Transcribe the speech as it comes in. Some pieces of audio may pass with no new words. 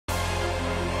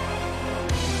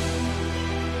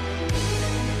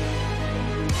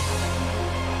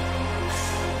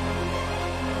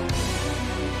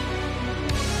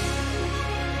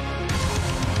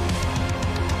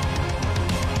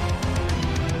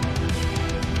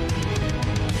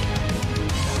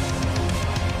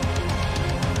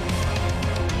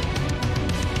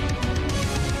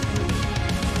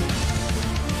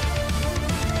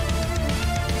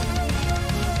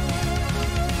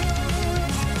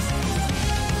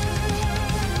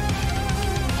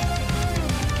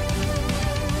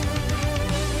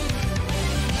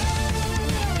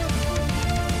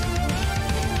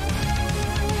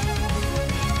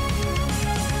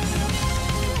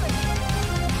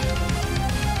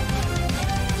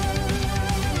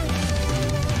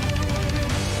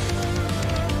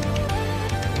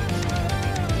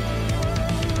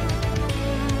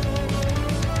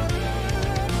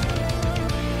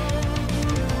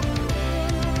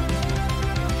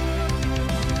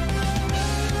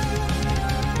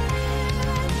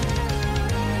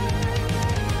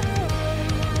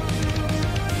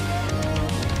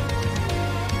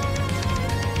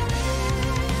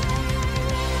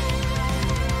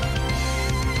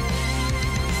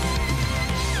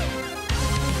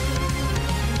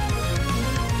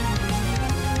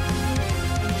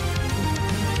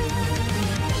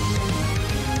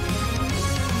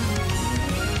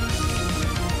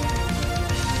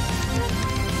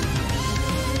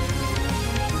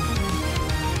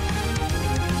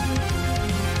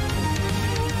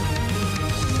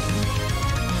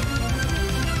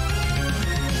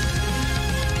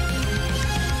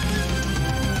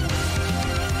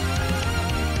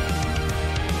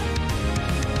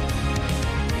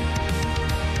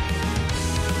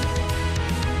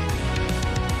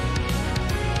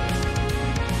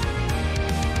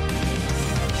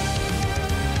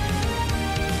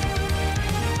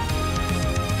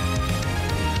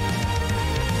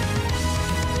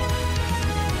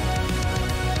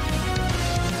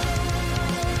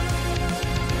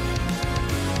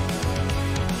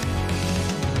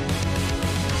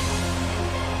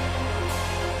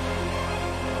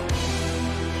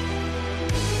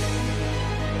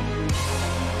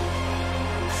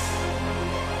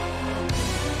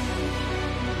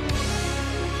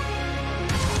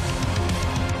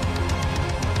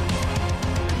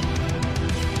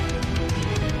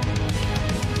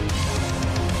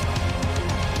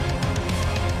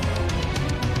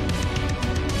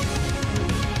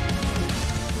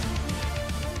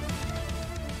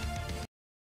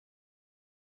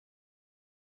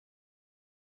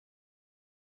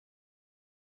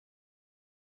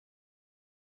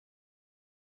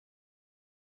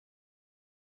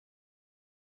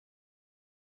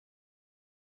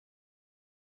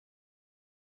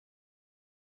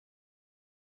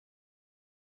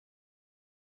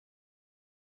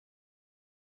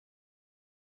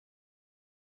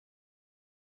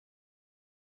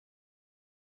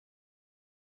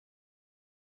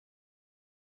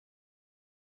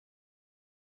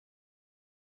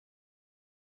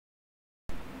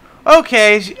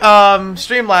Okay,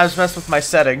 Streamlabs messed with my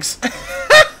settings.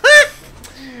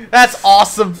 That's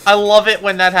awesome. I love it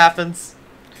when that happens.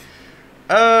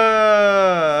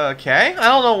 Okay. I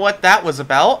don't know what that was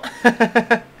about.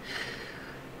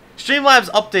 Streamlabs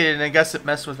updated and I guess it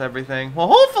messed with everything. Well,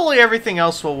 hopefully everything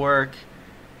else will work.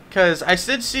 Because I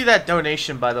did see that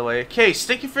donation, by the way. Case,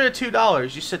 thank you for the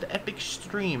 $2. You said epic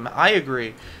stream. I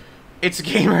agree. It's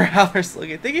gamer hours. Look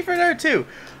at. Thank you for another 2.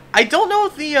 I don't know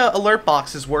if the alert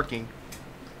box is working.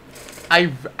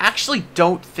 I actually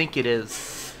don't think it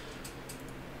is.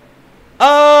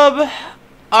 Alright,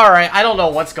 I don't know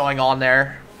what's going on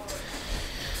there.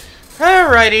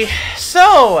 Alrighty,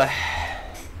 so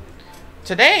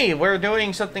today we're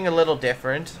doing something a little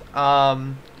different.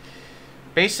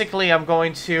 Basically I'm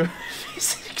going to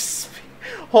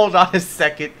hold on a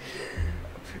second.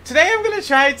 Today I'm gonna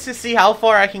try to see how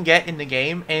far I can get in the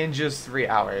game in just 3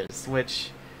 hours, which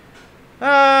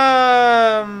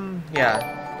yeah.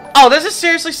 Oh, does it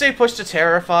seriously say push to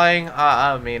terrifying?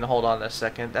 I mean, hold on a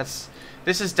second.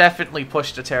 This is definitely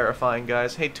push to terrifying,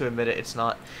 guys. Hate to admit it, it's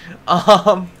not.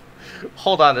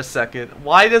 Hold on a second.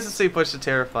 Why does it say push to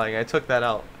terrifying? I took that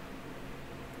out.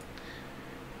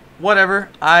 Whatever.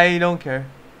 I don't care.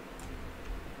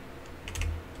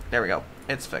 There we go.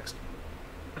 It's fixed.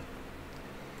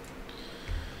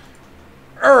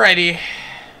 Alrighty.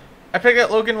 I picked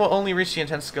that Logan will only reach the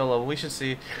intense skill level. We should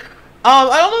see. I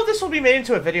don't know if this will be made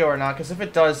into a video or not, because if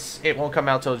it does, it won't come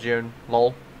out till June.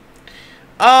 Lol.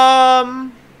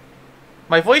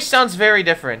 My voice sounds very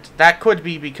different. That could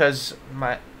be because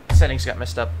my settings got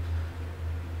messed up.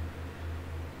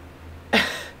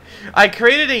 I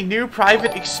created a new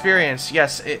private experience.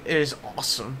 Yes, it is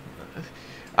awesome.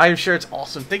 I'm sure it's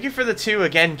awesome. Thank you for the 2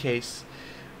 again, Case.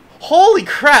 Holy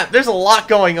crap, there's a lot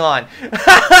going on.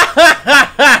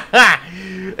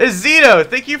 Zito,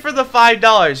 thank you for the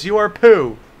 $5. You are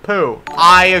poo. Poo.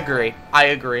 I agree. I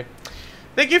agree.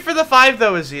 Thank you for the 5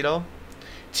 though, Zito.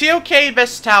 TOK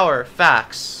best tower.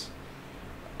 Facts.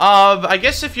 I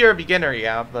guess if you're a beginner,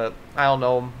 yeah, but I don't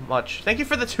know much. Thank you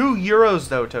for the €2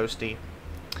 though, Toasty.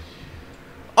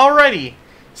 Alrighty.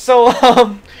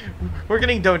 So, we're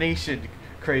getting donation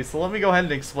craze, so let me go ahead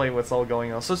and explain what's all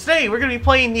going on. So today, we're going to be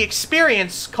playing the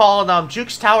experience called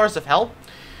Juke's Towers of Hell.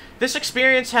 This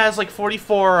experience has like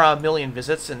 44 million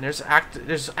visits, and there's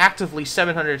actively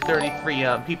 733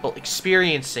 people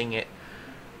experiencing it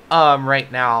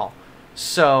right now.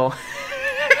 So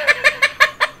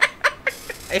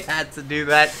I had to do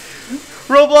that.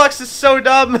 Roblox is so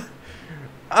dumb.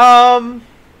 Alright,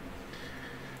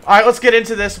 let's get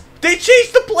into this. They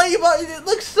changed the play button. It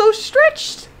looks so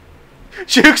stretched.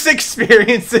 Juke's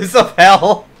experiences of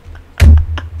hell.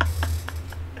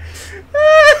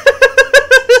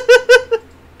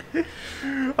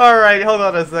 Alright, hold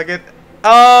on a second.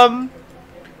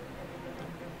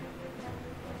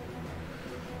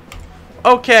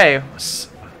 Okay.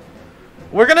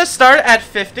 We're gonna start at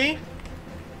 50.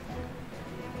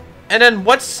 And then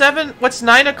what's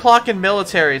 9 o'clock in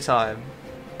military time?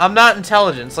 I'm not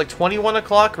intelligent. It's like 21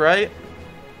 o'clock, right?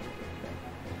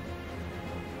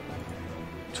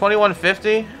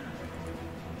 2150?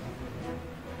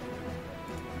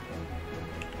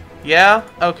 Yeah?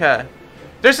 Okay.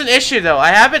 There's an issue though. I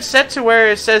have it set to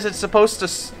where it says it's supposed to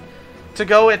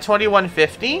go at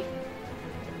 2150.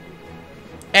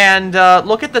 And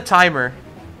look at the timer.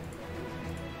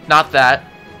 Not that.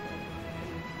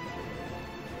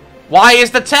 Why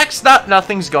is the text not?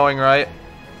 Nothing's going right.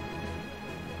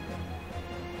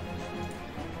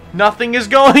 Nothing is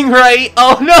going right.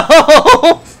 Oh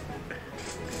no!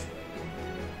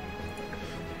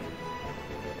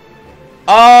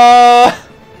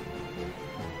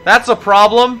 That's a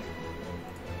problem.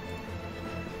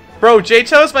 Bro,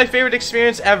 J-Toe is my favorite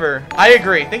experience ever. I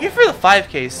agree. Thank you for the 5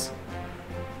 case.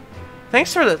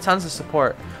 Thanks for the tons of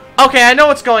support. Okay, I know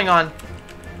what's going on.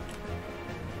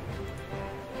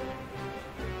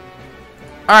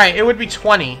 Alright, it would be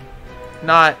 20.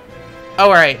 Not...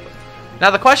 Alright.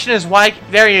 Now the question is why...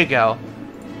 There you go.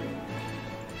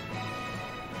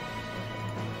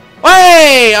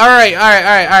 Hey!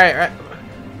 Alright.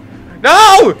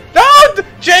 No! No!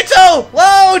 J-Toe!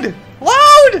 Load!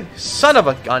 Load! Son of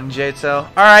a gun, J-Toe.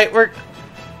 Alright,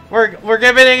 we're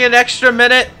giving it an extra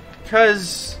minute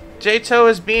because J-Toe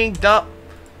is being dumb.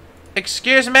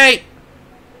 Excuse me.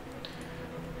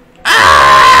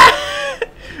 Ah!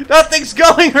 Nothing's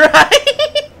going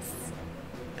right.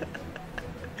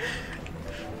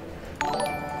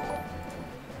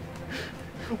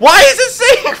 Why is it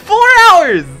saying 4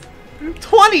 hours?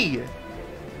 20.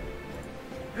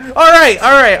 Alright.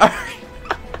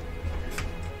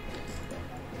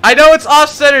 I know it's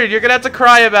off-centered. You're gonna have to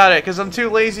cry about it because I'm too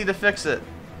lazy to fix it.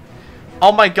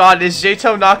 Oh my god, is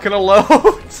JTO not gonna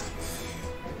load?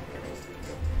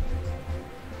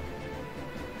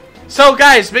 So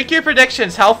guys, make your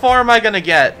predictions. How far am I gonna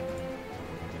get?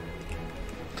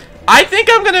 I think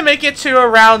I'm gonna make it to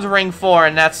around ring 4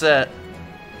 and that's it.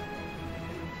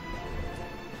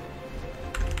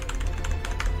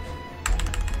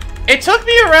 It took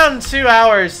me around 2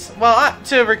 hours, well,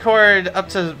 to record up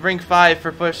to ring 5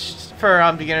 for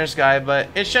beginner's guide, but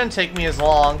it shouldn't take me as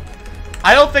long.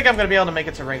 I don't think I'm gonna be able to make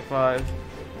it to ring 5.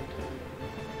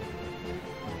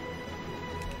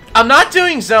 I'm not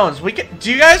doing zones.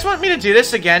 Do you guys want me to do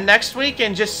this again next week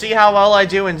and just see how well I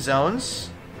do in zones?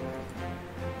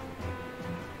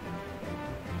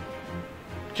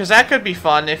 Because that could be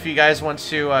fun if you guys want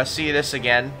to see this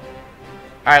again.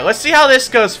 Alright, let's see how this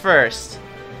goes first.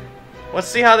 Let's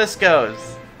see how this goes.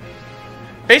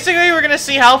 Basically, we're going to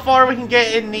see how far we can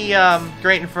get in the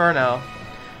Great Inferno.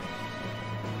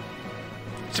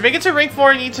 To make it to ring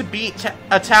 4, you need to beat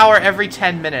a tower every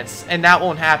 10 minutes, and that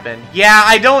won't happen. Yeah,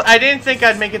 I didn't think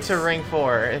I'd make it to ring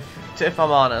 4, if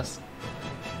I'm honest.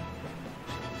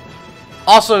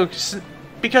 Also,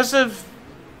 because of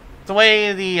the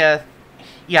way the,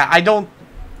 yeah, I don't...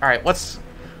 Alright,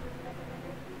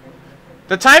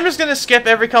 the timer's gonna skip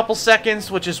every couple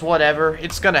seconds, which is whatever.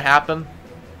 It's gonna happen.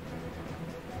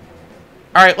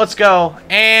 Alright, let's go.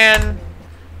 And...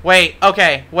 Wait,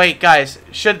 okay. Wait, guys.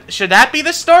 Should that be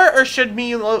the start, or should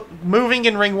me moving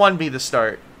in ring 1 be the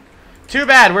start? Too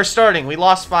bad, we're starting. We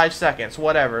lost 5 seconds.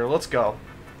 Whatever, let's go.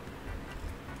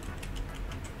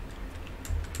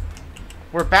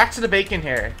 We're back to the bacon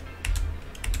here.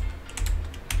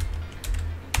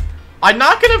 I'm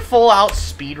not gonna full out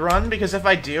speed run because if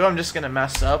I do, I'm just gonna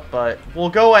mess up. But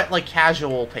we'll go at like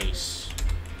casual pace,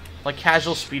 like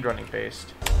casual speedrunning pace.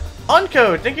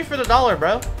 Uncode, thank you for the $1,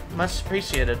 bro. Much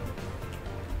appreciated.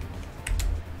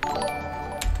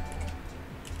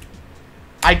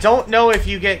 I don't know if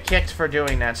you get kicked for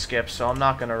doing that skip, so I'm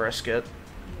not gonna risk it.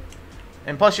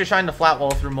 And plus, you're trying to flat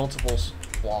wall through multiple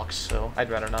blocks, so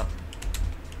I'd rather not.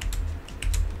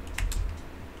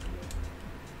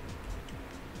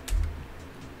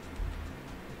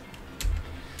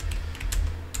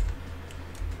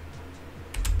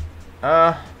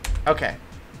 Okay.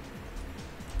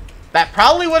 That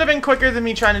probably would have been quicker than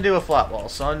me trying to do a flat wall,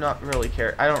 so I don't really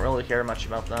care much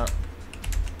about that.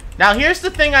 Now, here's the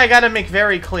thing I gotta make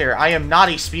very clear. I am not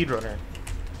a speedrunner.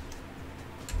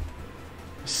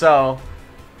 So,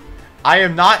 I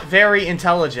am not very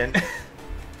intelligent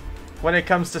when it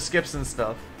comes to skips and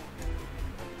stuff.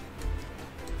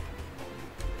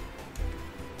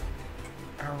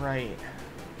 Alright.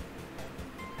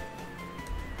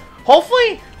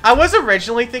 Hopefully, I was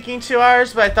originally thinking 2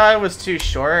 hours, but I thought it was too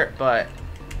short, but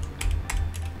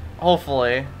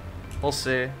hopefully, we'll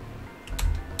see.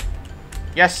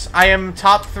 Yes, I am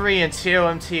top 3 in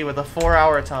TOMT with a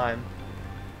 4-hour time.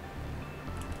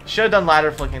 Should have done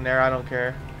ladder flicking there, I don't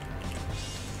care.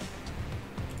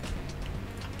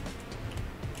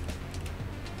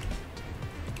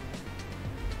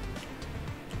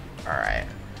 Alright.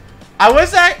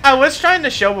 I was trying to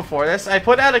show before this. I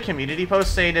put out a community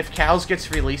post saying if Cows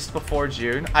gets released before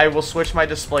June, I will switch my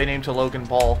display name to Logan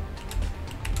Paul.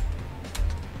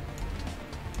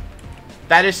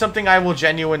 That is something I will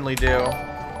genuinely do.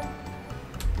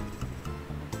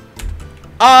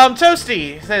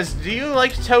 Toasty says, do you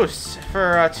like toast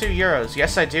for €2?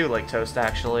 Yes, I do like toast,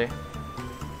 actually.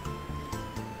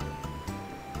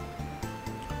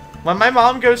 When my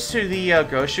mom goes to the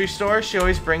grocery store, she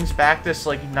always brings back this,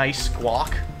 like, nice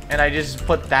guac, and I just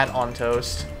put that on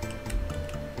toast.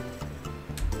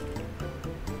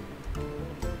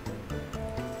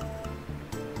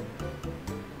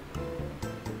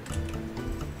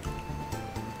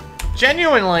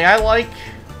 Genuinely, I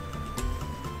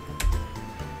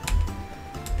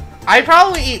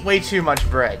probably eat way too much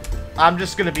bread. I'm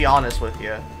just gonna be honest with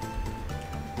you.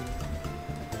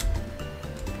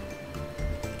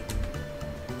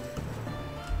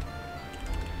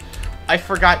 I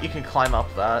forgot you can climb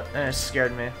up that, and it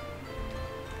scared me.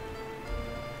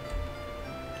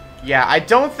 Yeah, I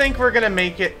don't think we're gonna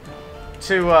make it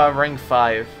to ring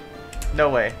 5. No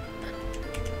way.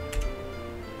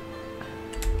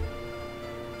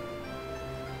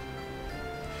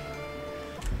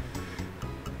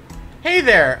 Hey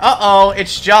there! Uh-oh,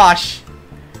 it's Josh.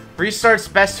 Restart's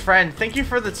best friend. Thank you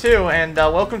for the 2, and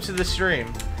welcome to the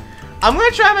stream. I'm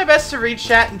gonna try my best to read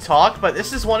chat and talk, but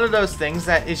this is one of those things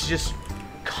that is just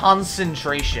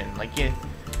concentration. Like,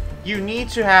 you need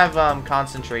to have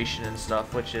concentration and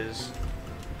stuff, which is,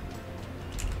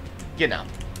 you know.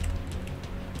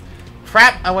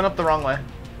 Crap, I went up the wrong way.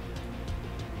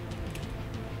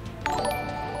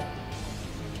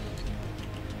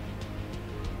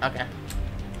 Okay.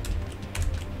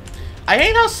 I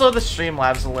hate how slow the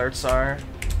Streamlabs alerts are.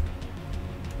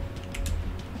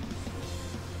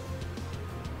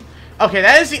 Okay,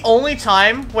 that is the only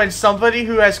time when somebody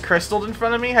who has crystalled in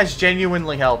front of me has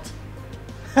genuinely helped.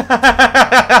 That's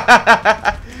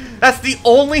the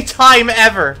only time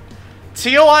ever.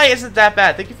 TOI isn't that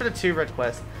bad. Thank you for the 2 red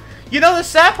quests. You know, the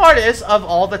sad part is, of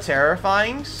all the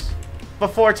Terrifyings,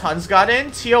 before Tons got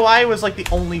in, TOI was like the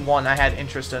only one I had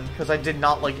interest in, because I did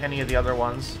not like any of the other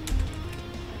ones.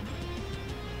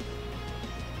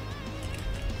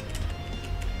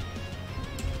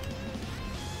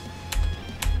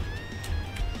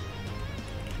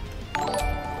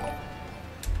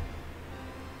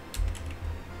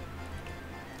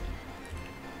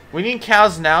 We need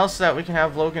cows now so that we can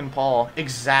have Logan Paul.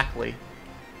 Exactly.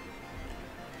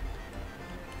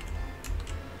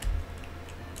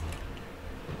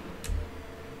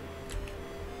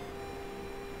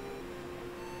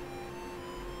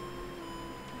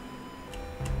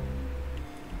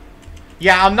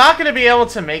 Yeah, I'm not going to be able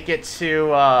to make it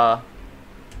to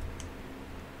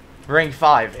Ring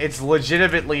 5. It's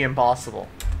legitimately impossible.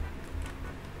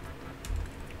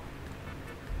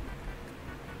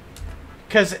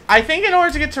 Because I think in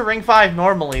order to get to Ring 5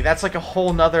 normally, that's like a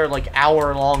whole nother like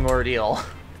hour-long ordeal.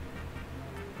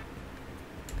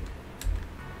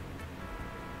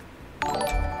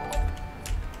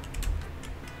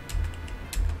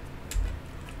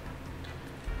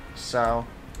 So,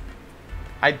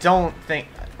 I don't think,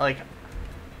 like,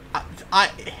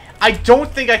 I don't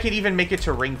think I could even make it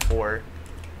to Ring 4,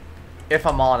 if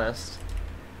I'm honest.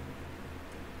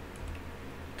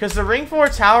 Because the Ring 4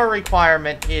 tower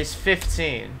requirement is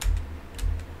 15.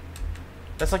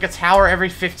 That's like a tower every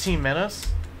 15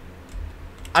 minutes.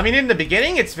 I mean, in the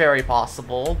beginning, it's very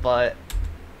possible, but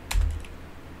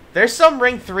there's some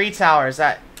Ring 3 towers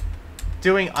that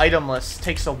doing itemless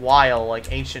takes a while,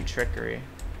 like Ancient Trickery.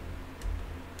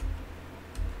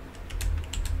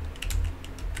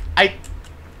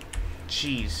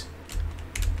 Jeez.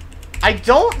 I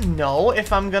don't know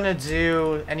if I'm gonna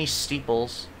do any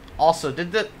steeples. Also,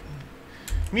 did the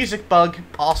music bug,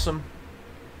 awesome.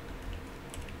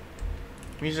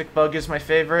 Music bug is my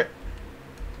favorite.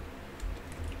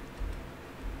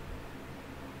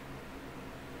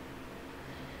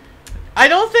 I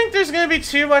don't think there's gonna be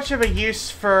too much of a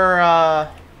use for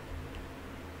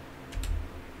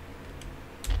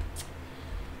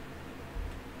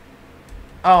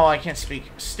oh, I can't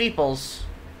speak. Steeples.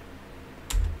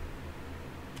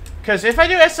 Because if I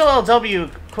do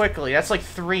SLLW quickly, that's like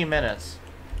 3 minutes.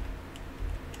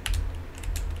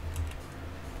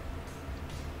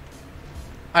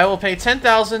 I will pay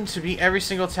 10,000 to beat every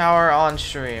single tower on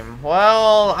stream.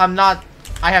 Well, I'm not...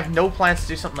 I have no plans to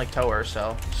do something like Tower,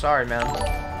 so... Sorry, man.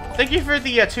 Thank you for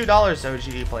the $2, though,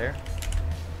 GD player.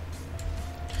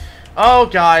 Oh,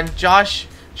 God. Josh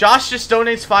just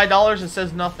donates $5 and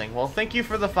says nothing. Well, thank you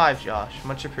for the 5, Josh.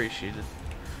 Much appreciated.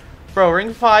 Bro,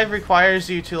 Ring 5 requires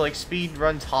you to, like, speed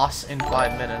run Toss in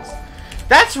 5 minutes.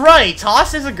 That's right!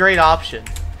 Toss is a great option.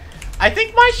 I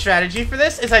think my strategy for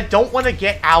this is I don't want to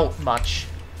get out much.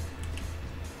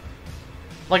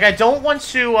 Like, I don't want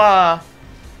to,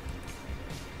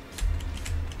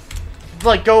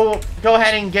 like, go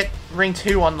ahead and get Ring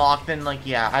 2 unlocked and, like,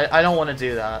 yeah, I don't want to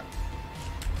do that.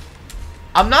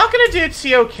 I'm not going to do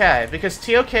TOK, because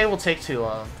TOK will take too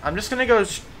long. I'm just going to go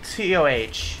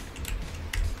TOH.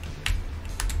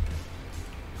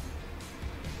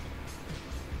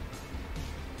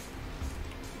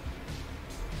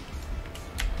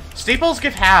 Steeples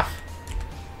give half.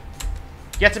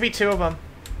 You have to beat 2 of them.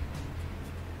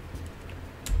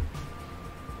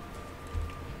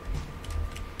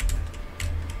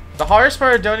 The hardest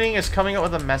part of donating is coming up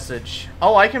with a message.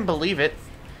 Oh, I can believe it.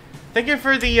 Thank you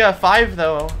for the 5,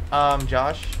 though,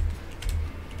 Josh.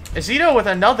 Azito with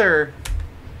another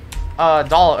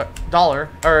dollar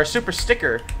or super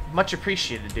sticker. Much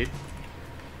appreciated, dude.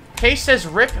 Case says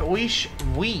rip we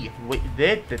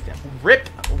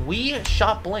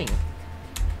shot bling.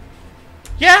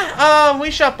 Yeah,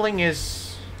 we shot bling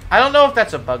is, I don't know if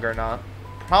that's a bug or not.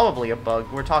 Probably a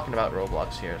bug. We're talking about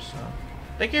Roblox here, so.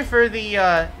 Thank you for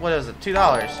the what is it?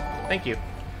 $2. Thank you.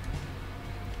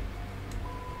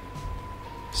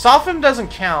 Soften doesn't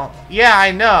count. Yeah,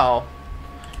 I know.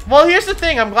 Well, here's the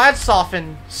thing. I'm glad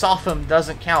Soften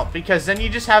doesn't count, because then you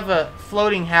just have a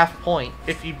floating half point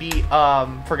if you beat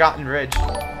Forgotten Ridge.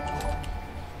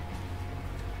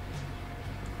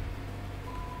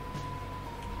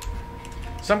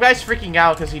 Some guy's freaking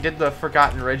out because he did the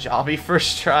Forgotten Ridge obby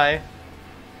first try.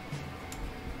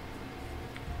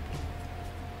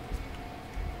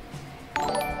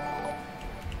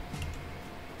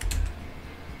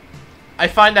 I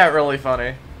find that really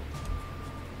funny.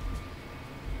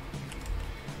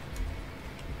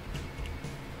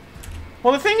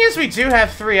 Well, the thing is, we do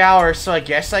have 3 hours, so I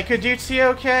guess I could do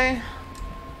TOK. I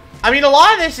mean, a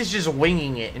lot of this is just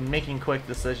winging it and making quick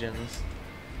decisions.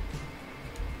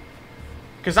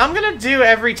 Because I'm going to do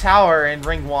every tower in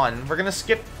Ring 1. We're going to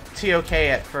skip TOK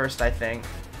at first, I think.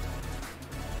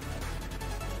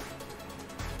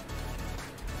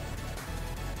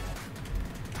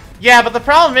 Yeah, but the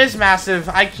problem is, Massive,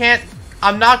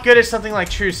 I'm not good at something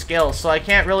like True Skill, so I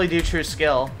can't really do True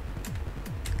Skill.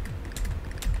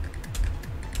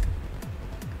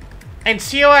 And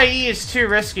TOIE is too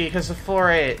risky because of 4,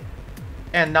 8,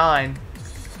 and 9.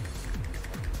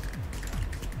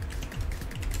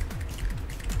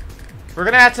 We're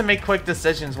gonna have to make quick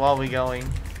decisions while we're going.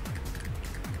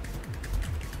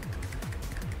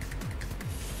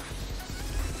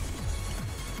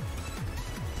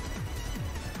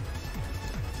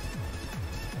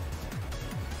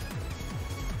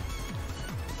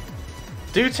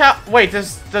 Wait,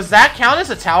 does that count as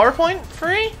a tower point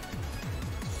free?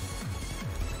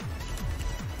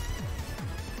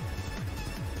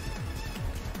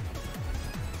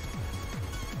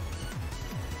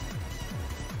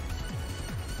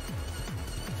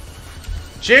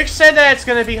 Juke said that it's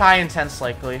gonna be high intense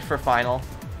likely for final.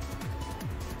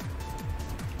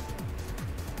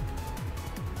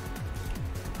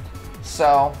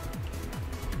 So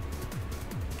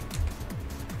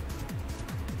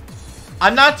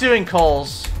I'm not doing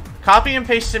Coles. Copy and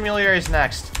paste simulator is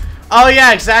next. Oh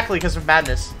yeah, exactly, because of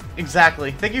madness.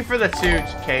 Exactly. Thank you for the 2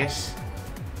 case.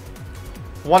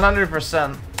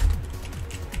 100%.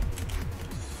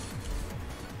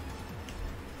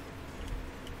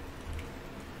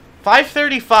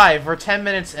 $5:35. We're 10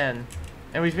 minutes in,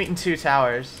 and we've beaten 2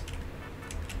 towers.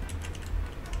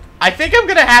 I think I'm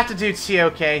gonna have to do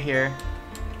TOK here.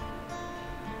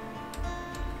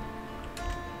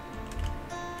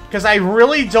 Because I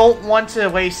really don't want to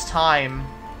waste time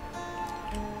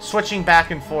switching back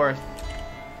and forth.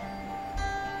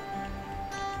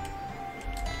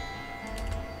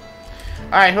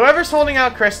 Alright, whoever's holding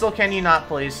out Crystal, can you not,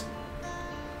 please?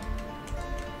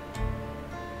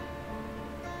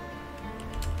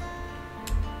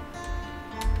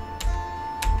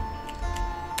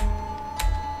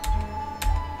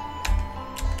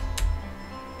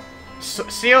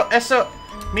 So,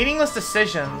 meaningless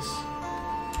decisions.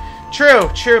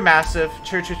 True, Massive.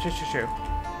 True.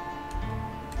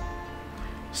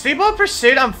 Steamboat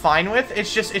Pursuit I'm fine with,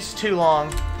 it's just, it's too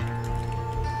long.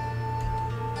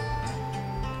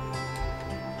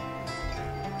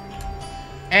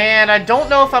 And I don't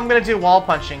know if I'm gonna do wall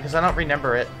punching, because I don't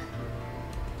remember it.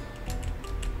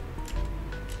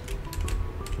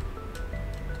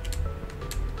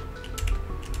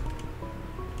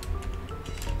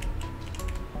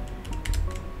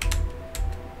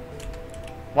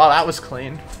 Wow, that was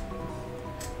clean.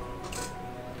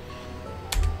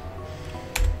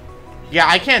 Yeah,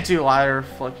 I can't do ladder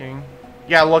flicking.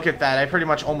 Yeah, look at that. I pretty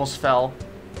much almost fell.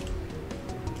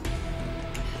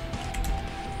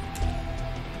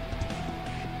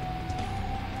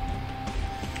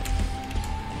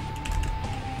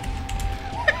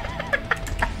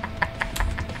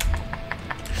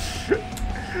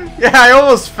 Yeah, I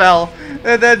almost fell.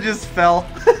 And then just fell.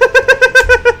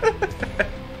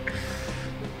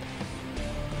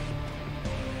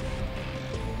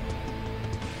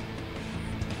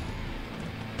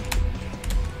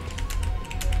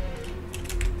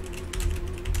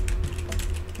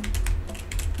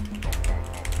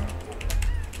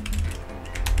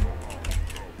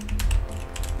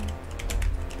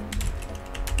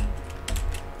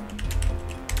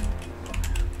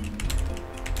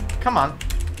 Come on.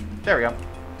 There we go.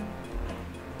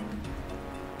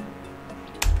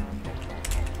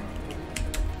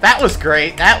 That was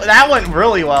great. That went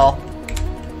really well.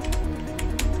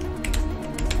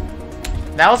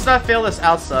 Now let's not fail this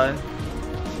outside.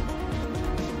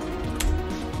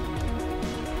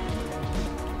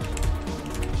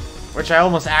 Which I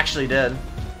almost actually did.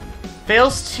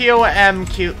 Fails TOM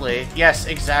cutely. Yes,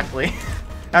 exactly.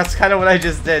 That's kind of what I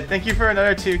just did. Thank you for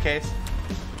another 2 case.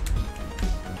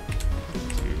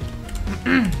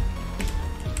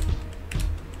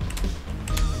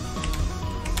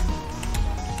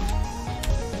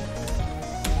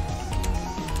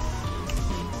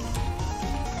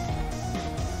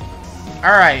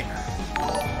 Alright.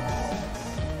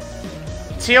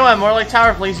 TOM, more like Tower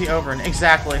of Lazy Oberon.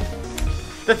 Exactly.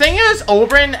 The thing is,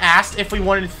 Oberon asked if we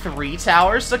wanted 3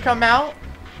 towers to come out.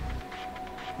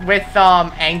 With,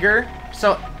 Anger.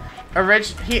 So,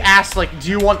 he asked, like,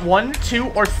 do you want 1, 2,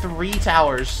 or 3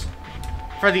 towers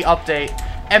for the update?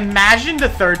 Imagine the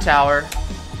third tower.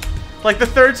 Like, the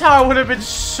third tower would have been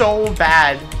so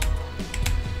bad.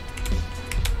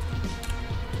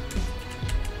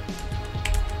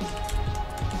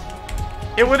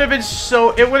 It would have been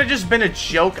so... It would have just been a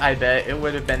joke, I bet. It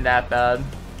would have been that bad.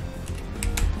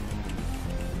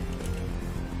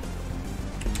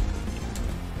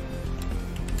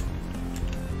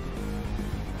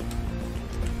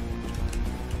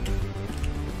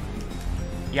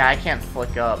 Yeah, I can't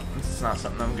flick up. This is not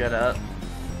something I'm good at.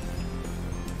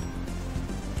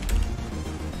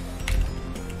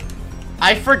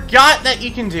 I forgot that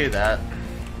you can do that.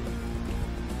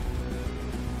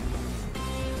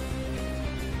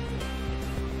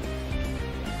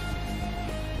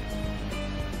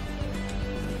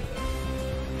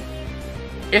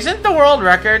 Isn't the world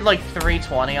record like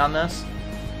 320 on this?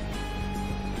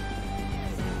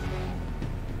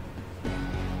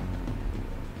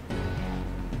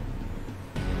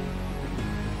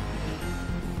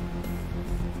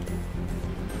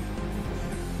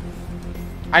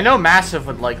 I know Massive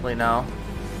would likely know.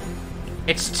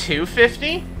 It's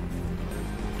 250?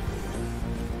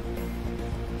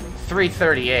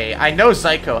 338. I know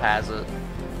Zyko has it.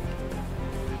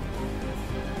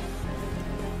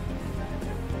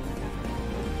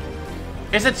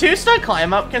 Is a 2-stud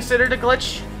climb up considered a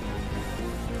glitch?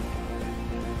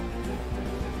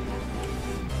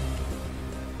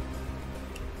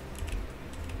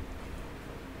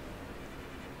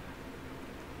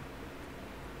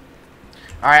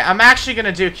 Alright, I'm actually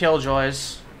gonna do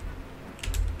Killjoys.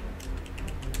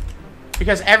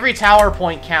 Because every tower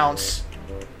point counts.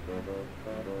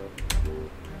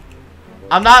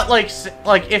 I'm not like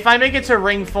if I make it to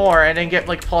ring 4 and then get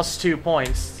like +2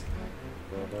 points,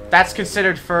 that's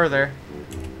considered further.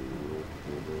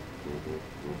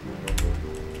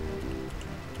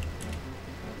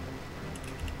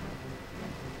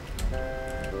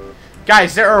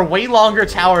 Guys, there are way longer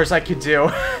towers I could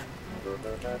do.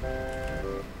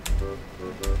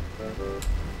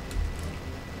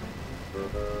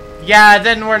 Yeah,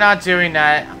 then we're not doing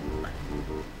that.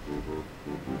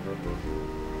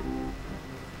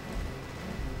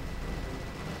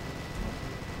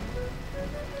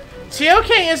 TOK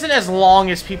isn't as long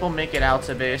as people make it out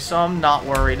to be, so I'm not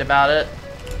worried about it.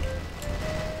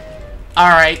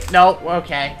 Alright, no,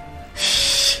 okay.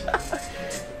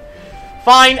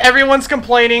 Fine, everyone's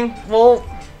complaining. We'll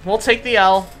take the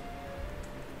L.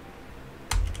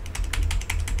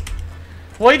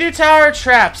 Will you do tower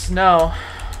traps? No.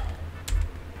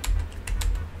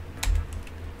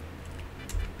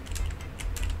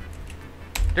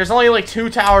 There's only like 2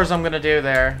 towers I'm gonna do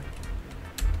there.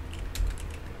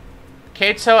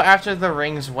 Kato after the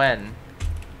rings when?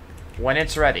 When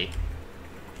it's ready.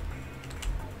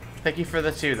 Thank you for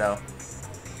the 2 though.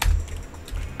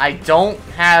 I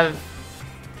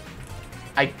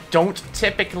don't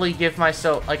typically give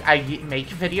myself, like, I make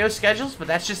video schedules, but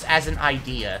that's just as an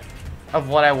idea of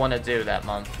what I want to do that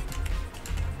month.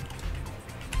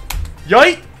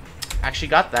 Yoit! Actually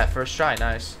got that first try,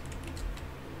 nice.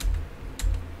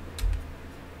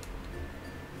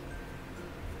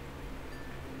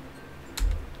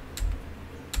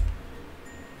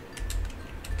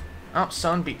 Oh,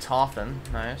 Son beat Toffin.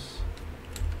 Nice.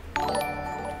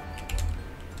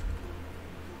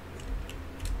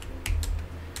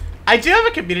 I do have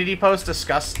a community post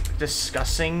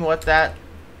discussing what the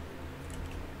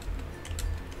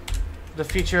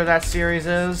feature of that series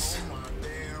is.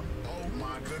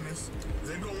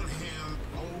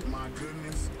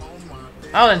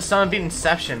 Oh, then Son beat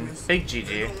Inception. Big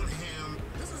GG.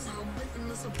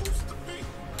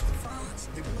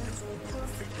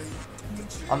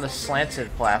 On the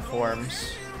slanted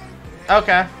platforms.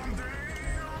 Okay.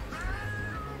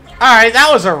 Alright, that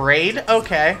was a raid.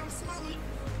 Okay.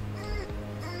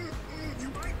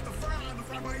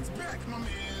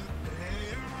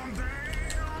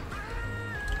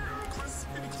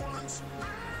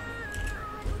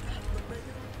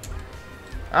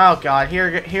 Oh god,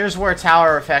 here's where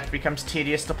tower effect becomes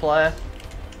tedious to play.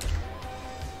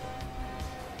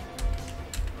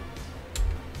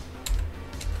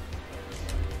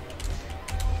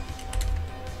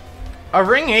 A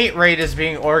Ring 8 raid is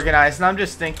being organized, and I'm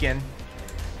just thinking,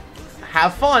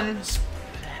 have fun.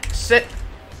 Sit.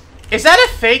 Is that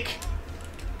a fake?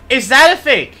 Is that a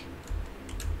fake?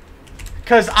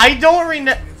 Because I don't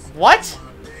what?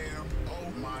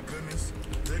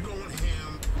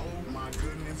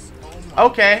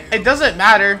 Okay, it doesn't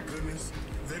matter.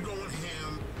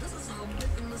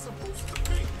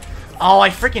 Oh, I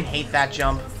freaking hate that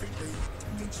jump.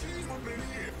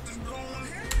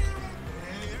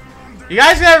 You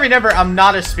guys gotta remember, I'm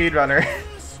not a speedrunner.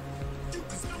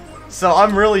 so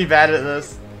I'm really bad at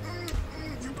this.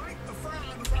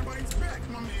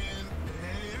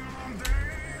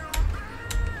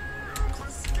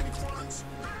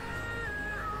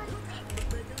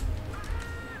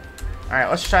 Alright,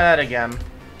 let's try that again.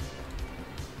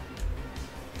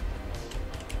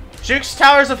 Juke's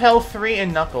Towers of Hell 3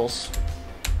 and Knuckles.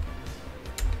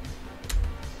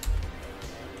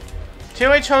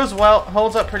 2H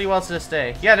holds up pretty well to this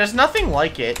day. Yeah, there's nothing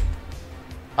like it.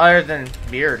 Other than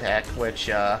Beard Heck, which,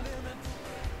 Why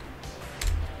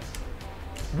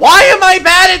am I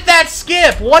bad at that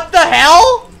skip? What the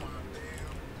hell?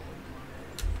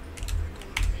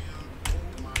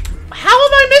 How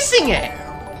am I missing it?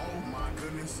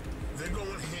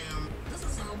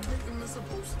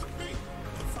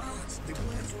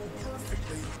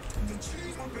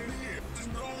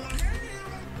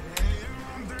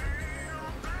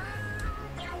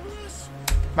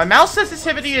 My mouse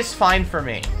sensitivity is fine for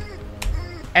me.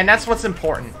 And that's what's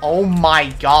important. Oh my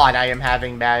god, I am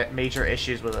having major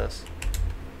issues with this.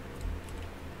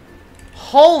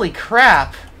 Holy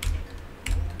crap.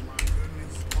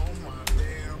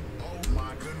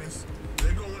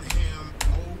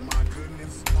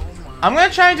 I'm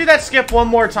gonna try and do that skip one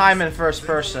more time in first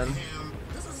person.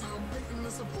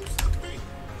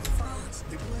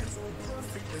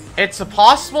 It's a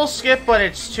possible skip, but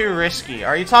it's too risky.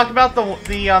 Are you talking about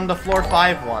the floor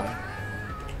 5 one?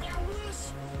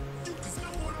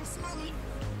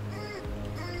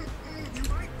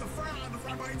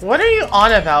 What are you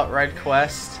on about, Red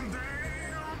Quest?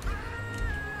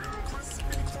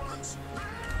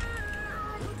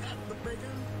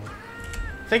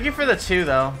 Thank you for the 2,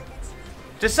 though.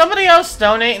 Did somebody else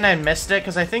donate and I missed it?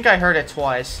 Because I think I heard it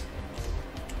twice.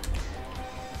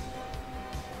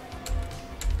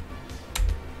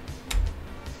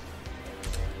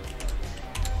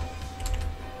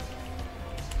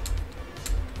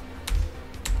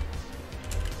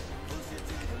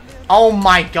 Oh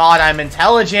my god, I'm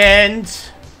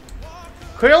intelligent!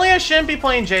 Clearly I shouldn't be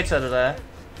playing Jeta today.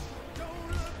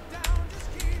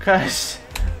 Because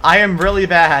I am really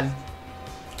bad.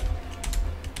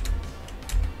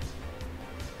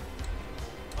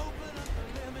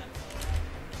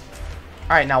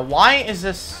 Alright, now why is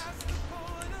this...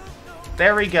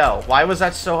 There we go. Why was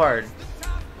that so hard?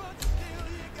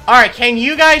 Alright, can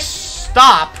you guys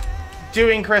stop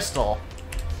doing Crystal?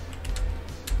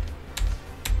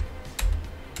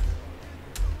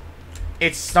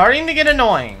 It's starting to get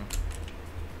annoying.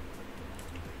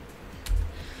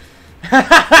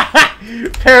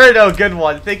 Peridot, good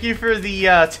one. Thank you for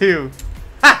the 2.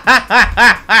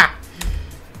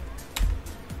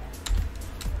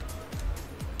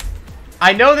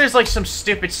 I know there's like some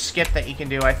stupid skip that you can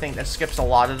do. I think that skips a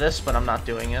lot of this, but I'm not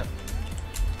doing it.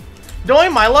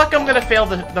 Knowing my luck, I'm gonna fail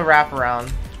the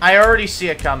wraparound. I already see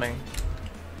it coming.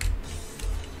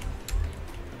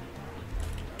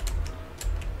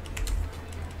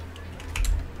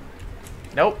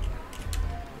 Nope.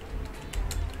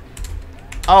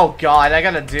 Oh god, I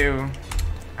gotta do...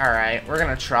 Alright, we're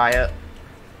gonna try it.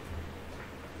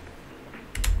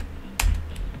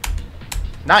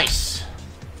 Nice!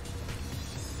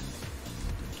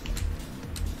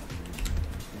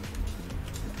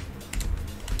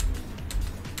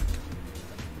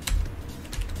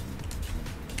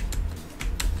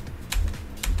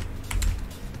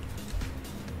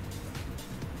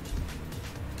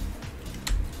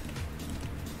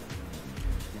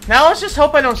 Now let's just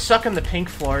hope I don't suck in the pink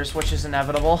floors, which is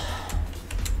inevitable.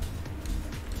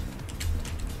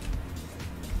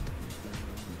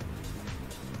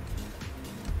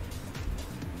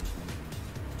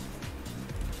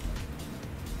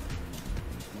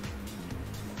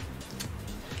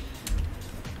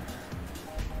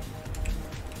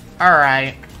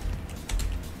 Alright.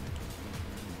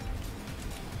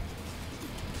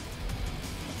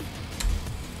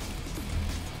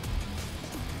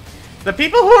 The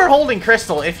people who are holding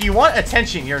Crystal, if you want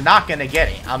attention, you're not gonna get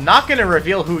it. I'm not gonna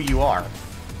reveal who you are.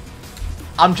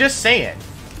 I'm just saying.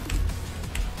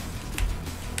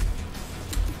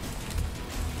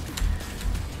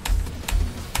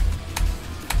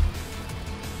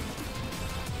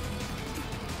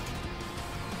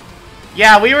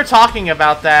 Yeah, we were talking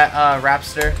about that,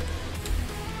 Rapster.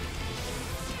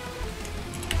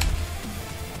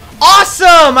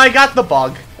 Awesome! I got the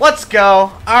bug. Let's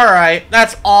go. Alright,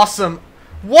 that's awesome.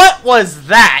 What was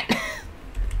that?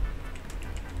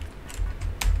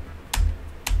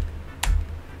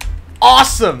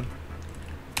 Awesome!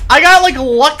 I got, like,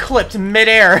 luck clipped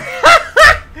midair.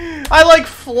 I, like,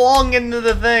 flung into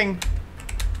the thing.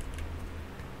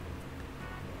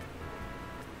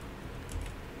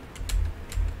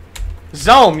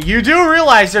 Zome, you do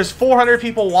realize there's 400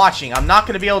 people watching. I'm not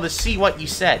going to be able to see what you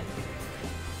said.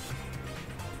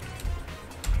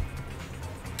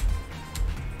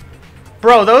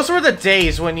 Bro, those were the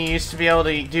days when you used to be able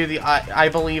to do the I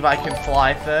believe I can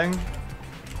fly thing.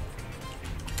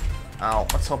 Oh,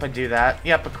 let's hope I do that.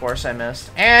 Yep, of course I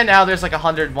missed. And now there's like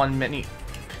 101 mini.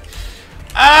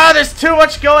 Ah, there's too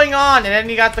much going on. And then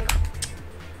you got the...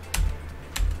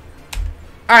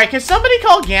 Alright, can somebody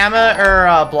call Gamma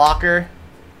or Blocker?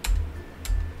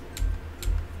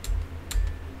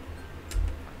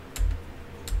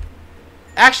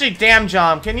 Actually, damn,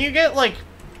 John, can you get like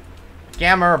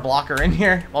Gamma or Blocker in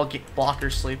here while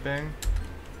Blocker's sleeping?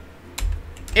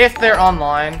 If they're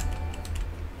online.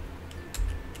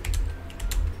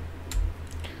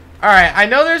 Alright, I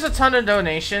know there's a ton of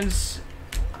donations.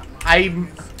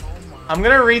 I'm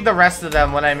gonna read the rest of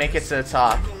them when I make it to the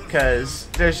top, because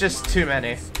there's just too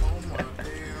many.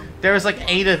 There was like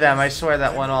 8 of them, I swear,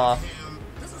 that went off.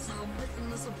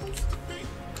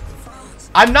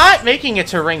 I'm not making it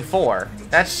to Ring 4.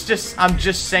 That's just, I'm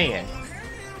just saying.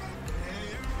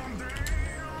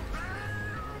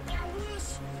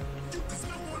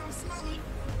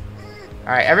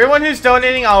 Alright, everyone who's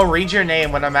donating, I'll read your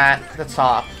name when I'm at the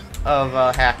top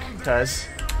of Heck, because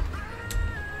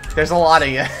there's a lot of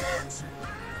you.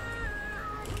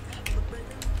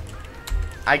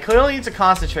 I clearly need to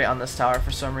concentrate on this tower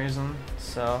for some reason,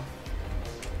 so...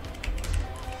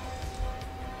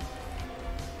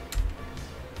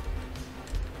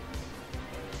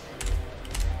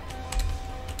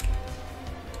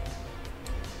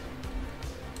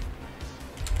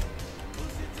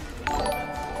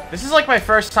 This is like my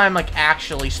first time like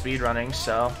actually speedrunning,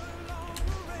 so...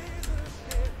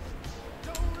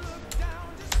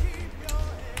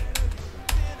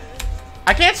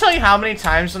 I can't tell you how many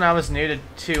times when I was new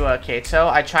to Kato,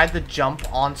 I tried to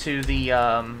jump onto the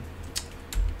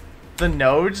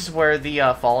nodes where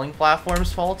the falling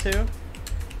platforms fall to.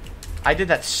 I did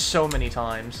that so many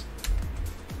times.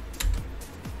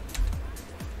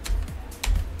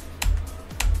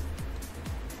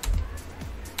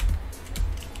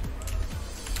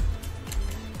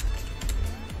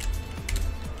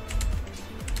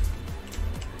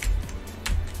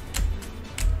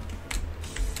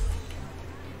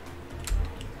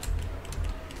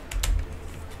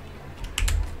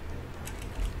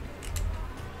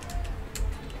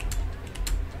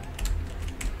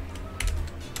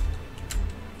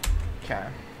 Okay.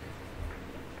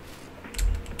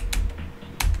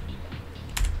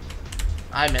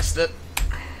 I missed it.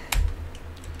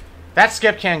 That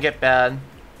skip can get bad.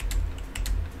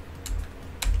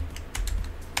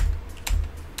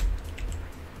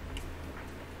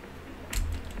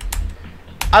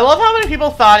 I love how many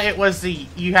people thought it was the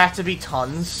 "you have to be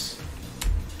tons"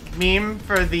 meme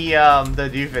for the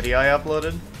new video I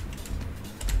uploaded.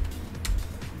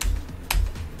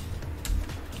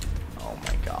 Oh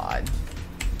my god.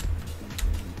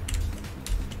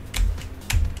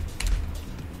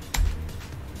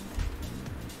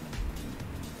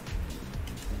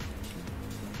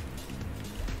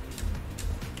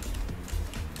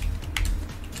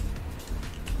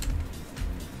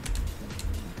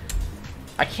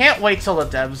 I can't wait till the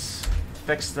devs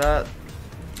fix that.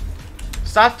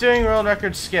 Stop doing world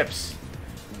record skips.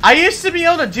 I used to be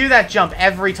able to do that jump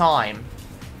every time.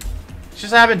 It's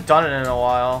just I haven't done it in a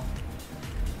while.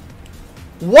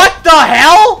 What the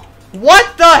hell?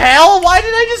 What the hell? Why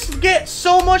did I just get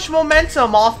so much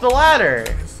momentum off the ladder?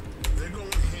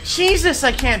 Jesus,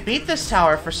 I can't beat this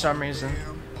tower for some reason.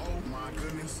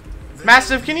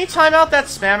 Massive, can you time out that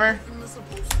spammer?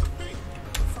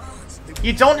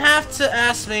 You don't have to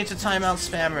ask me to time out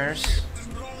spammers.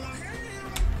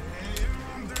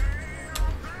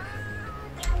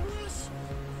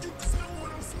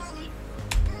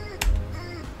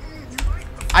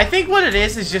 I think what it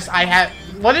is just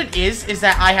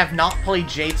that I have not played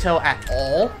J-To at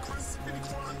all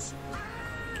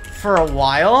for a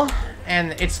while,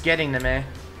 and it's getting to me.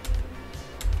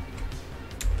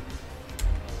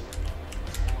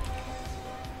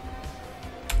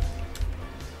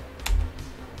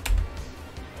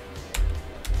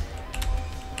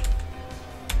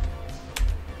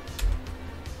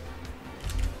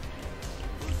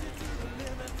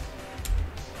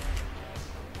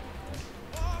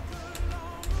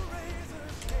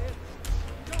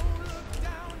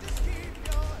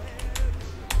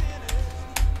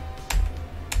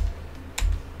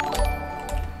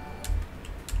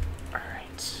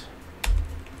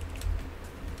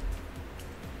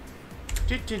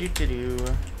 Do.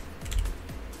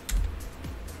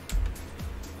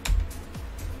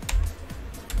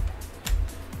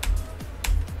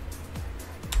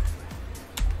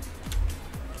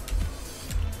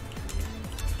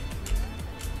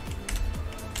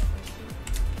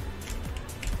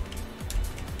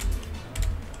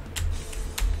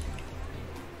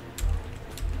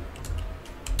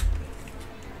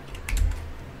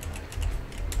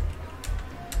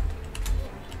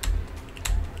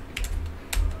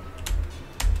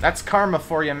 That's karma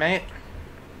for you, mate.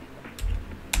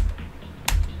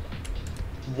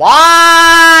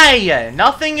 Why?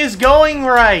 Nothing is going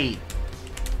right.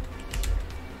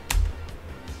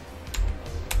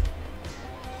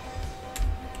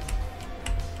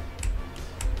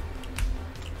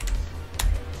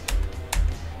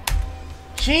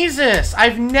 Jesus,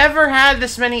 I've never had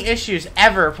this many issues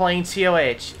ever playing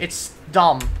TOH. It's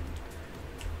dumb.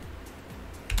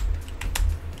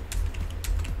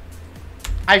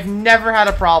 I've never had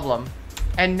a problem.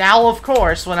 And now, of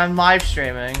course, when I'm live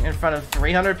streaming in front of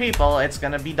 300 people, it's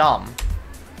gonna be dumb.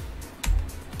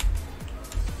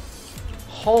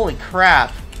 Holy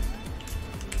crap.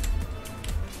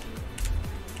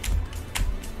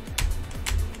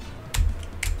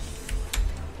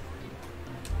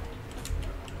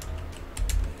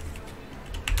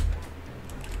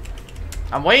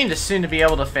 I'm waiting to soon to be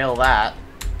able to fail that.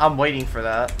 I'm waiting for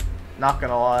that. Not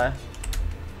gonna lie.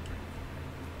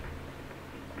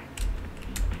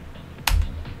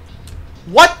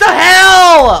 What the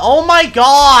hell? Oh my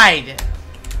god!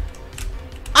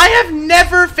 I have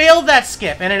never failed that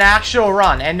skip in an actual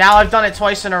run, and now I've done it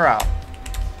twice in a row.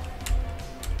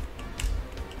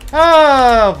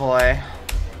 Oh boy.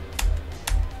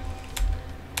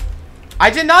 I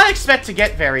did not expect to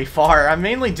get very far. I'm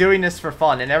mainly doing this for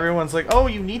fun, and everyone's like, oh,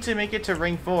 you need to make it to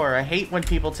Ring 4. I hate when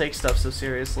people take stuff so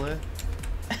seriously.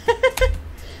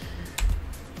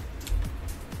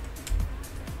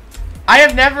 I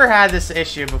have never had this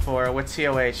issue before with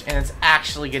TOH, and it's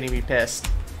actually getting me pissed.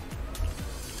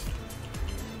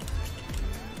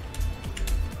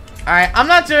 Alright, I'm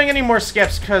not doing any more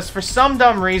skips, because for some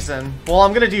dumb reason... Well,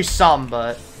 I'm gonna do some,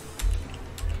 but...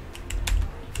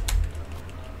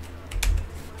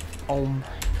 Oh my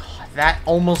god, that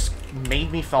almost made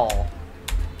me fall.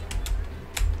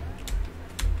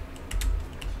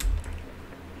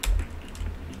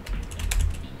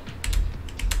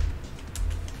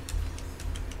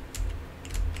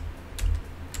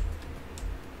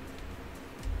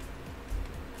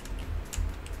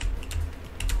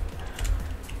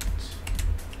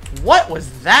 What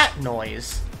was that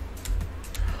noise?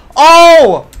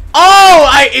 Oh!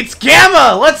 Oh! It's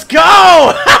Gamma! Let's go!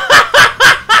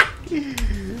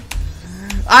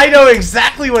 I know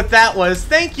exactly what that was.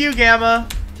 Thank you, Gamma.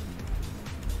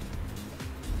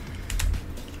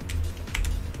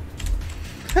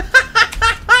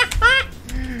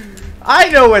 I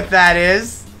know what that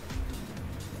is.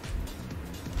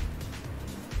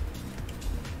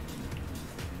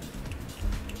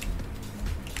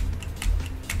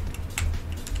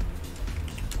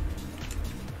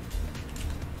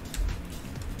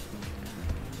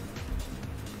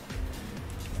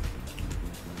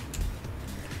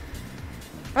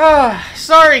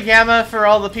 Sorry, Gamma, for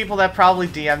all the people that probably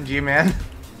DM'd you, man.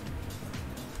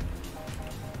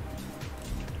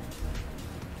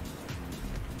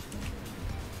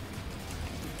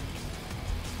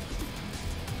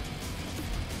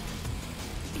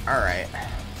 Alright.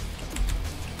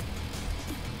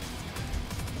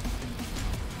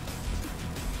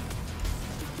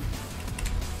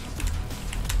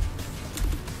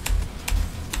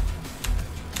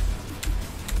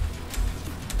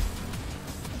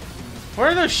 What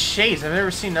are those shades? I've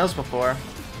never seen those before.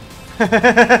 Is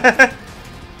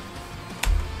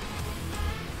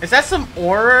that some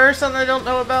aura or something I don't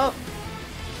know about?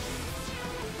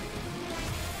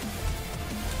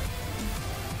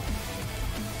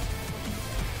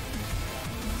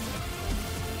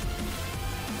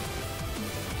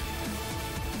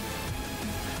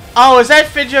 Oh, is that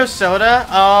Fijo Soda?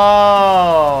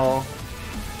 Oh.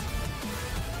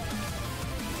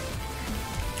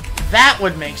 That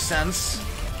would make sense.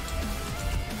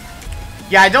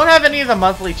 Yeah, I don't have any of the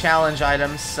monthly challenge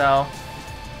items, so...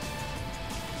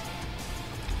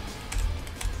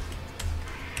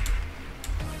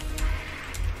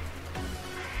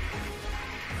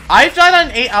 I've died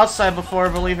on 8 outside before,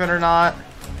 believe it or not.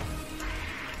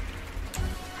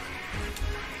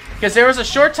 Because there was a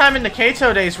short time in the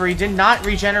Kato days where you did not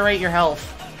regenerate your health.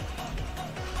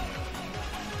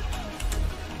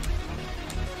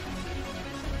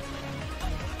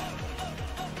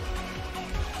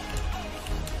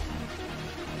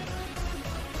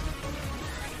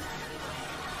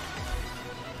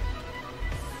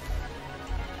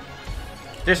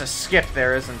 There's a skip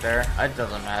there, isn't there? It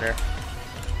doesn't matter.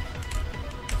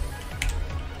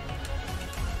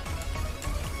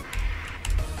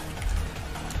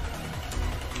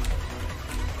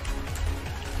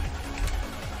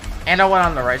 And I went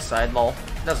on the right side, lol.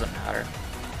 Doesn't matter.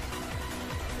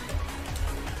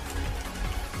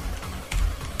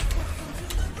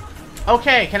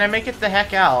 Okay, can I make it the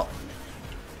heck out?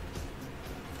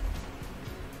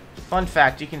 Fun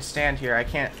fact, you can stand here. I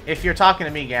can't... If you're talking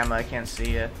to me, Gamma, I can't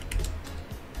see you.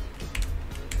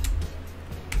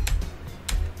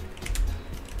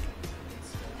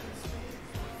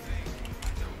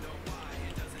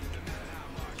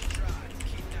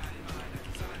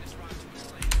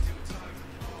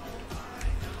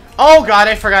 Oh god,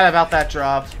 I forgot about that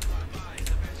drop.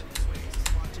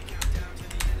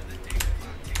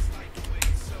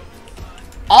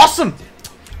 Awesome!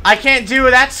 I can't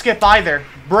do that skip either.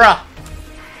 Bruh.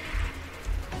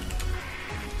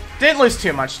 Didn't lose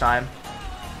too much time.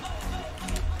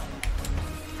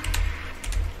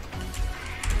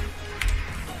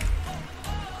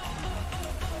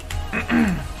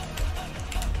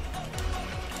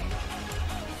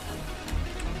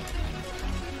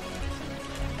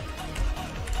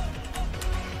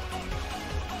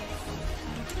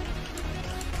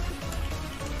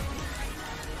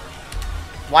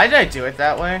 Why did I do it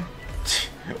that way?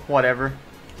 Whatever.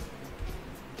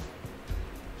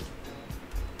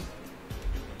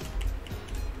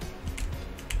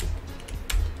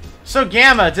 So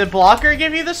Gamma, did Blocker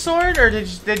give you the sword, or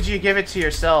did you give it to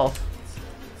yourself?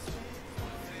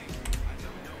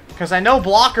 Because I know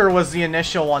Blocker was the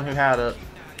initial one who had it.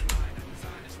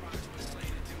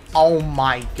 Oh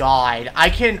my god.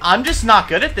 I'm just not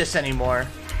good at this anymore.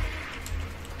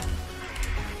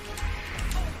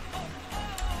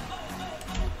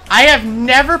 I have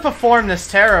never performed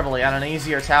this terribly on an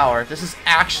easier tower. This is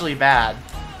actually bad.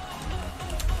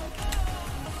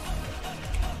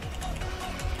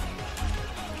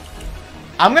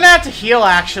 I'm gonna have to heal,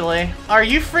 actually. Are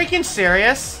you freaking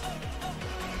serious?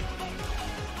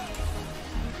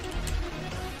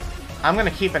 I'm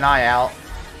gonna keep an eye out.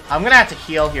 I'm gonna have to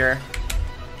heal here.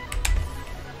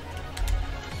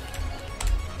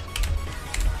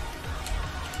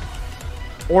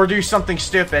 Or do something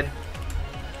stupid.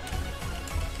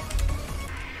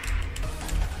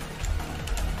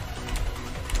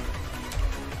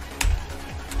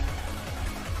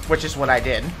 Which is what I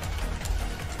did.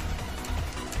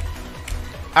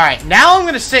 Alright, now I'm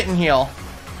gonna sit and heal.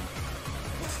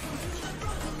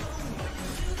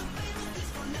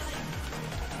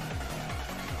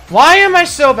 Why am I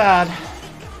so bad?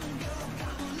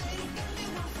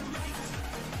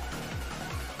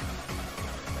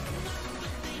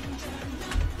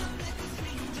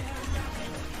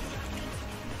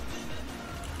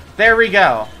 There we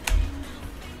go.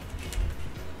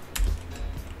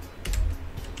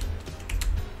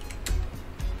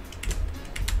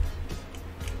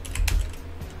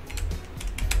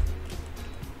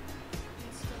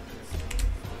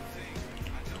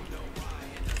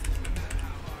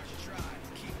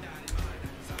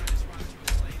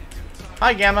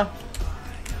 Hi, Gamma.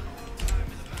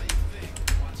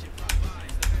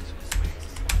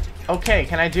 Okay,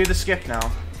 can I do the skip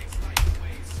now?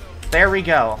 There we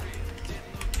go.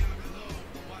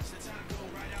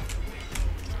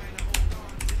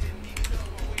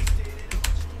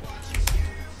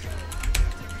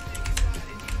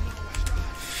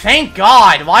 Thank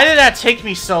God! Why did that take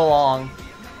me so long?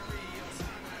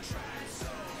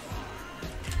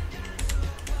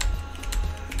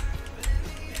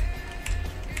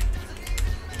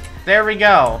 There we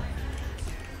go.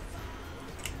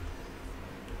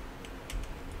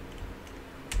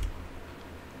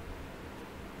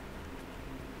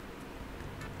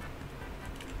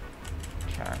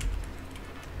 Okay.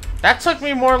 That took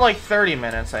me more like 30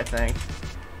 minutes, I think.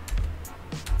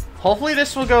 Hopefully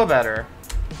this will go better.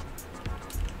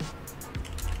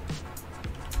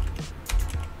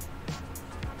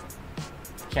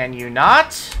 Can you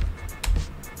not?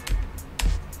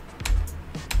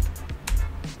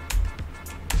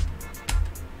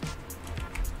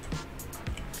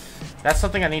 That's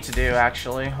something I need to do,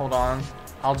 actually. Hold on.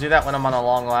 I'll do that when I'm on a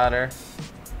long ladder.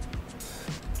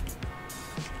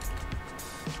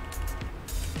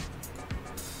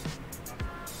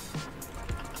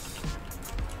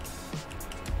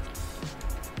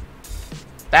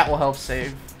 That will help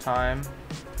save time.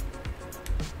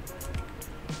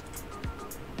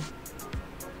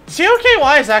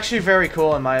 COKY is actually very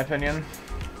cool, in my opinion.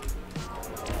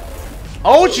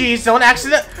 Oh, jeez, don't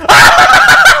accident.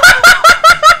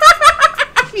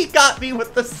 He got me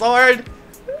with the sword.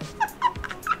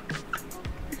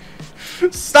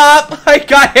 Stop! I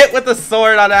got hit with the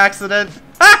sword on accident.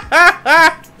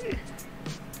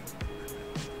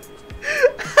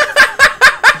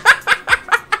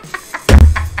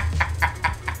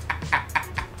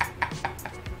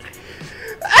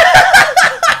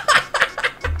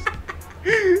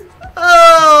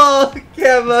 Oh,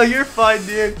 Gamma, you're fine,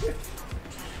 dude.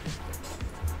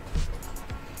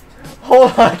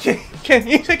 Hold on. Can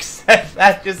you accept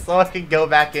that just so I can go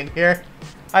back in here?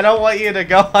 I don't want you to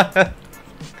go on a...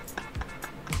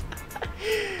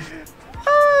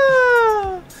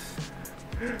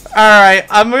 Alright,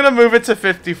 I'm gonna move it to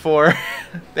 54.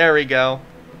 There we go.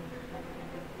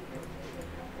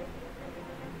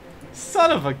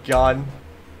 Son of a gun.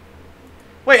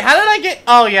 Wait, how did I get...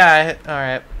 Oh, yeah.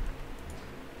 Alright.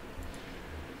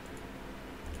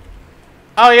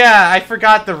 Oh, yeah, I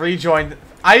forgot the rejoin.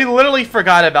 I literally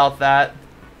forgot about that.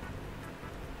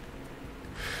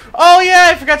 Oh, yeah,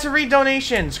 I forgot to read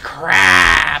donations.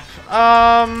 Crap.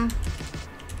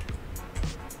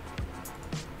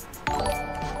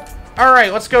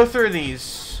 Alright, let's go through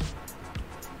these.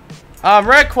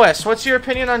 Red Quest, what's your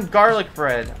opinion on garlic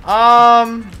bread?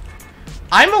 I'm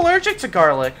allergic to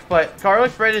garlic, but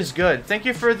garlic bread is good. Thank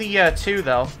you for the 2,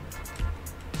 though.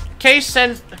 Case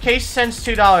sends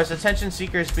 $2. Attention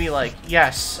seekers be like,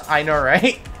 yes, I know,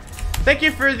 right? Thank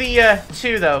you for the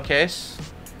 2, though, Case.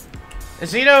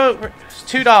 Zito,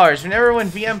 $2. Whenever when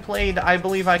VM played, I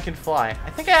believe I can fly. I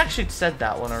think I actually said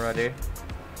that one already.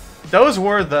 Those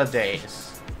were the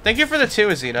days. Thank you for the 2,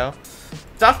 Azito.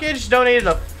 Duckage donated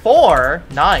a 4.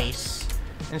 Nice.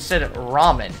 And said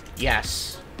ramen.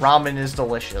 Yes. Ramen is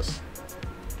delicious.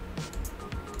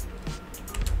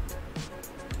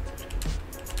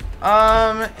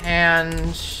 And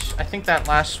I think that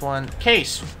last one.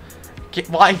 Case.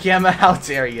 Why Gamma? How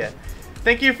dare you?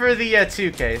 Thank you for the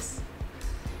 2, Case.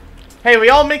 Hey, we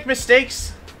all make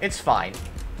mistakes. It's fine.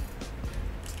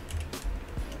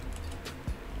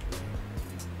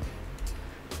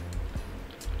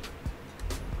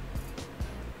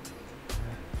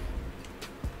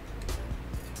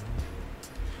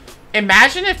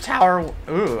 Imagine if Tower...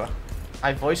 Ooh.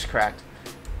 I voice cracked.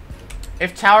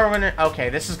 If Tower Winner... Okay,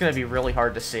 this is going to be really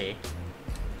hard to see.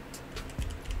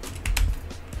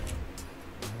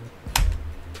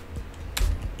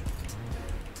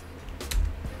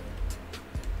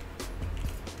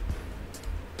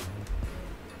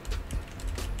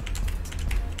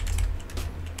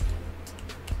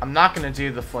 I'm not going to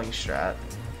do the fling strat.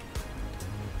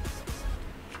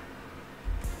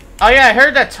 Oh yeah, I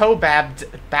heard that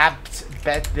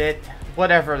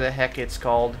whatever the heck it's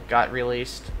called, got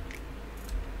released.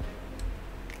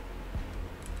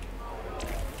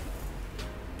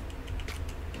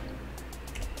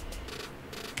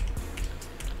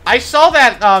 I saw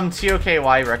that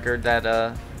TOKY record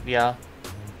that yeah.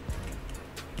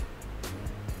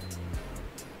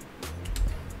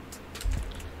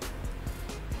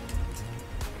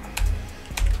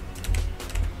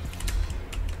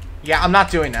 Yeah, I'm not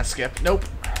doing that, Skip. Nope.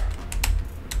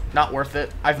 Not worth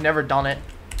it. I've never done it.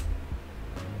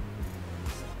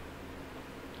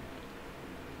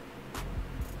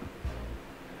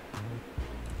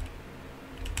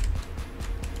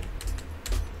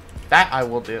 That I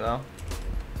will do, though.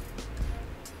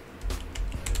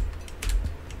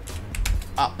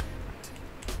 Up.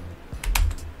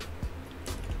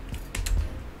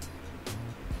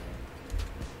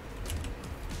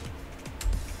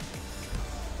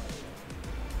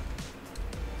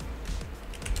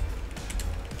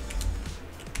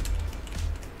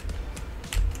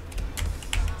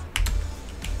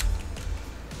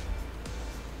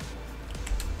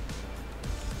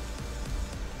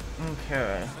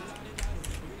 Okay.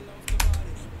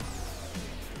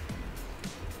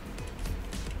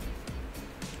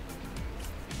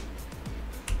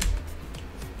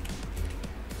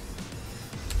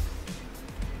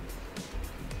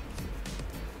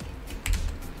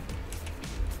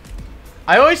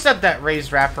 I always said that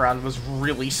raised wraparound was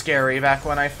really scary back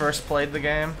when I first played the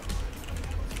game.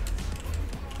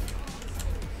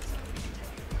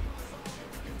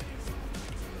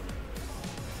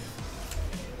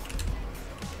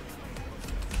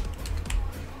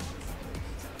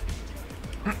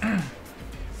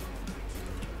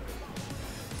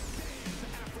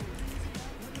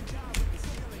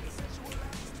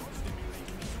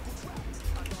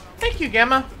 Thank you,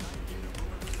 Gamma.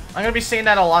 I'm gonna be saying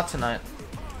that a lot tonight.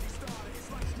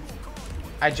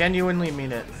 I genuinely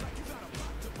mean it.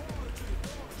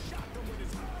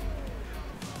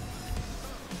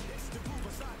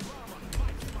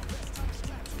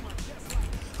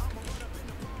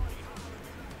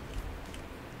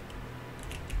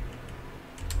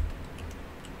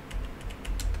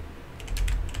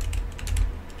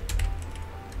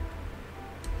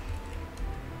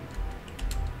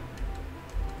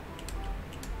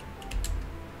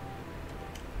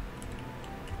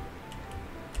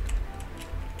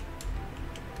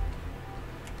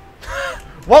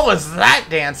 What was that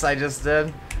dance I just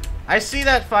did? I see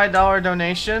that $5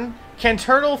 donation. Can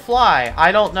turtle fly?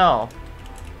 I don't know.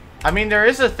 I mean, there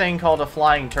is a thing called a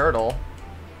flying turtle.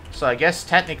 So I guess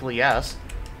technically yes.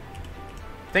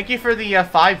 Thank you for the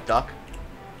 5 duck.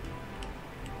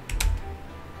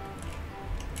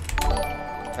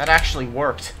 That actually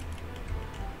worked.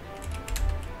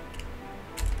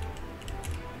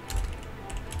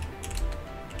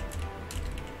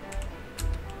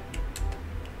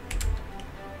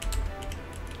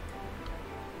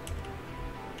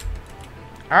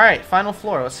 Alright, final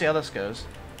floor. Let's see how this goes.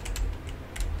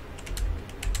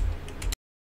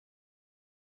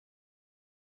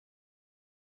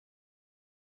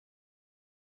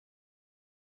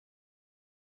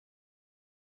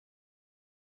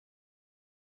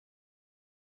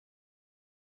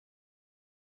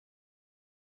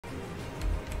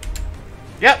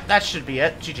 Yep, that should be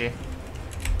it. GG.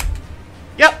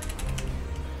 Yep.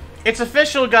 It's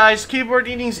official, guys. Keyboard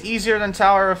eating's easier than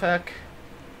Tower Effect.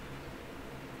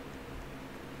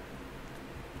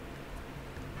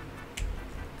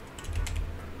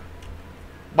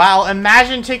 Wow,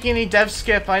 imagine taking a dev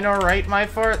skip. I know, right, my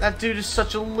fart? That dude is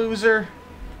such a loser.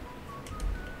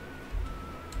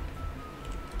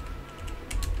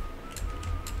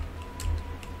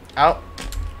 Oh.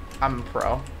 I'm a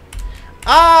pro.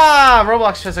 Ah!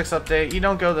 Roblox physics update. You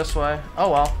don't go this way.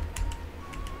 Oh, well.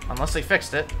 Unless they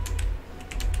fixed it.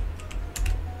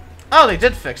 Oh, they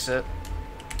did fix it.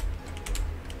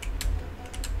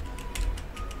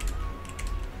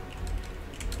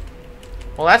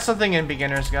 Well, that's something in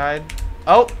Beginner's Guide.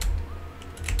 Oh!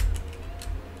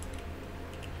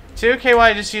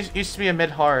 2KY just used to be a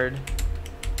mid-hard.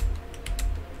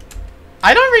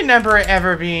 I don't remember it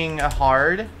ever being a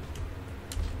hard.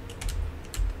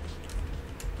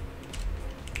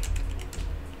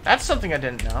 That's something I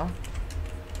didn't know.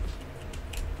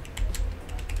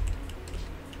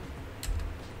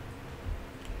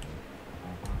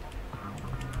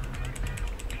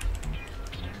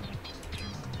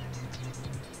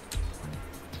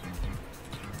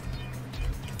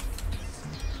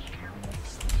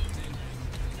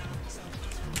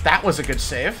 That was a good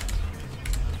save.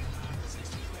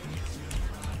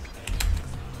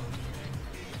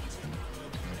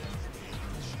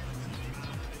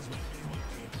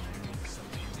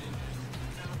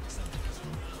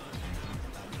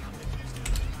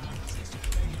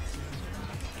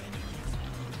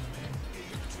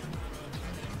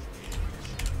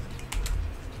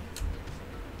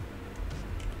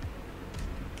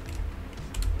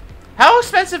 How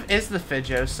expensive is the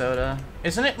Fidjo soda?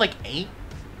 Isn't it like 8?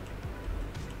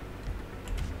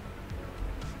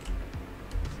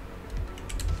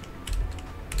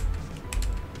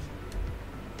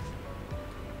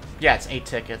 Yeah, it's 8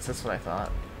 tickets. That's what I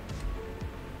thought.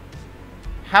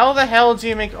 How the hell do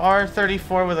you make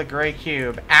R34 with a gray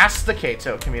cube? Ask the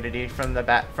Kato community from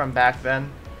back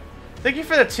then. Thank you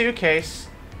for the 2 case.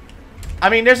 I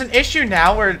mean, there's an issue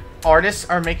now where artists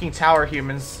are making tower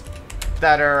humans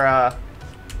that are,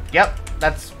 yep,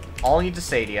 that's all I need to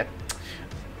say to you.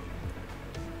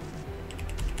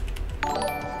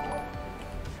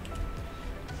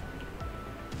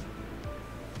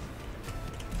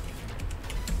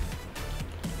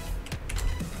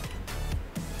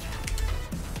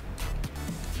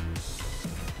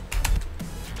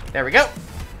 There we go.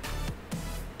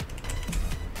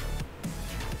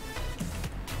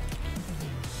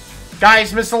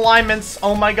 Guys, misalignments.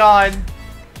 Oh my god.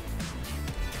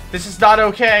 This is not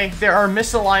okay. There are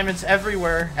misalignments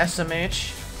everywhere,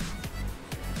 SMH.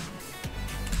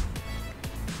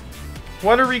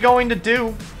 What are we going to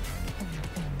do?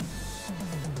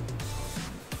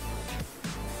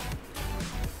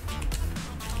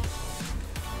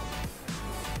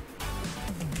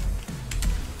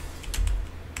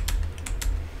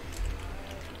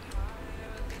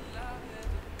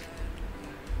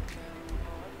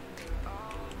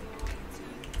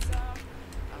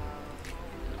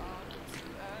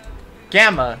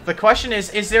 Gamma, the question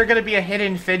is there going to be a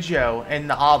hidden Fidjo in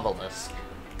the obelisk?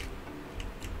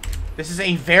 This is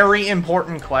a very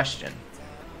important question.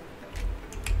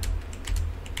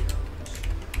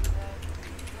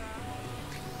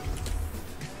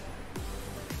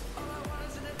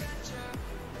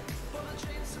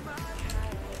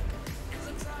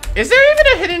 Is there even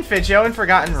a hidden Fidjo in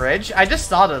Forgotten Ridge? I just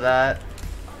thought of that.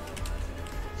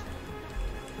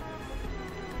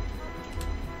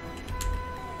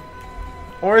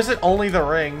 Or is it only the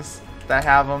rings that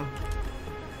have them?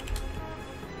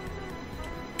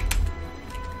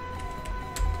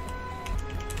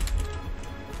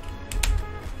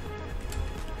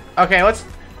 Okay, let's...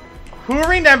 Who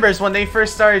remembers when they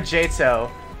first started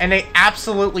Jato and they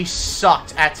absolutely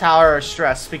sucked at Tower of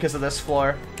Stress because of this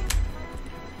floor?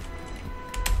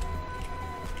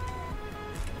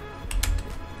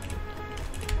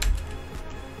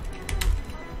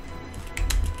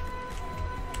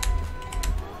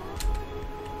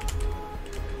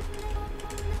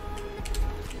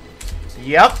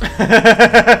 Yep.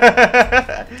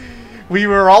 We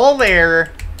were all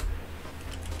there.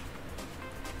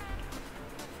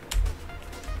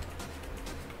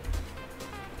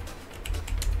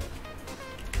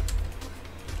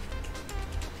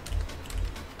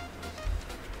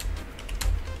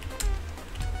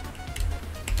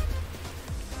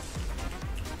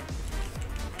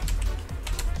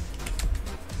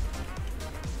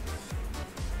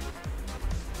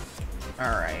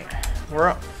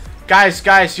 Alright.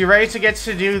 Guys, you ready to get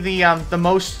to do the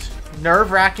most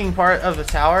nerve-wracking part of the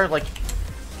tower? Like,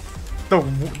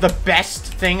 the best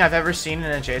thing I've ever seen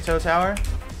in a JTO tower?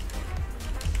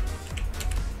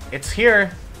 It's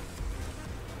here.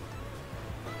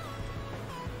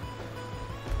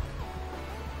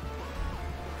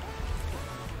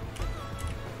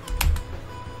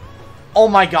 Oh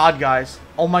my god, guys.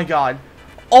 Oh my god.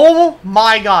 Oh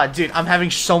my god, dude. I'm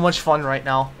having so much fun right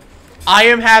now. I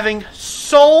am having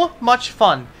so much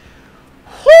fun.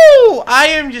 Whoo! I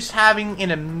am just having an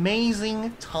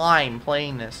amazing time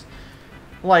playing this.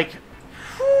 Like,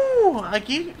 whoo! Like,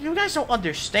 you guys don't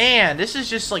understand. This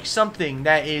is just, like, something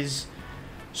that is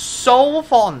so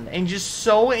fun and just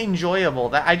so enjoyable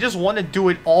that I just want to do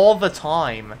it all the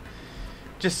time.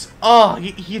 Just, oh,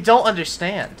 you don't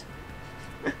understand.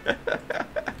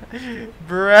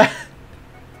 Bruh.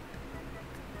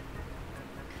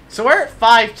 So we're at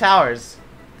 5 towers.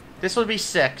 This would be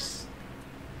 6.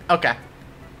 Okay.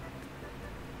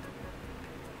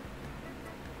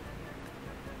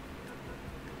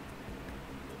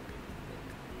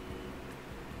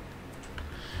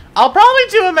 I'll probably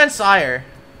do immense ire.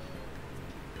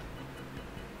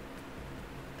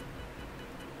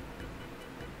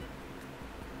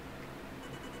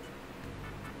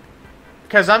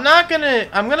 Cause I'm gonna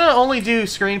only do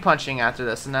screen punching after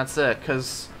this, and that's it,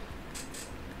 cause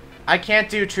I can't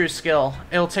do true skill.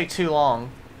 It'll take too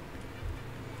long.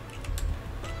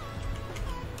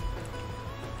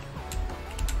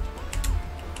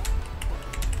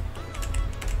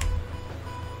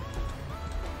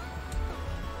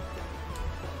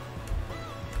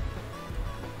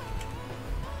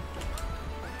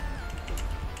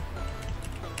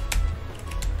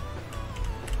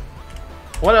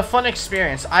 What a fun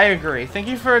experience. I agree. Thank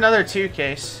you for another 2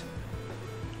 case.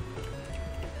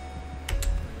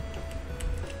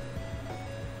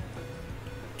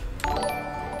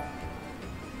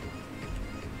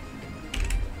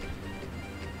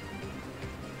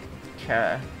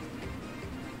 Okay.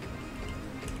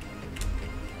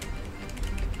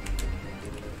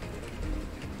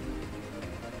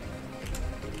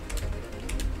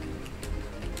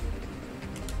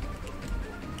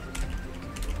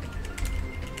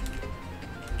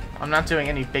 I'm not doing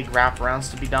any big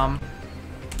wraparounds to be dumb.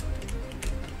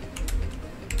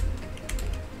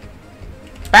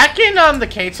 Back in the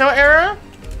Kato era,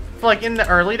 like in the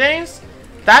early days,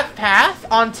 that path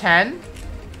on 10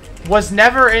 was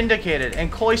never indicated,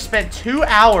 and Koi spent 2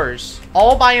 hours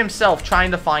all by himself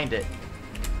trying to find it.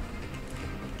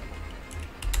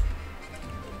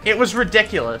 It was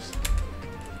ridiculous.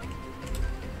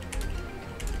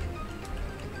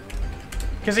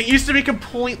 Because it used to be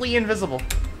completely invisible.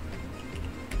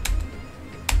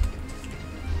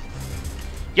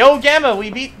 Yo, Gamma,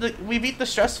 we beat the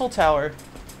stressful tower.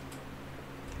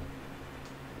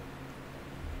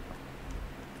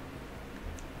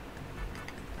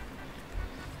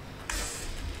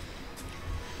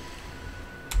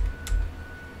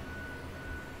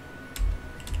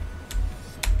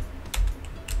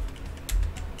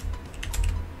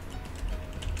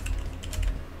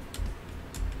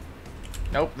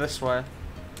 Nope, this way.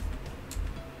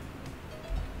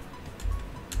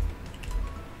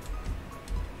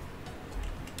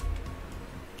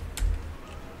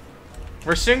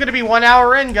 We're soon gonna be 1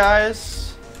 hour in,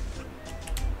 guys.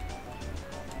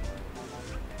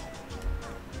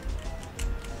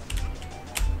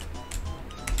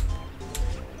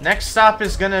 Next stop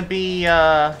is gonna be,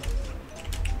 I'm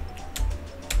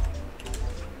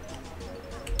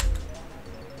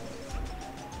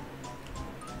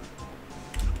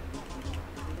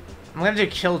gonna do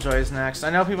Killjoys next.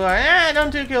 I know people are like,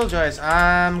 don't do Killjoys.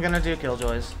 I'm gonna do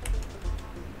Killjoys.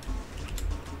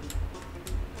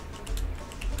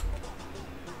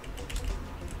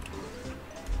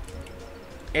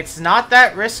 It's not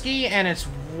that risky, and it's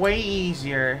way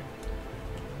easier.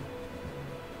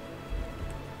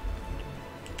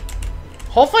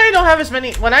 Hopefully I don't have as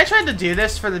many... When I tried to do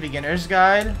this for the beginner's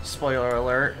guide, spoiler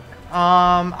alert,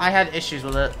 I had issues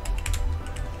with it.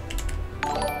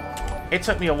 It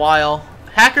took me a while.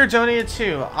 Hacker donated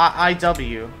too.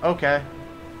 IW. Okay.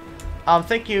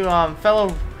 Thank you,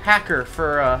 fellow hacker,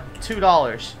 for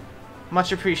 $2.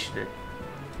 Much appreciated.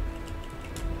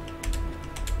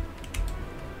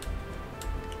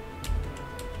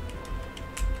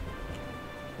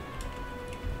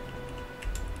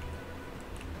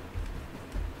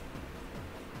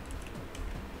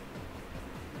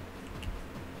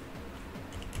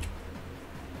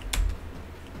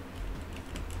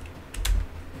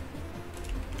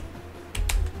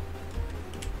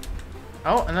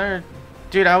 Oh, another...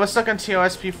 Dude, I was stuck on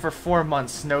TOSP for 4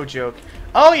 months, no joke.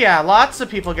 Oh yeah, lots of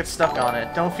people get stuck on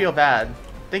it. Don't feel bad.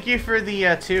 Thank you for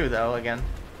the 2, though, again.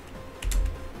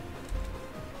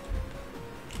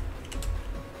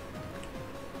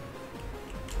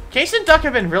 Case and Duck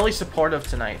have been really supportive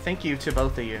tonight. Thank you to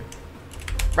both of you.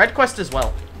 Red Quest as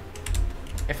well.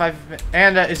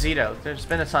 And Izito. There's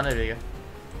been a ton of you.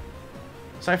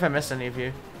 Sorry if I missed any of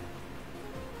you.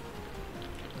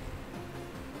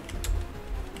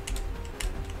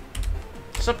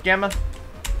 What's up, Gamma?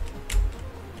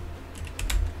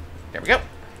 There we go.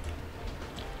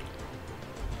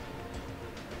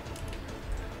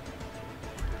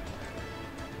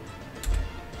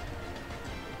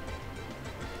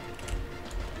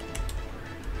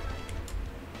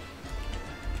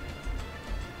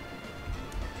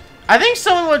 I think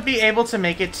someone would be able to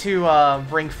make it to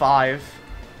Ring 5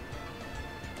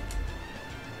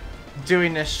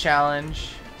 doing this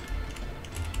challenge.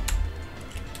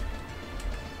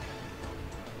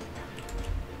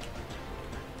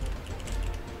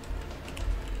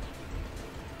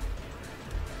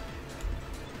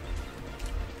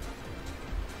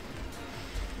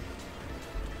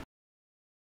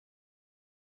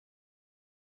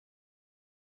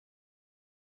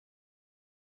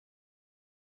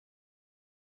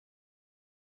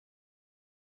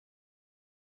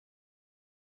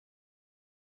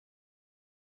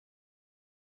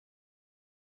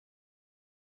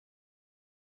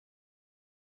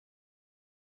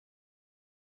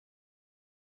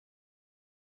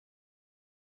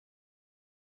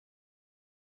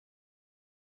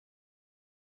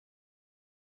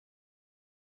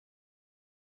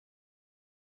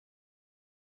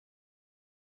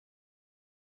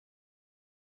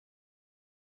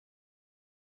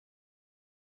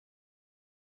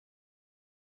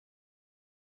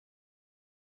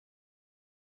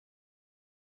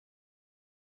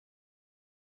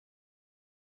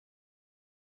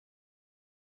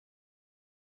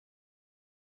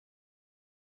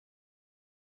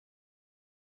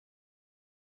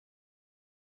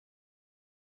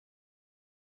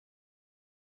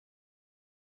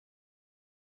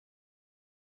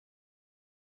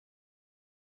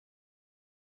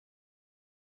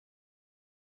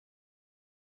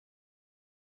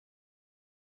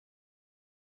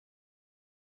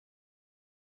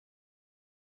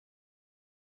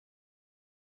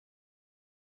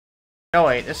 Oh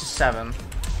wait, this is 7.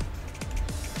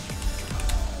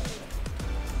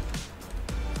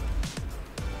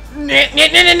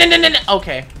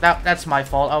 Okay, that's my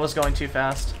fault. I was going too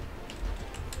fast.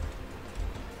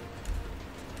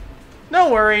 No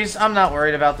worries, I'm not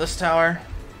worried about this tower.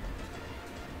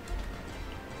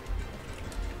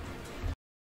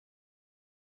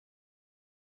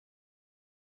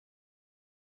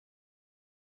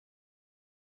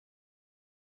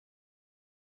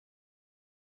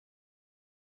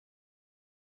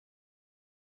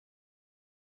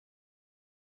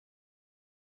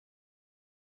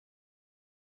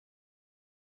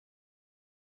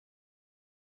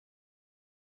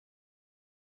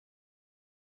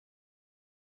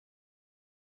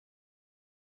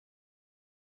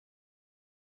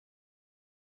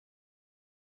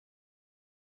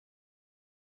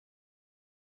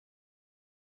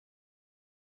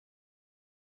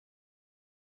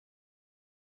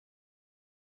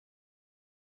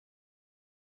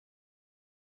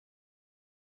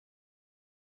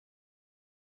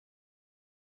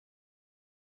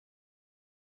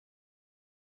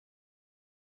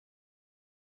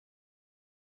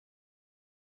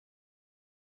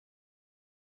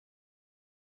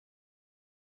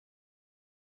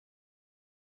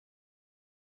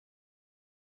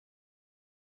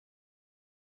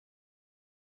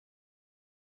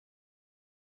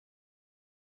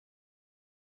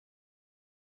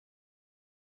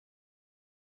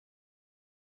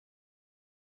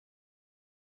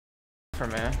 For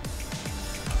me.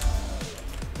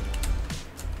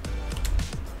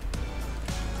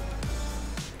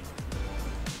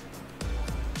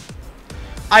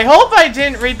 I hope I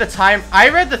didn't read the time. I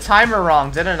read the timer wrong,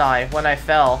 didn't I, when I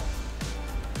fell?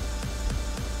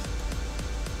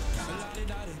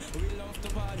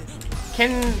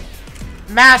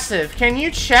 Massive, can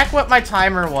you check what my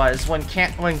timer was when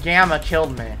Gamma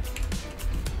killed me?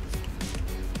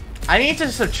 I need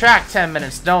to subtract 10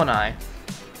 minutes, don't I?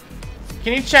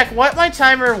 Can you check what my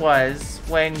timer was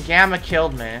when Gamma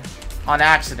killed me? On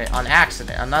accident. On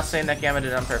accident. I'm not saying that Gamma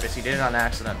did it on purpose. He did it on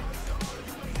accident.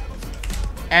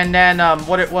 And then,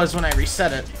 what it was when I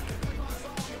reset it.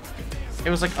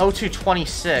 It was like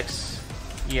 0226.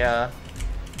 Yeah.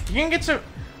 You can get to...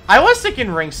 I was thinking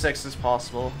ring 6 is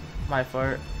possible. My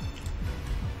fault.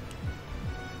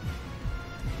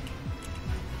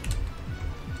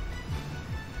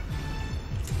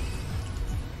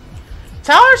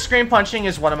 Tower screen punching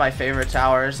is one of my favorite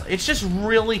towers. It's just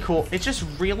really cool. It's just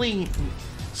really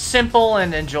simple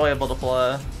and enjoyable to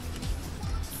play.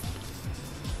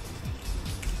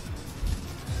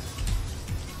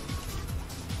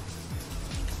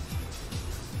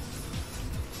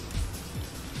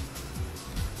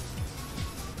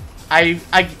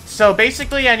 So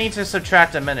basically I need to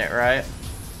subtract a minute, right?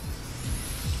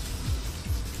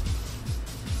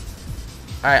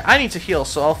 Alright, I need to heal,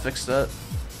 so I'll fix that.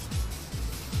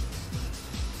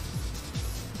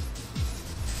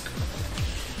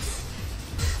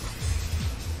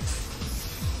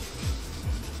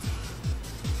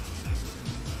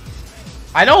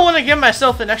 I don't want to give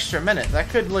myself an extra minute. That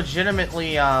could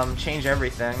legitimately change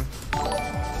everything.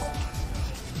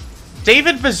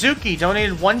 David Bazuki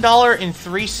donated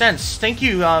 $1.03. Thank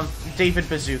you, David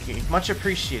Bazuki. Much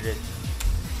appreciated.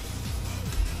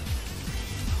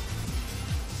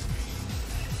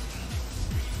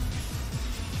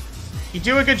 You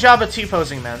do a good job at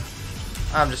T-posing, man.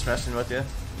 I'm just messing with you.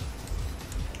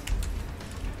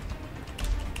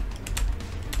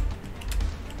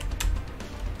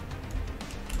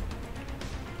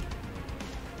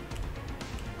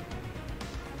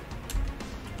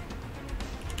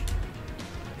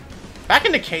 Back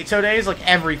in the Kato days, like,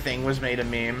 everything was made a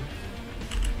meme.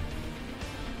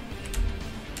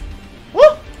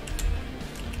 Woo!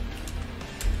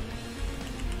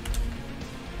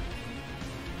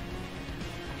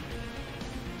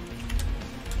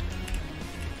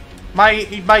 My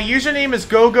username is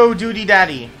GoGo Duty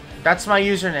Daddy. That's my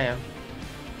username.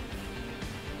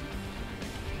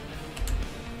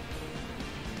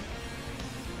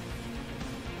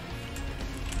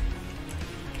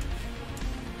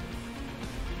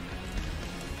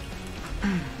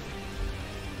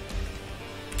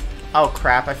 Oh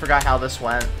crap, I forgot how this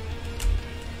went.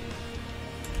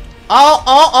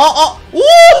 Oh!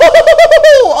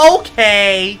 Woo!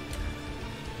 Okay.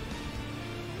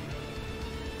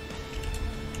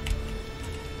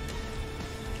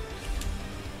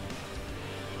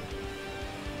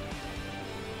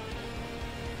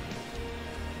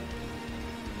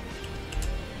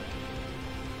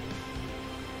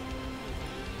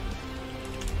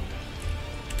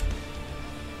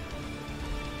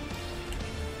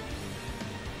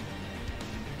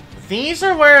 These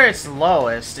are where it's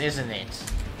lowest, isn't it?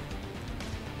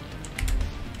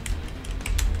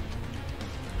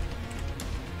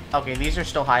 Okay, these are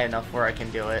still high enough where I can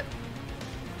do it.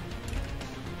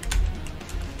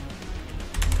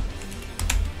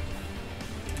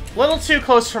 Little too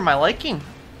close for my liking.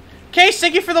 Okay,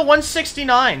 thank you for the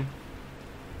 169.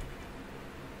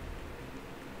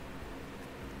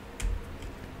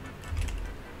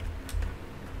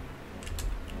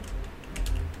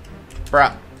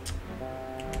 Bruh.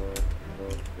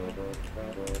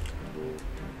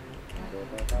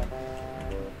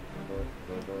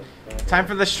 Time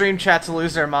for the stream chat to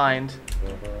lose their mind.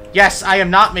 Yes, I am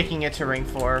not making it to Ring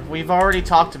 4. We've already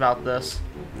talked about this.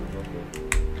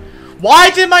 Why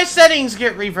did my settings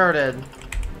get reverted?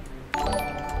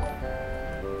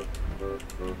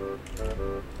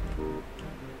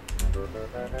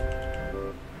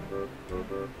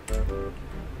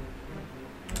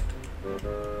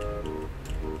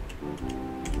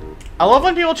 I love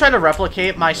when people try to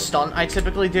replicate my stunt I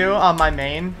typically do on my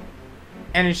main.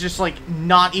 And it's just, like,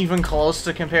 not even close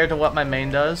to compared to what my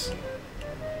main does.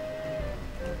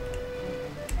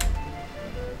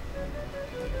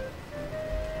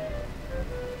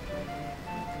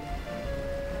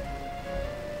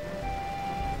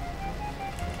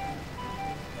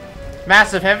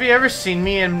 Massive, have you ever seen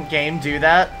me in game do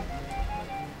that?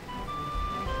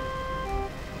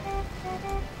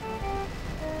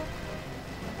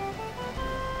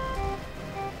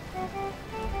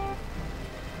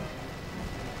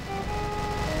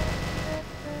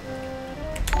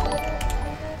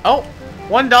 Oh,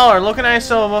 $1. Logan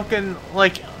ISO looking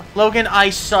like Logan I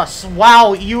sus.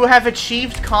 Wow, you have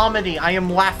achieved comedy. I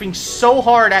am laughing so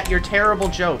hard at your terrible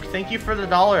joke. Thank you for the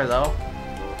 $1, though.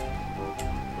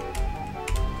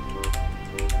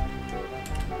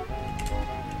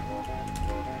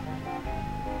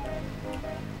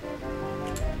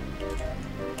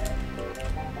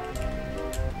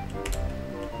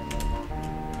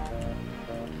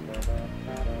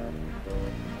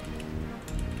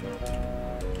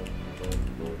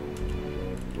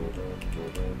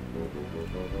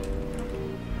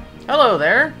 Hello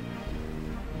there.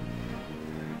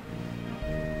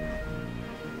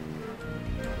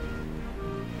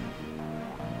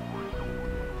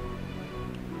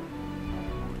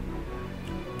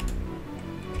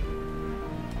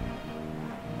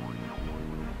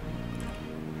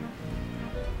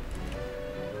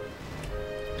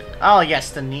 Oh, yes,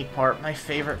 the neat part. My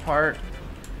favorite part.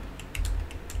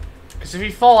 Because if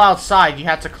you fall outside, you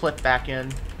have to clip back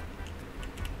in.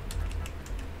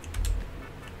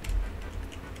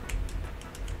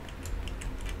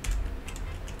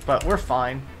 But we're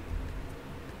fine.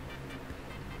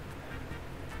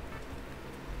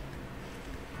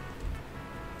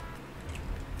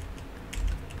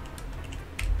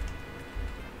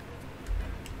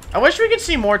 I wish we could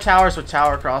see more towers with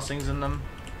tower crossings in them.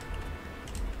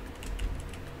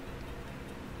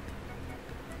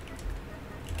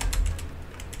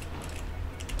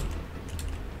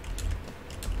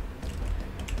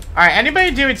 Alright,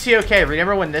 anybody doing TOK,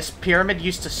 remember when this pyramid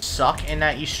used to suck and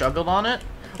that you struggled on it?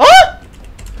 Oh!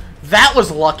 That was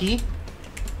lucky.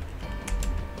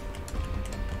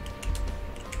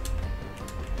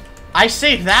 I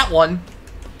saved that one.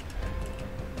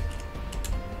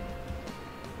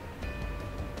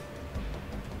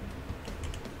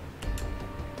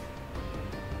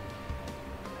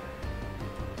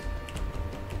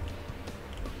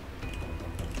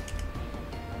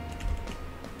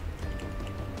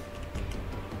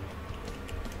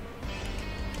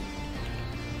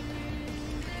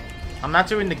 I'm not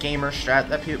doing the gamer strat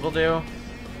that people do.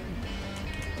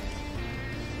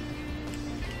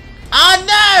 Oh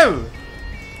no!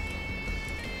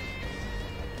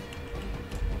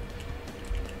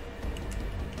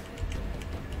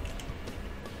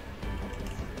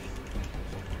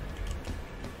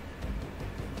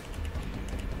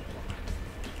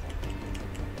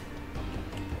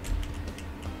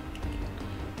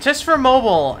 Just for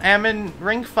mobile, I'm in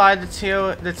Ring 5,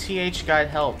 the TH guide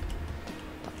help.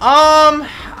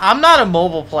 I'm not a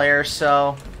mobile player,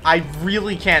 so I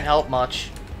really can't help much.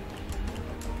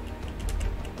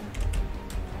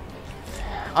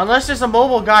 Unless there's a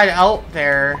mobile guide out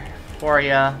there for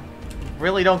ya.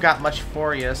 Really don't got much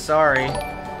for you, sorry.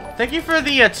 Thank you for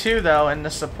the 2 though, and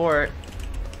the support.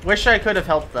 Wish I could have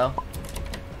helped though.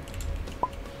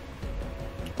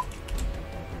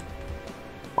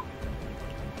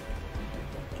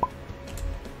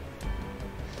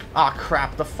 Ah,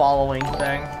 crap, the following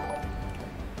thing.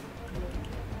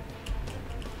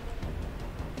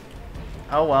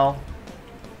 Oh well.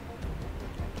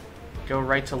 Go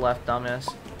right to left,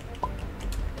 dumbass.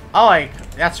 Oh,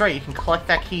 that's right, you can collect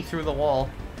that key through the wall.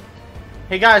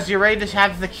 Hey guys, you ready to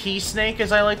have the key snake,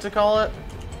 as I like to call it?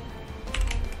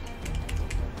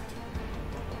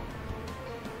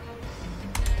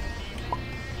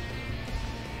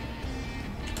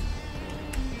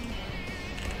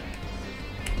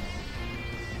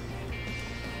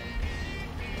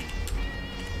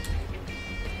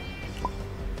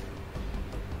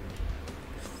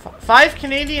 $5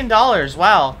 Canadian.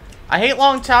 Wow. I hate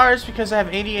long towers because I have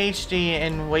ADHD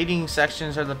and waiting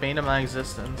sections are the bane of my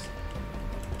existence.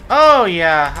 Oh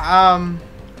yeah.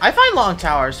 I find long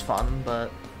towers fun, but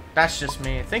that's just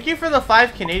me. Thank you for the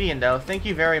 $5 Canadian though. Thank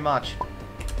you very much.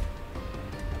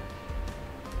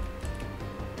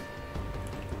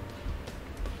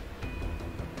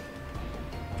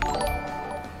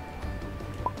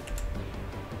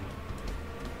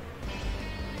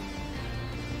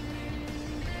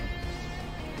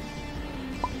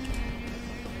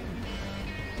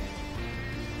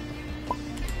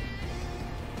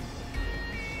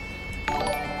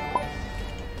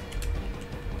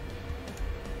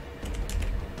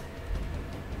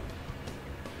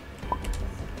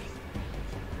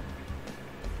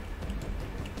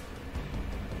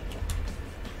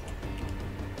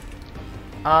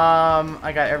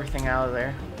 I got everything out of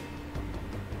there.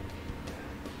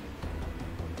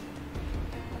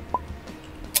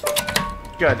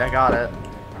 Good, I got it.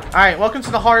 Alright, welcome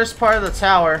to the hardest part of the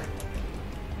tower.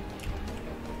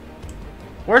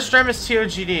 Worst rem is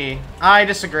TOGD. I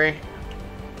disagree.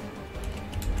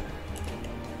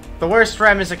 The worst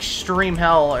rem is Extreme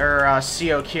Hell or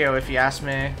COQ, if you ask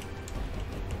me.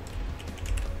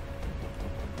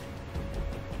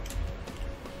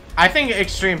 I think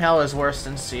Extreme Hell is worse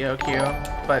than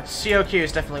COQ, but COQ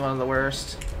is definitely one of the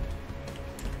worst.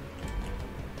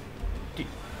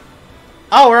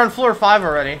 Oh, we're on floor 5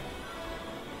 already.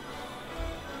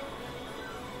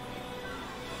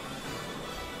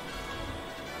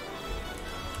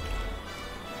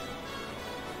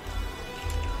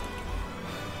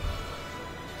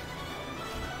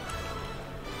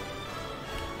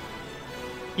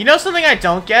 You know something I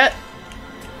don't get?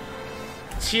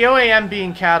 TOAM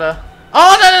being Kata.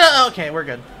 Oh, no. Okay, we're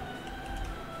good.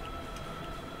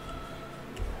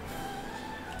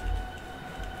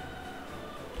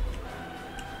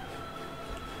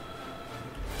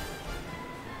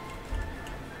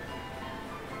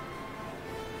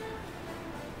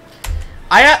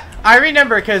 I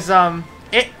remember because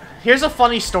here's a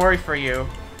funny story for you.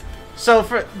 So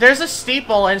there's a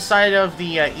steeple inside of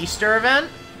the Easter event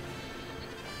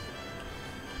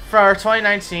for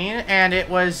 2019, and it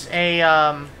was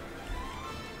a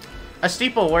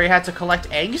steeple where you had to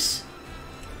collect eggs.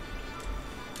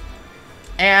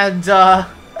 And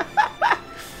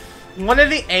one of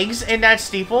the eggs in that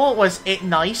steeple was It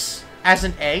Nice as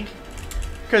an egg,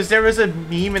 because there was a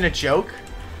meme and a joke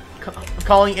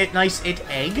calling It Nice It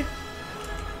Egg.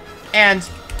 And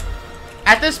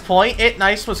at this point, It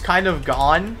Nice was kind of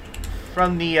gone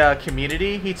from the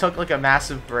community. He took like a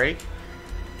massive break.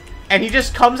 And he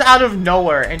just comes out of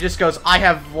nowhere and just goes, I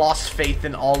have lost faith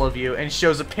in all of you, and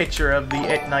shows a picture of the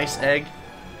It Nice egg.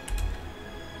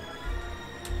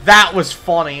 That was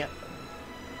funny.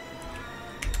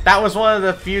 That was one of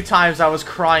the few times I was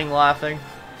crying laughing.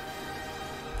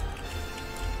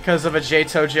 Because of a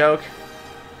Jato joke.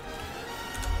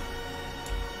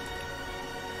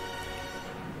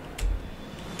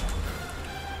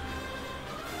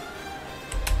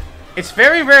 It's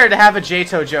very rare to have a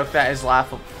Jato joke that is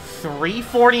laughable.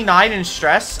 349 in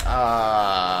stress?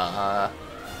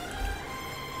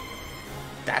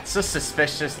 That's a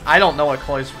suspicious... I don't know what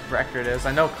Chloe's record is.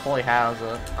 I know Chloe has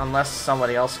it. Unless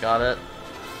somebody else got it.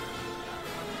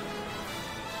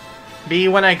 B,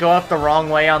 when I go up the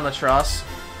wrong way on the truss.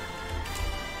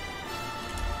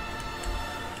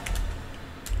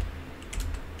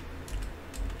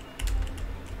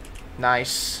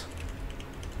 Nice.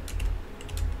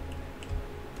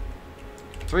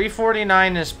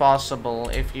 349 is possible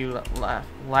if you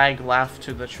lag left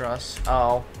to the truss.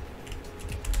 Oh.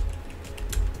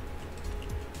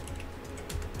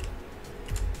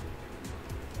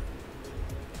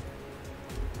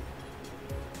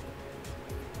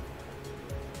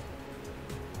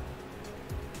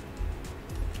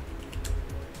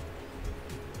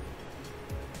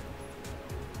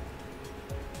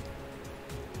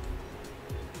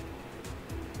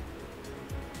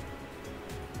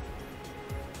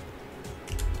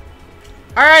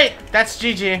 Alright, that's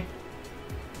GG.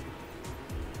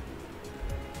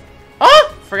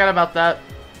 Oh! Forgot about that.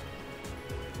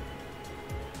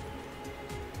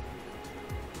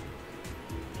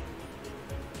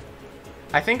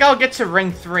 I think I'll get to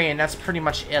ring 3 and that's pretty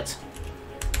much it.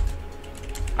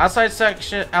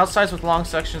 Outsides with long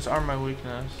sections are my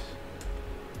weakness.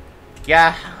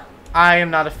 Yeah, I am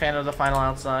not a fan of the final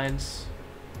outsides.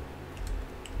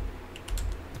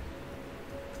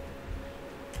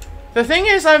 The thing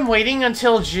is, I'm waiting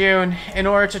until June in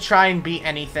order to try and beat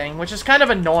anything, which is kind of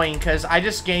annoying because I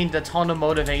just gained a ton of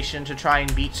motivation to try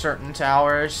and beat certain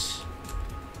towers.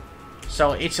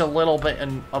 So it's a little bit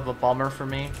of a bummer for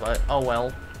me, but oh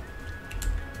well.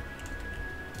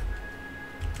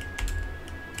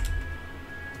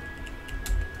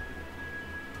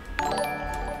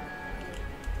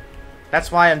 That's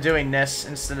why I'm doing this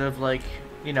instead of, like,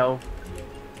 you know...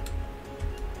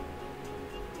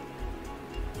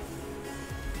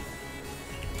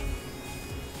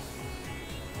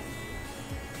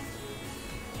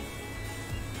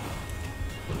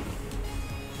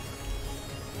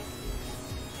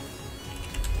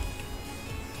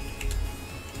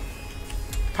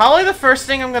 Probably the first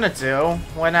thing I'm gonna do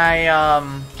when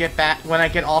I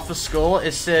get off of school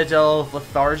is Citadel of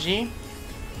Lethargy.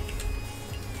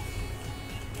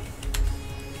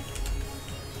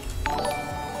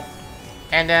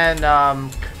 And then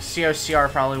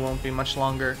COCR probably won't be much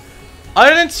longer.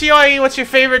 Other than TOE, what's your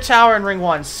favorite tower in Ring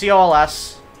 1?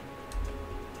 COLS.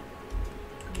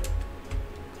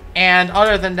 And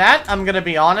other than that, I'm gonna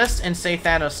be honest and say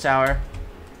Thanos Tower.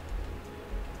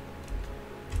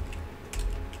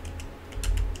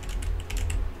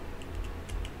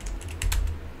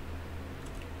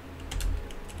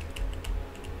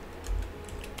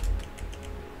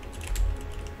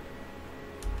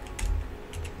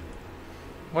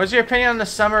 What's your opinion on the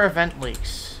summer event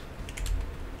leaks?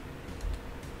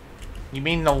 You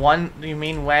mean the one? You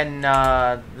mean when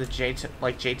the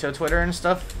Jato Twitter and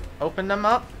stuff opened them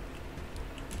up?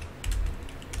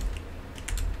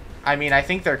 I mean, I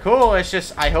think they're cool. It's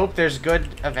just I hope there's good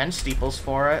event steeples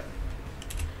for it.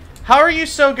 How are you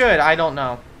so good? I don't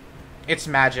know. It's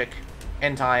magic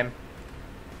in time.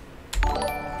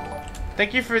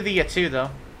 Thank you for the 2 though.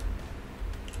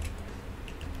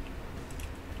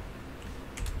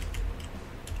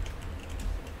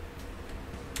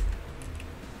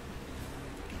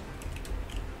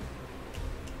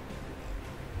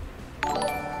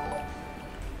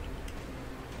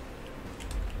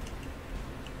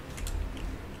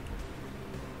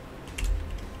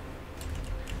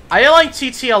 I like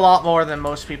TT a lot more than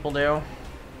most people do.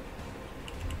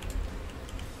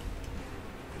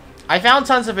 I found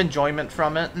tons of enjoyment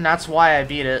from it, and that's why I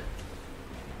beat it.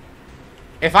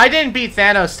 If I didn't beat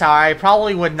Thanos Tower, I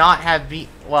probably would not have beat...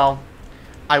 Well,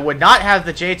 I would not have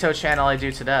the JTO channel I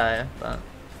do today, but...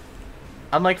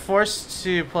 I'm, like, forced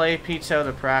to play Pito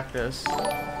to practice.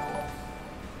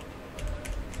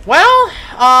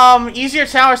 Well, easier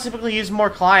towers typically use more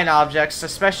client objects,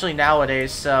 especially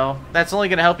nowadays, so... That's only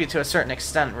gonna help you to a certain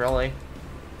extent, really.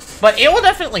 But it will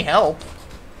definitely help.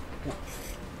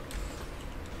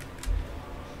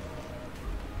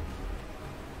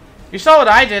 You saw what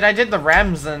I did. I did the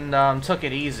REMs and took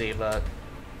it easy, but...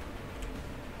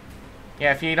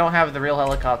 Yeah, if you don't have the real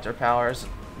helicopter powers,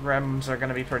 REMs are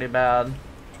gonna be pretty bad.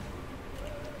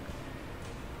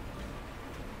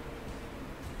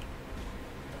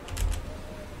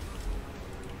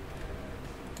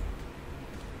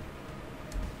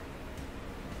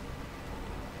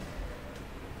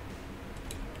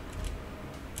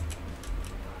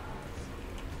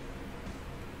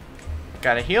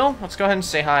 Gotta heal? Let's go ahead and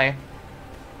say hi.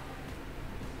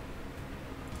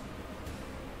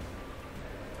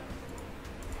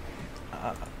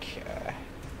 Okay.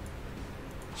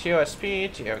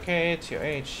 TOSP, TOK,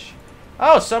 TOH.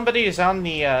 Oh, somebody is on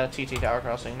the TT Tower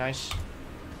Crossing. Nice.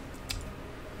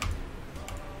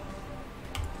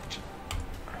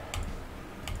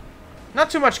 Not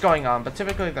too much going on, but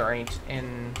typically there ain't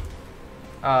in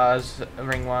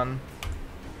Ring 1.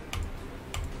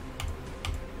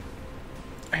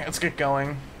 Alright, let's get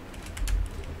going.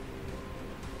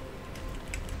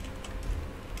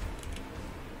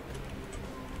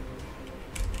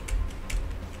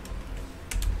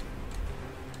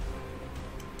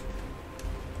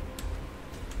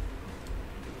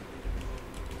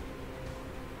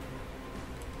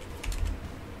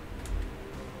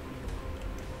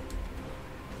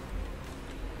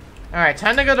 Alright,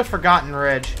 time to go to Forgotten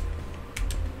Ridge.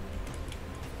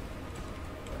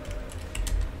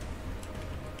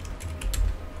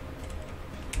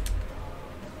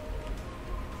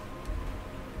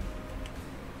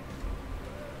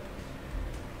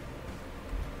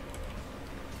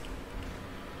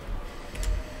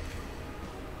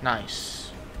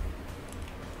 Nice.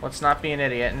 Let's not be an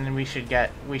idiot, and we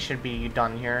should be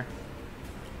done here.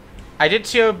 I did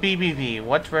TO BBB.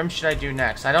 What REM should I do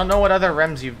next? I don't know what other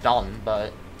REMs you've done,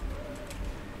 but...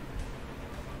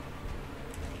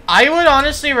 I would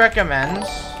honestly recommend...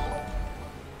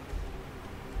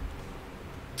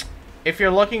 If you're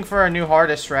looking for a new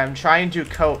hardest REM, try and do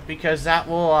Coat, because that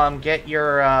will get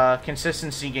your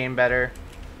consistency game better.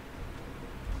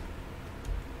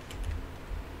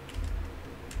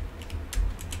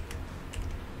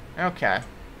 Okay.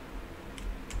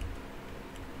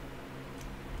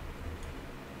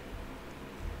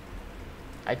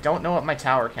 I don't know what my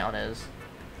tower count is.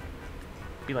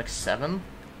 Be like 7?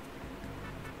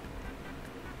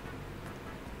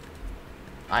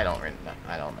 I don't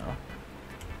know.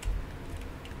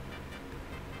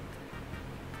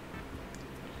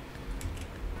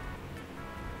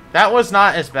 That was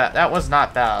not as bad. That was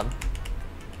not bad.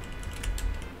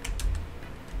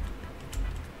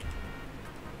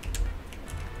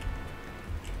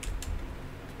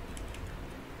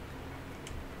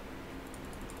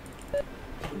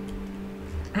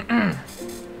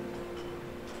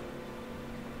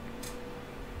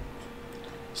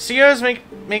 COs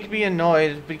make me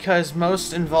annoyed because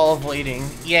most involve leading.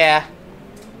 Yeah.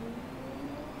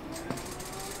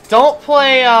 Don't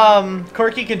play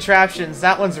Quirky Contraptions.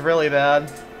 That one's really bad.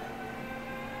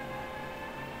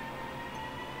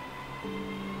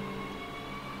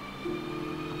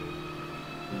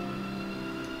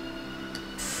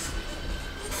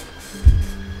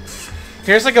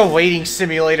 Here's like a waiting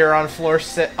simulator on floor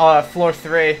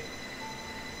 3.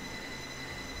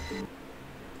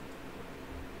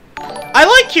 I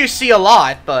like QC a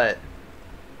lot, but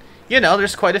you know,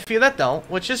 there's quite a few that don't,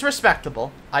 which is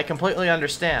respectable. I completely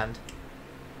understand.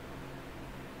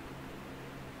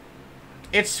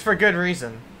 It's for good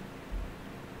reason.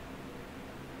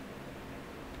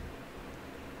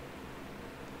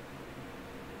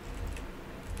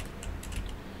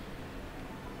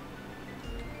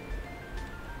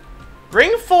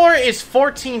 Ring 4 is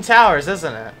 14 towers,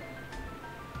 isn't it?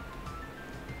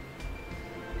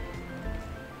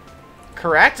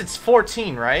 Correct? It's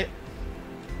 14, right?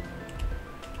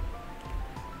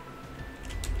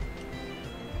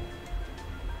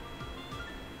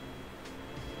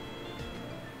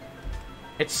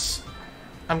 It's...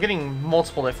 I'm getting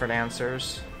multiple different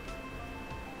answers.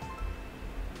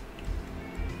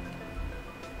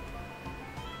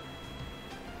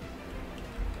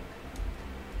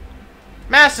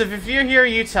 Massive, if you're here,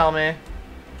 you tell me.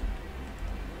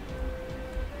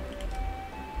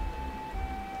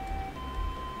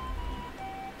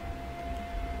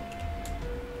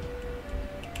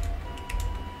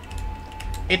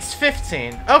 It's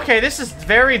 15. Okay, this is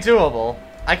very doable.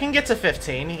 I can get to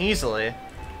 15 easily.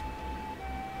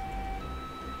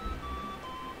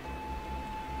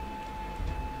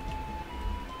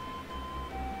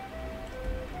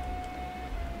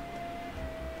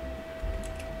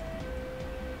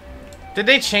 Did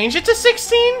they change it to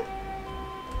 16?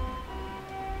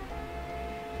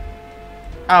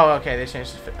 Oh, okay, they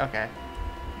changed it. Okay.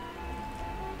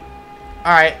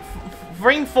 Alright,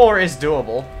 ring 4 is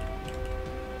doable.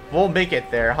 We'll make it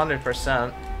there,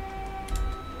 100%.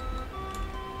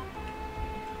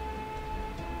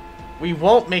 We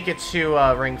won't make it to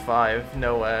ring 5,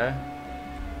 no way.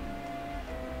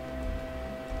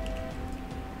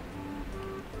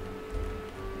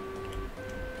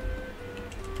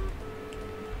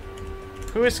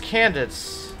 Who is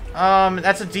Candace?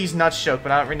 That's a D's Nuts joke,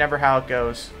 but I don't remember how it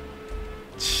goes.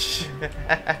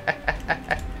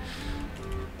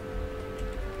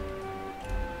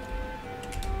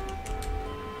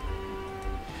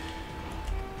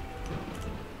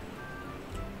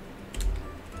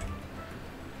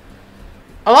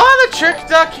 A lot of the trick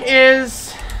duck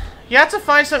is you have to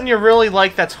find something you really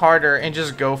like that's harder and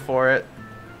just go for it.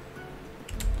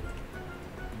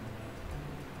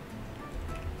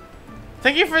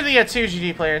 Thank you for the 2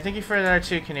 GD player. Thank you for another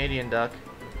 2 Canadian duck.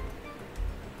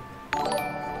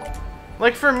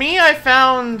 Like for me, I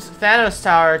found Thanos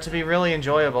Tower to be really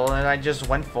enjoyable and I just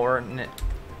went for it. And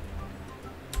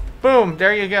boom,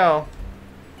 there you go.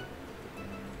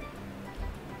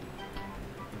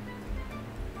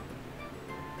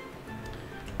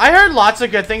 I heard lots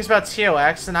of good things about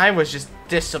TOX, and I was just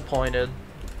disappointed,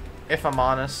 if I'm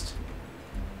honest.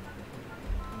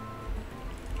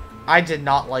 I did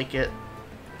not like it.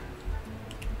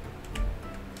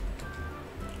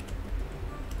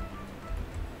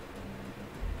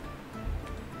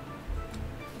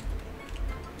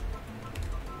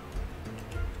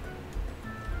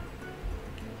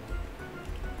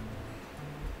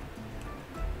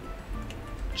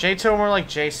 J-To more like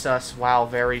J-Sus. Wow,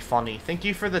 very funny. Thank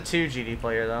you for the 2 GD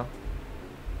player, though.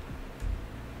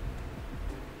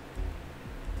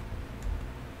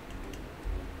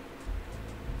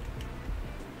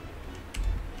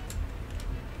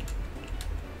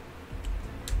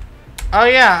 Oh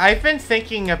yeah, I've been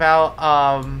thinking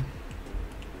about,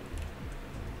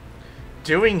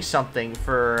 doing something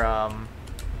for,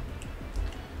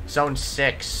 Zone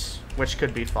 6, which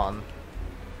could be fun.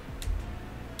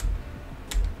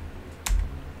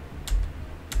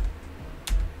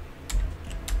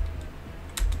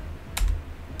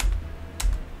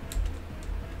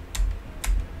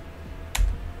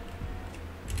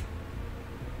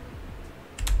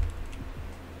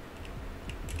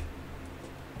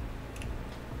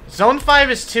 Zone 5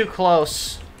 is too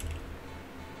close.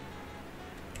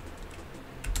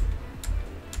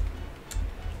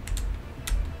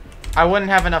 I wouldn't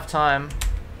have enough time.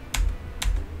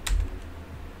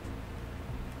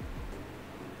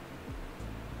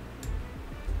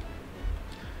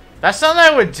 That's something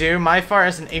I would do. My far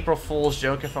as an April Fool's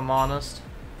joke, if I'm honest.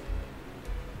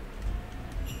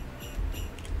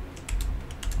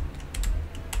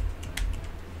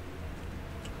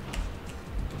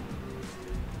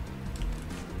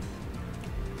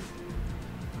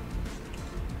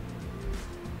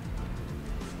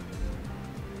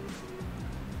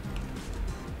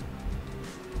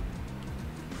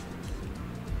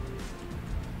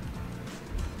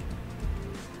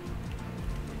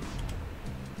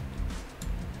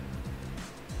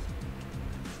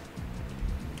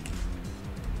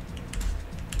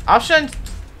 Option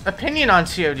opinion on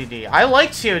TODD. I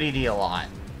like TODD a lot.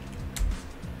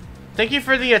 Thank you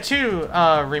for the 2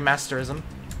 remasterism.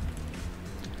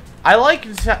 I like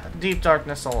Deep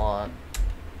Darkness a lot.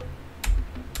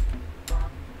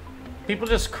 People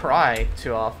just cry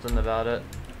too often about it.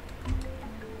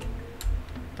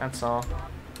 That's all.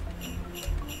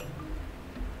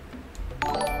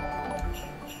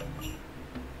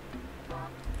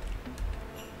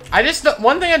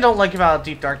 One thing I don't like about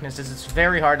Deep Darkness is it's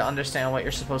very hard to understand what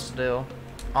you're supposed to do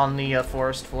on the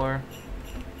forest floor.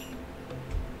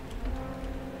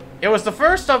 It was the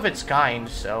first of its kind,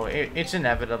 so it's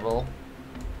inevitable.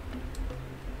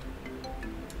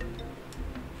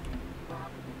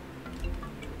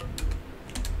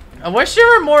 I wish there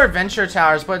were more adventure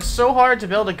towers, but it's so hard to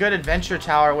build a good adventure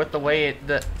tower with the way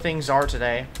that things are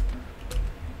today.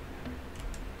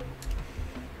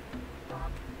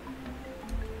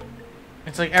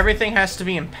 It's like everything has to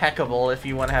be impeccable if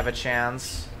you want to have a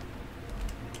chance.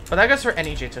 But that goes for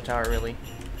any J-To tower, really.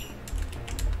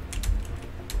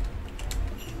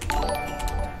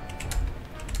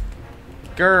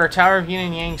 Grr, Tower of Yin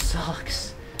and Yang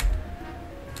sucks.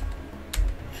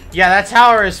 Yeah, that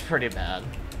tower is pretty bad.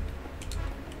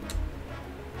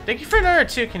 Thank you for another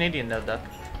 2 Canadian though, Duck.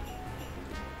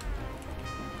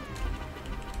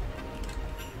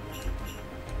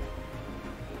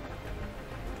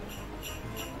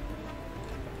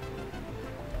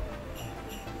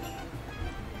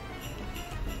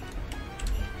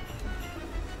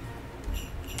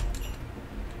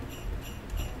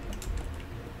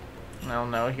 Oh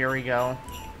no, here we go.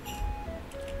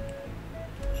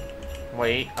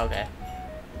 Wait, okay.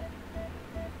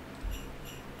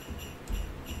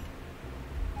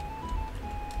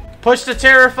 Push the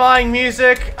terrifying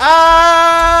music.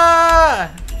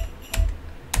 Ah!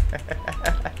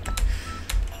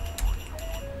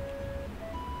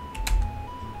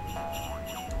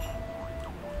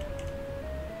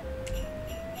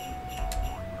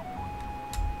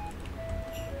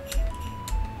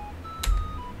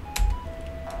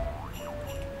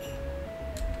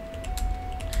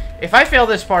 If I fail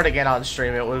this part again on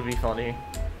stream, it would be funny.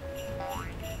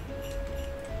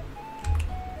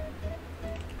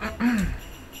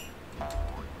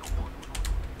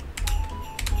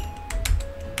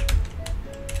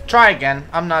 Try again.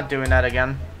 I'm not doing that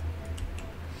again.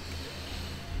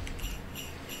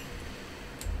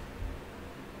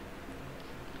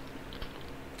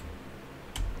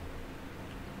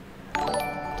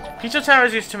 Pizza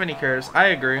towers use too many curves. I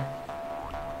agree.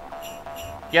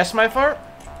 Yes, my fart?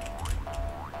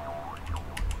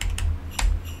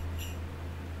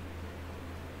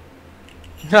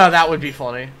 No, that would be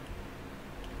funny.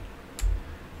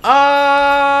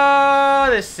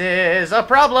 This is a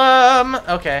problem.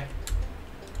 Okay.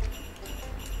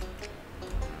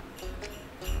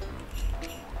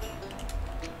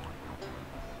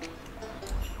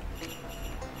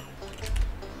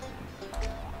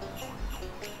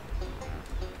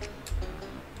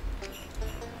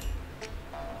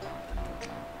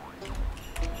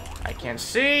 I can't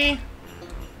see.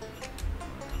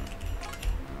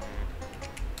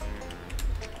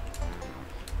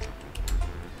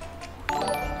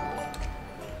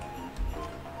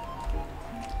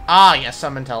 Ah, yes,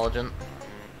 I'm intelligent.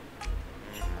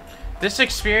 This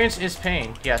experience is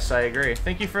pain. Yes, I agree.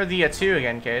 Thank you for the 2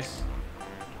 again, Case.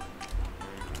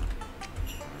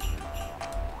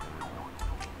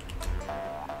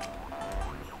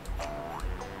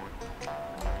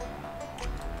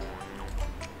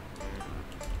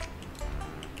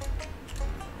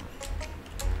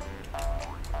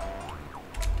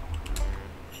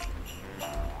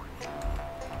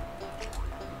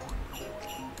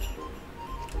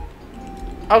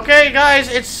 Okay, guys,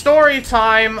 it's story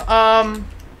time.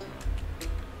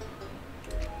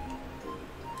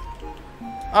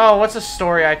 Oh, what's a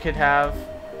story I could have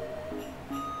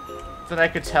that I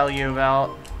could tell you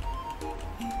about?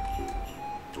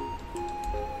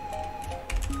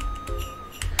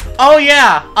 Oh,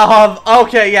 yeah.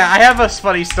 Okay, yeah, I have a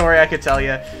funny story I could tell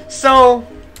you. So,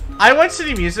 I went to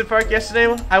the amusement park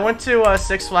yesterday. I went to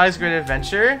Six Flags Great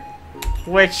Adventure,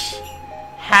 which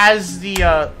has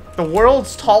the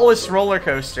world's tallest roller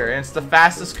coaster, and it's the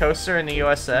fastest coaster in the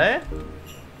USA.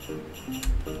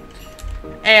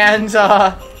 And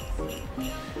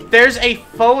there's a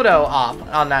photo op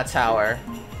on that tower,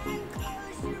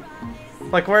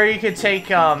 like where you could take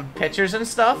pictures and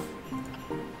stuff,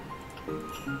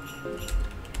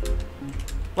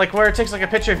 like where it takes like a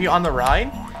picture of you on the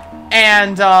ride.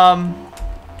 And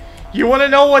you want to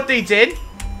know what they did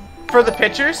for the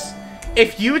pictures?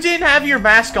 If you didn't have your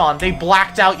mask on, they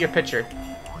blacked out your picture.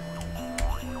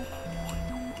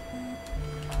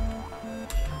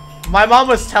 My mom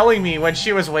was telling me when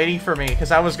she was waiting for me, because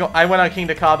I went on King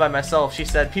to Ka by myself. She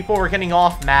said people were getting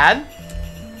off mad,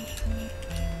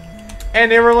 and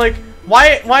they were like,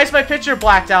 "Why is my picture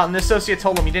blacked out?" And the associate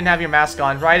told them, "You didn't have your mask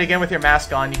on. Ride again with your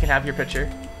mask on. You can have your picture."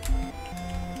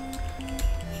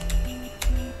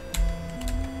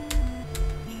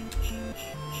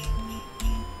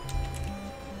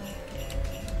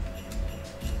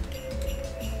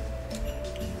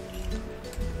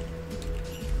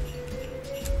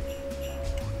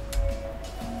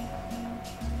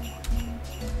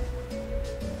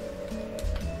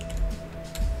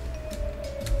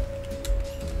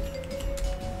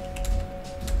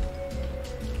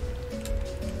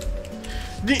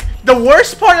 The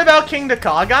worst part about King to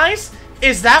Ka, guys,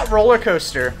 is that roller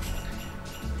coaster.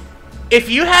 If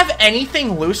you have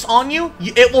anything loose on you,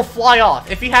 it will fly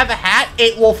off. If you have a hat,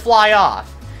 it will fly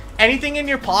off. Anything in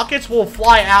your pockets will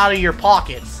fly out of your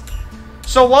pockets.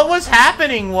 So what was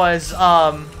happening was,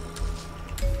 like,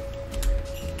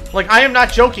 I am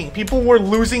not joking. People were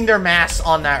losing their masks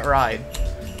on that ride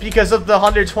because of the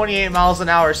 128 miles an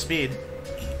hour speed.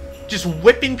 Just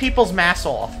whipping people's masks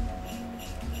off.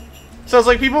 So it's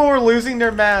like people were losing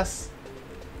their masks.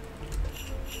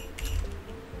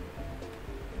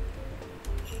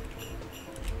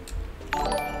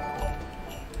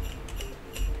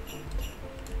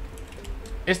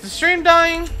 Is the stream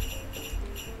dying?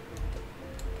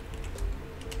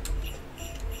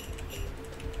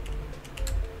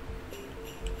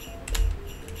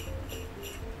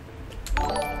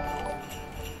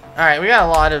 Alright, we got a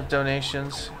lot of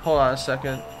donations. Hold on a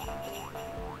second.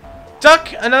 Duck,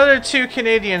 another 2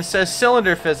 Canadian, says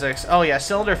cylinder physics. Oh yeah,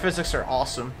 cylinder physics are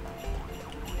awesome.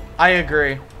 I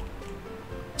agree.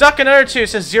 Duck, another 2,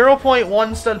 says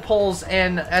 0.1 stud poles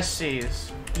and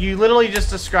SCs. You literally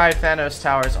just described Thanos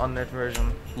towers on their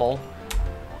version. Lol.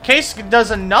 Case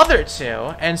does another 2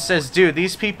 and says, dude,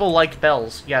 these people like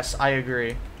bells. Yes, I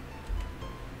agree.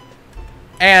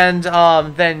 And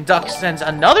then Duck sends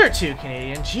another 2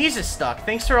 Canadian. Jesus, Duck,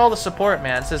 thanks for all the support,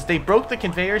 man. Says they broke the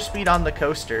conveyor speed on the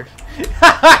coaster.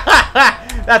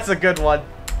 That's a good one.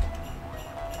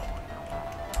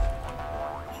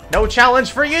 No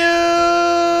challenge for you!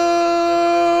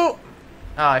 Oh,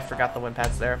 I forgot the win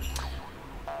pads there.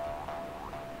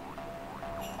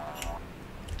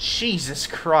 Jesus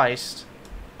Christ.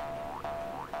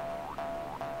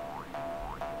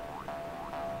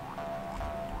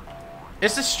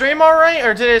 Is the stream alright,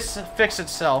 or did it fix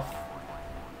itself?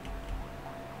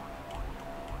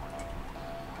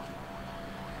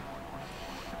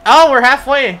 Oh, we're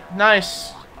halfway.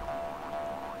 Nice.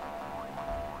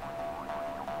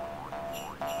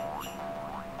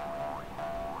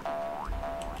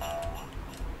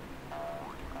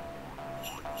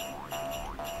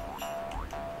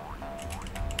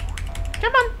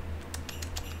 Come on.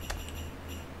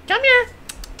 Come here.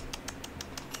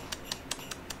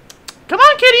 Come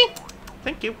on, kitty!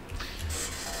 Thank you.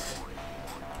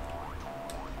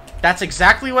 That's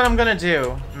exactly what I'm gonna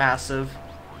do, Massive.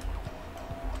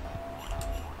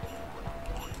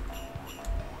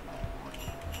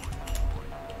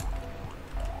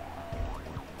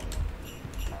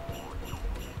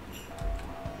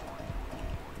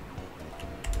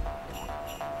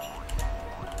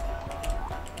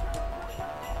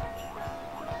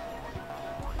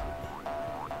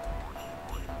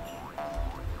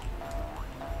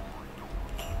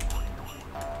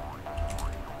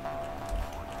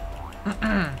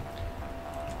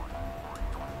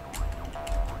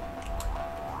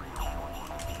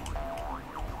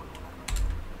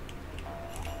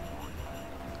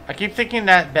 I keep thinking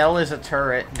that bell is a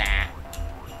turret. Nah.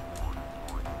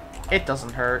 It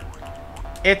doesn't hurt.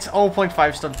 It's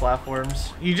 0.5 stun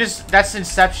platforms. You just... That's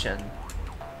Inception.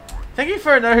 Thank you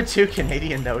for another 2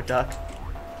 Canadian though, Duck.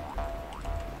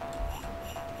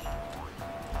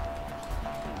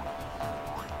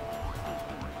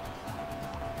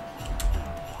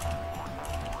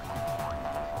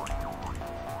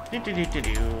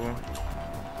 Do-do-do-do-do.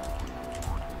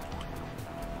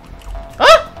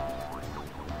 Ah!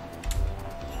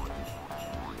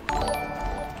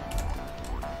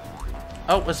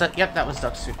 Oh, was that? Yep, that was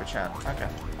Duck's super chat. Okay.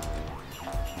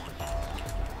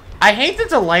 I hate the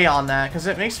delay on that because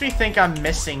it makes me think I'm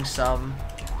missing some.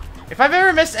 If I've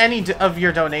ever missed any of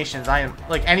your donations, I am,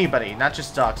 like, anybody, not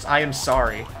just Ducks, I am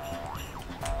sorry.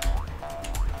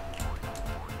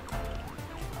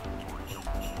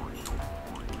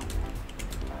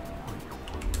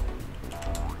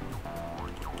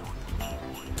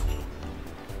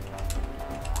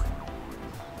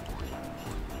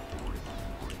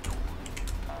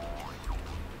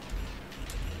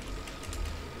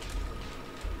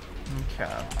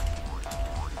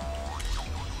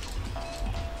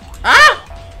 Ah!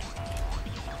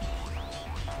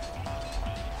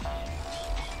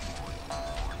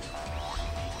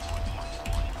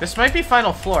 This might be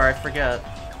final floor, I forget.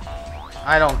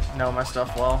 I don't know my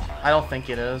stuff well. I don't think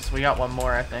it is. We got one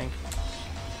more, I think.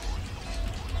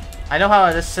 I know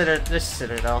how this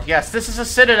citadel. Yes, this is a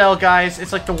citadel, guys.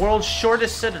 It's like the world's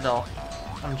shortest citadel.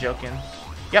 I'm joking.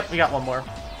 Yep, we got one more.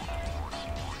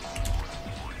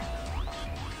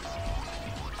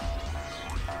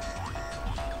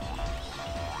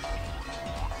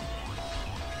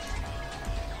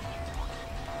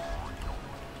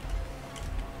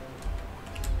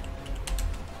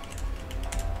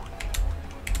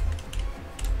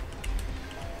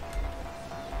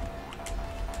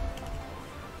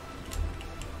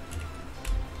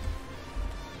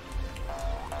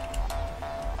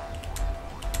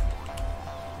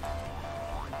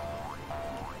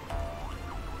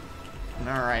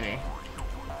 Alrighty.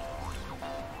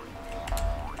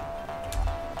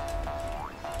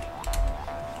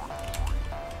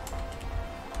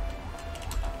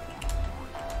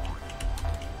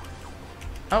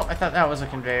 Oh, I thought that was a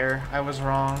conveyor. I was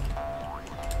wrong.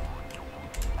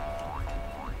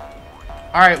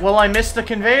 Alright, will I miss the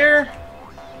conveyor?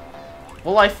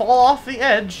 Will I fall off the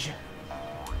edge?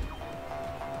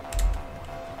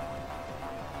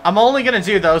 I'm only gonna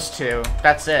do those two.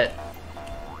 That's it.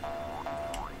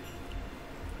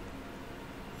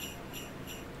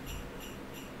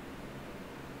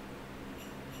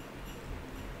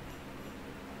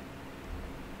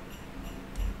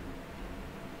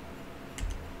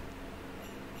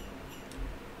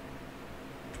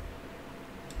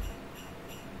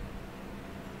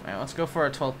 Alright, let's go for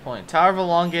a 12th point. Tower of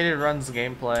Elongated runs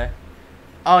gameplay.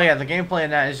 Oh yeah, the gameplay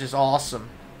in that is just awesome.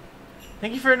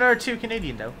 Thank you for another 2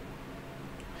 Canadian, though.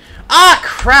 Ah,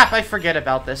 crap! I forget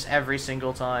about this every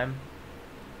single time.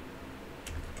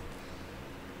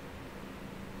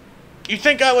 You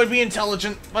think I would be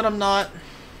intelligent, but I'm not.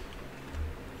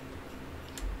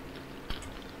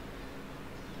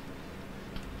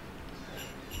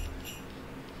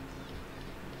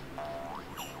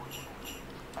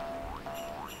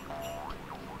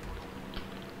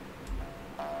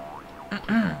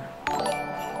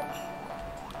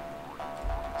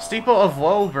 Steeple of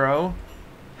Woe, bro.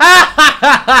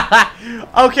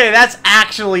 Okay, that's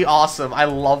actually awesome. I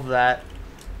love that.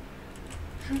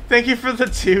 Thank you for the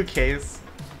 2Ks.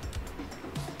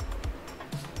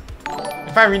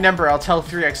 If I remember, I'll tell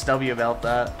 3XW about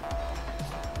that.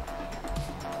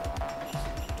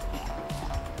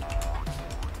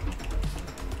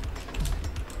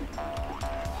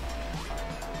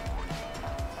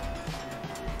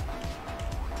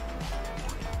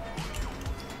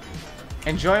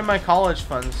 Enjoy my college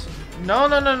funds. No,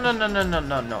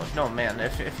 man.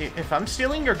 If I'm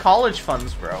stealing your college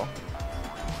funds, bro,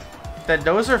 then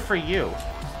those are for you.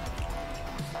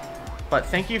 But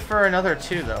thank you for another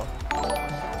 2, though.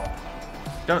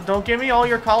 Don't give me all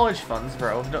your college funds,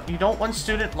 bro. You don't want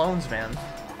student loans, man.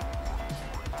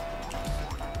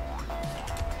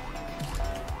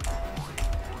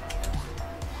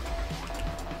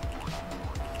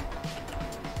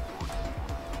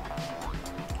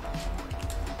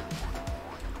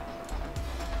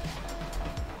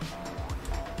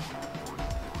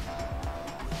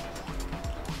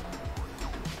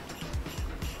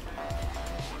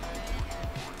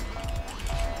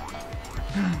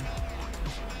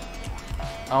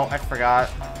 Oh, I forgot.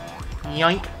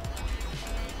 Yoink.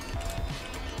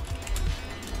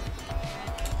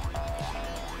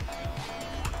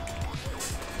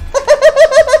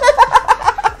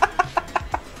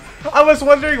 I was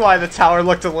wondering why the tower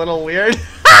looked a little weird.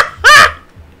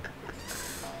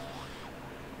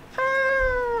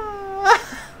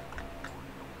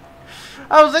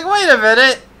 I was like, wait a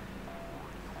minute.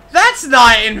 That's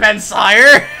not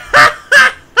Invensire.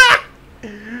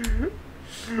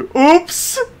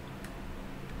 Oops!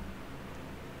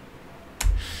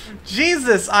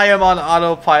 Jesus, I am on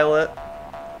autopilot.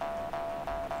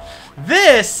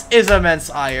 This is Immense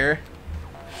Ire.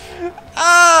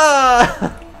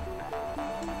 Ah!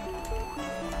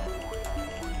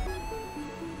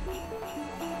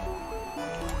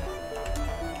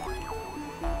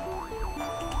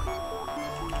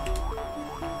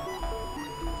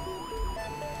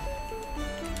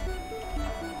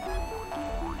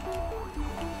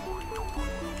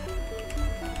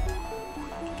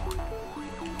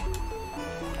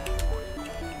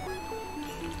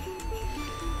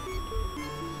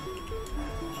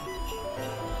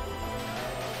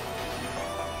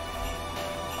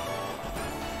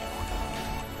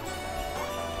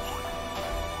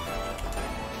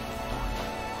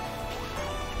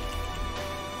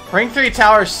 Rank 3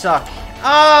 towers suck.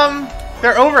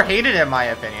 They're overhated in my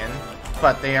opinion,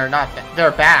 but they are not.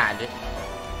 They're bad.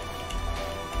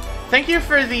 Thank you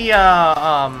for the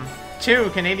 2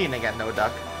 Canadian again, No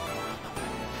Duck.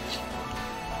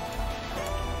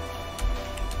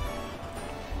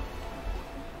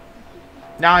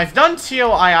 Now I've done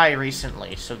TOII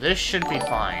recently, so this should be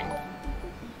fine.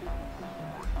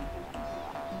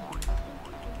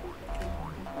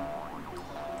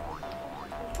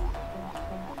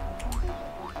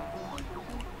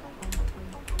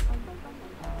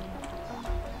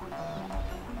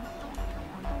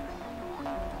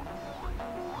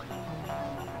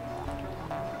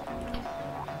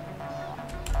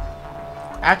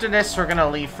 After this, we're gonna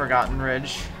leave Forgotten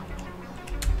Ridge.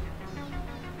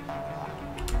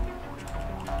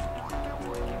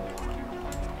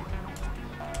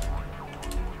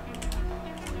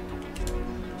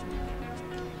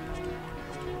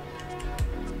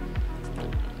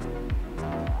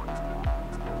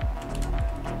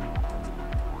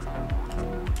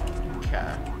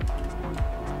 Okay.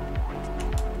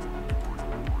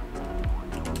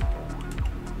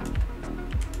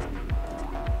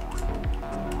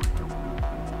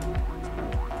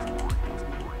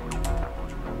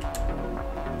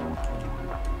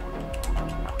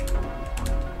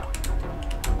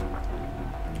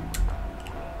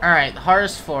 Alright, the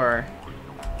hardest floor.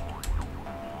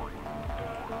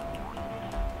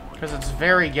 Because it's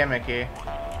very gimmicky.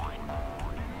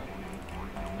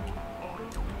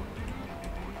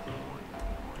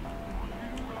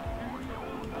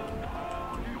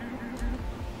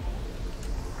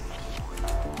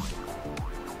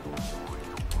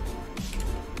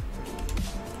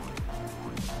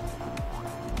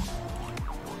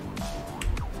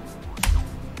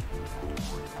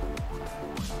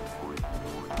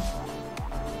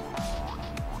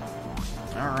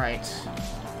 Alright.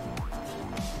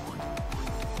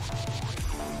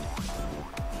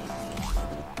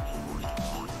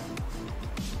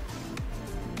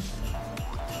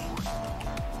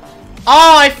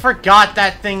 Oh, I forgot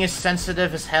that thing is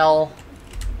sensitive as hell.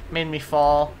 Made me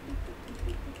fall.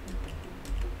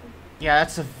 Yeah,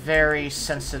 that's a very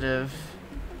sensitive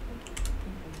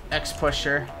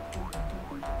X-pusher.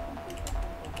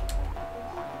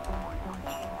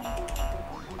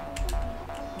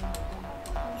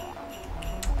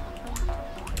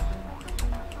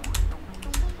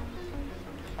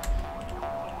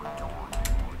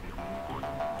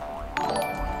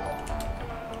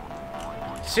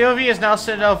 COV is now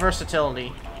Citadel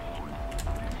versatility.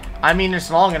 I mean, it's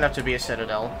long enough to be a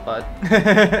Citadel, but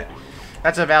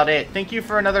that's about it. Thank you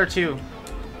for another 2.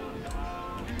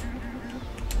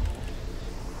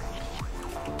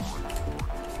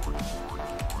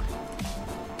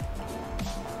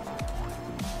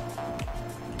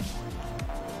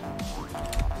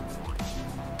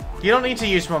 You don't need to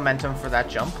use momentum for that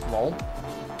jump, lol.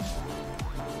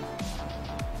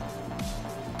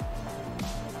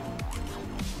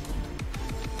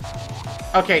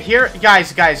 Okay, here,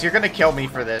 guys, you're gonna kill me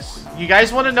for this. You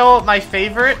guys want to know what my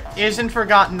favorite is in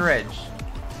Forgotten Ridge?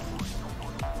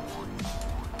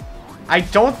 I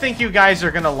don't think you guys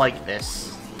are gonna like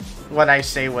this when I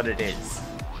say what it is.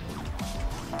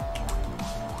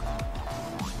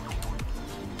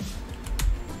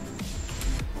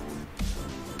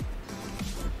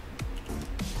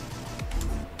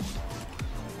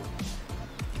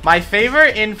 My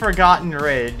favorite in Forgotten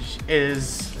Ridge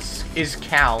is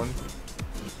Count.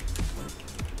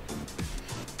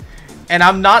 And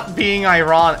I'm not being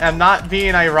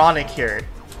ironic here.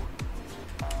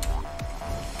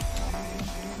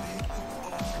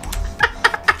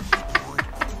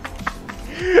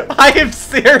 I am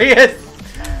serious.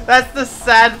 That's the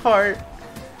sad part.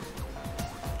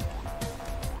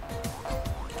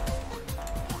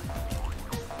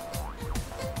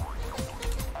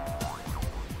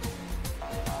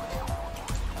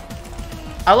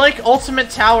 I like Ultimate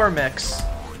Tower Mix.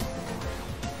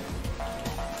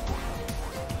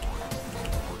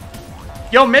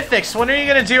 Yo, Mythics, when are you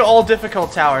gonna do all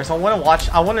difficult towers? I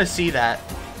wanna see that.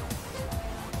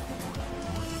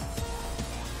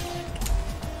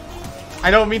 I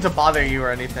don't mean to bother you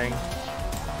or anything.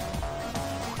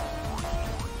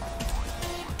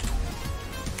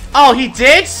 Oh, he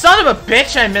did? Son of a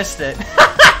bitch, I missed it.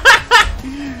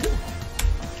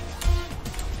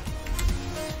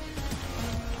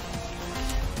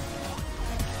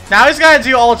 Now he's gotta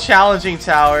do all challenging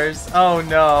towers. Oh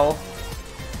no.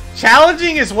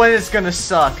 Challenging is when it's gonna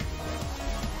suck.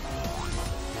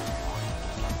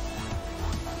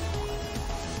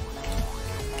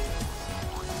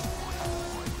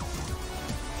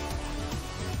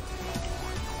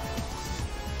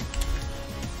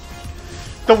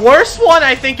 The worst one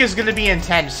I think is gonna be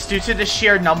intense due to the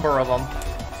sheer number of them.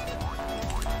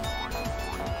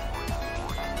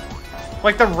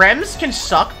 Like the rems can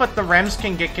suck, but the rems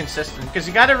can get consistent because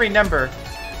you gotta remember.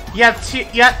 You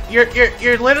have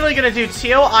you're literally gonna do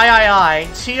TOIII,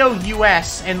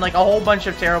 TOUS, and like a whole bunch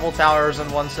of terrible towers in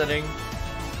one sitting.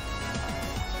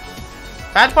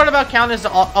 Bad part about Count is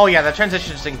oh yeah, the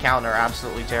transitions in Count are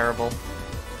absolutely terrible.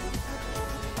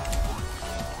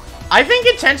 I think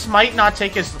Intense might not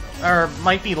take as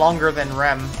might be longer than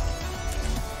Rem.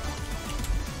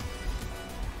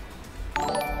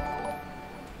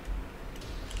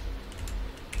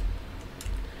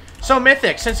 So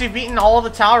Mythic, since you've beaten all of the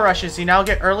tower rushes, you now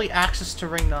get early access to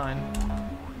Ring 9.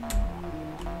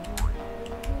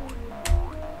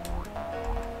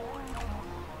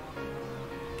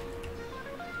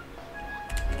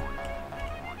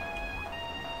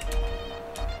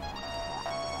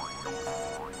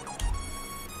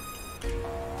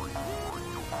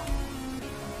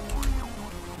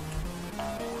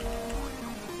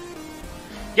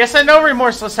 Yes, I know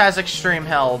Remorseless has extreme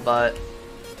hell, but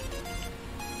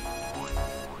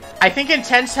I think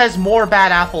Intense has more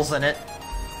bad apples in it.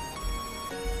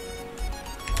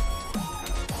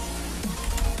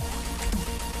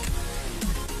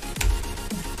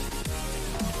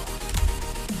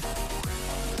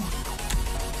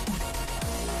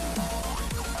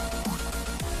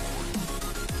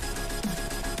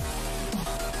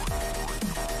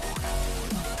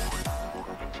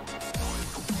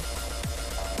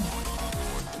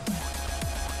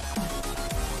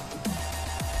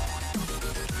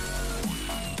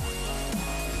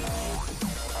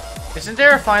 Isn't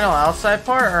there a final outside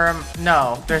part, or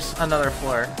no? There's another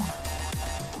floor.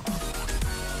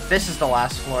 This is the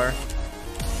last floor.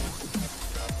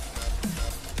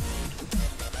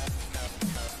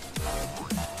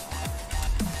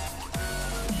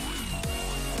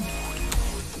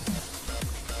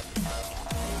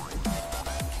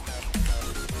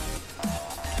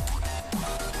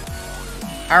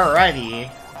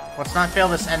 Alrighty. Let's not fail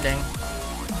this ending.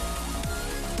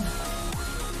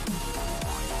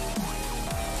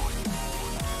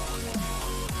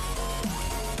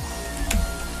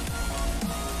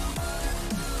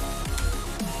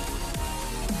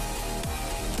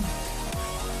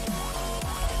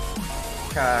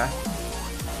 Okay.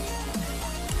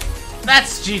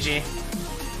 That's GG.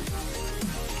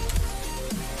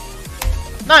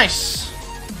 Nice.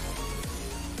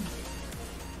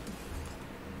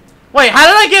 Wait, how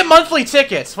did I get monthly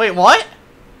tickets? Wait, what?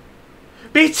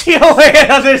 BTOA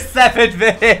another 7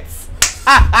 minutes.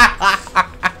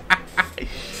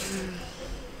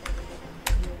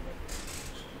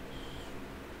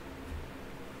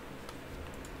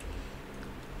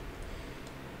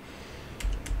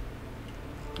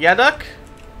 Yeah, Duck?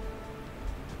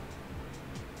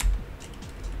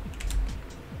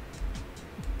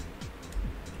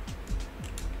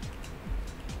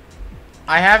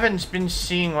 I haven't been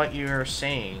seeing what you're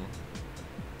saying.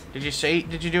 Did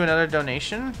you do another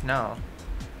donation? No.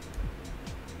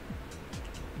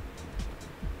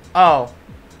 Oh.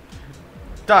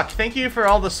 Duck, thank you for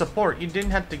all the support. You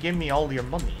didn't have to give me all your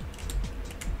money.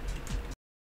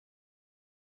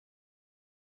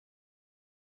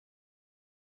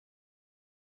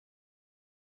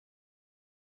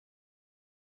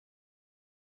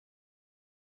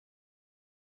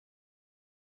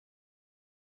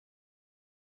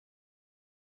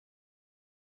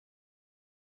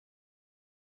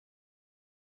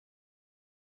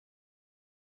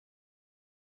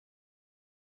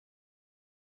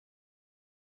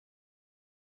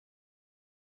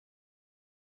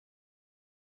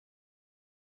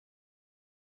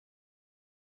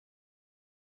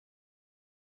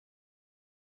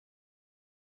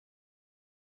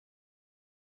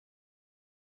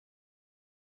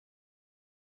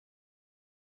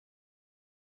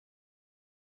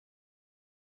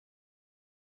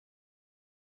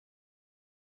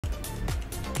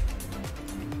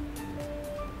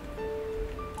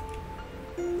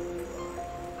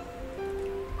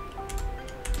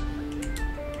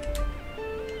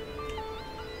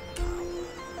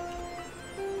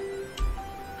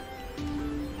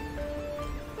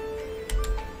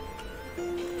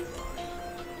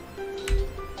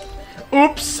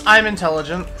 Oops, I'm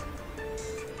intelligent.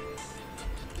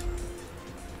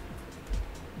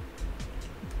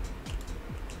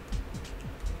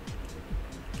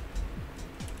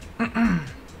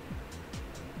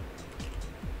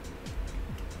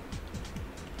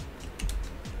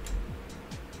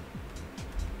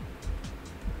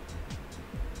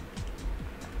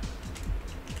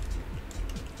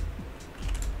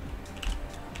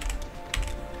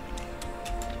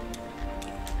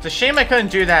 It's a shame I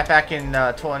couldn't do that back in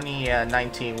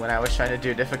 2019 when I was trying to do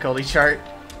a difficulty chart.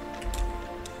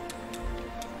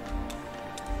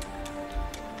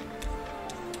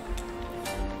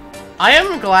 I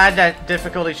am glad that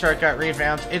difficulty chart got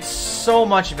revamped. It's so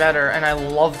much better, and I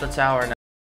love the tower now.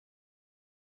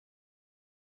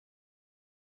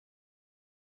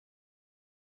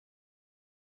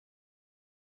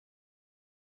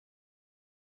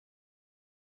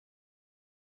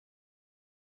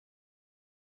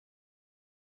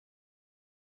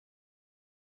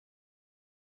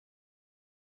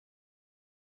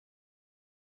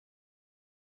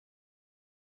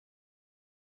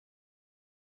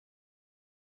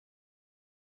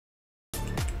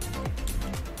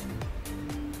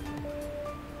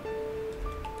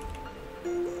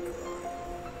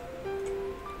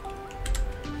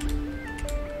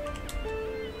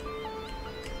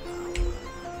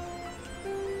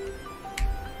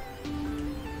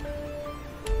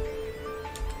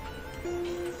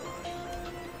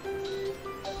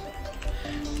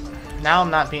 Now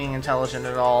I'm not being intelligent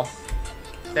at all.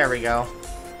 There we go.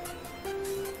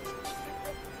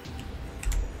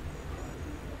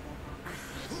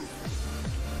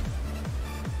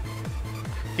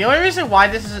 The only reason why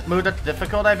this isn't moved up to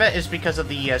difficult, I bet, is because of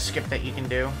the skip that you can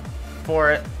do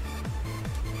for it.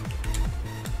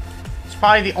 It's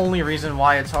probably the only reason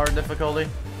why it's hard difficulty.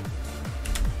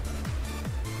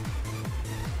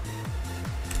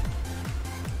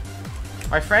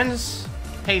 My friends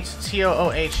hate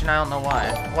TOOH, and I don't know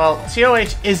why. Well,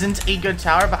 TOH isn't a good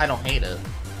tower, but I don't hate it.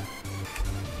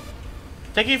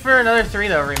 Thank you for another 3,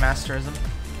 though, Remasterism.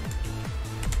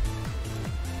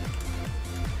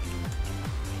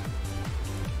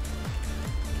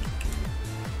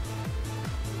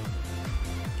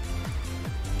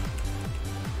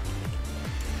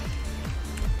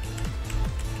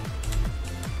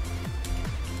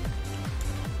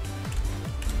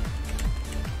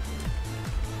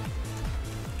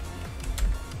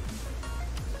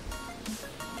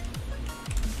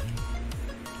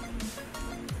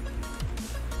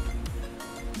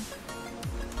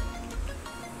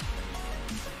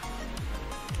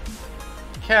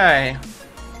 Okay.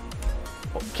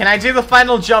 Can I do the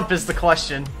final jump is the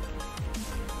question.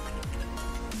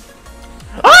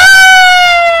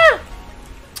 Ah!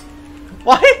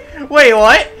 What? Wait,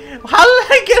 what? How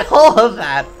did I get all of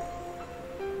that?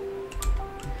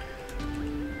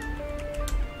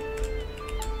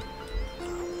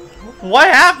 What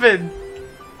happened?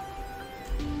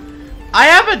 I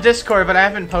have a Discord, but I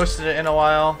haven't posted it in a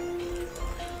while.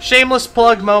 Shameless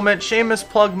plug moment. Shameless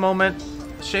plug moment.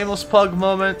 Shameless plug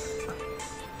moment.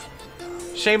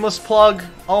 Shameless plug.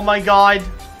 Oh my god.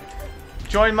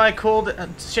 Join my cool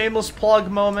shameless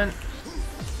plug moment.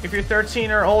 If you're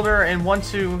 13 or older and want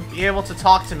to be able to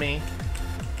talk to me,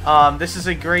 this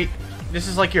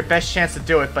is like your best chance to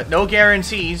do it, but no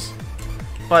guarantees.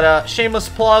 But shameless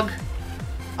plug.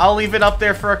 I'll leave it up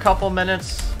there for a couple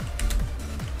minutes.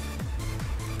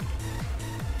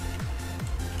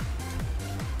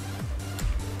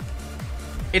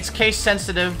 It's case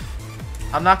sensitive.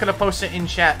 I'm not gonna post it in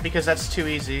chat because that's too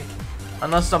easy.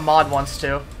 Unless the mod wants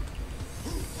to.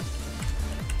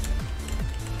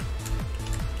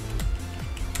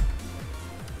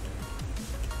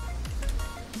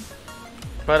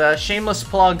 But shameless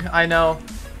plug, I know.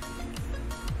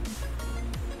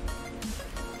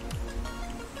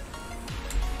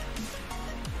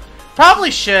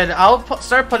 Probably should. I'll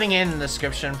start putting it in the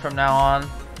description from now on.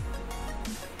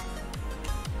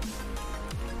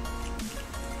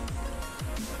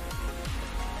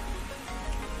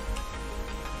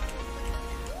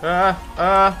 No!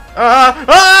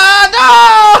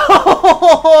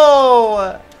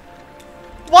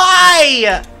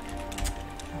 Why?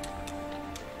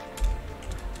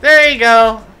 There you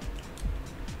go.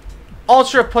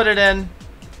 Ultra put it in.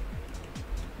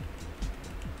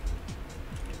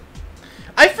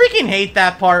 I freaking hate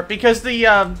that part because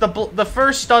the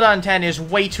first stud on 10 is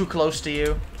way too close to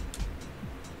you.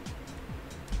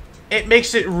 It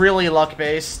makes it really luck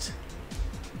based.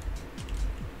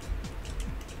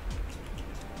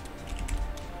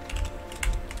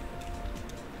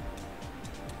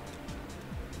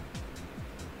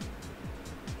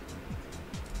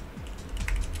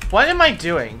 What am I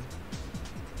doing?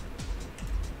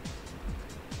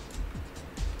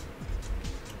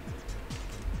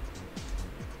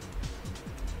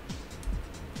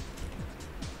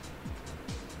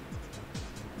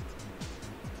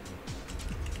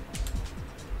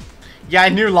 Yeah, I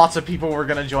knew lots of people were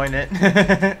gonna join it.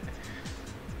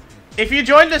 If you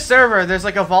join the server, there's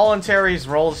like a voluntaries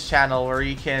roles channel where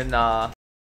you can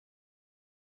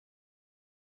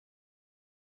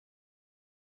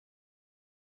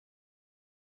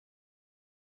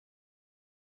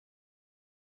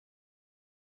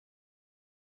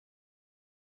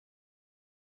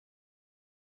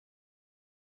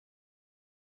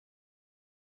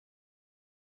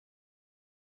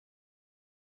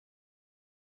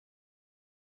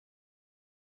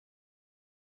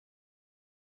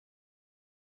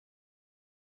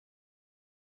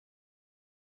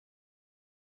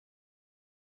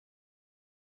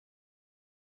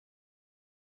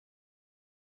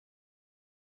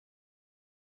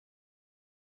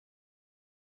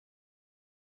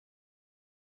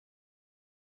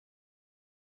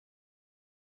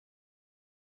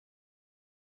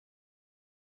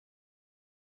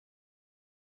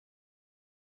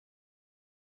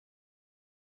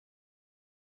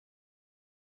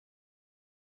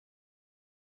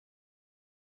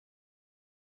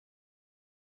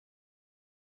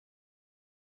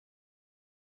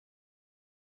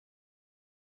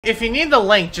if you need the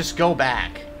link, just go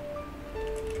back.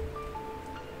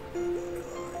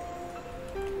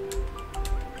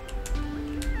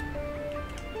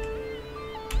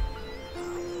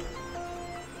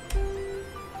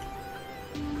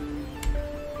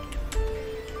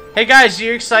 Hey guys,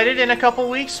 you excited in a couple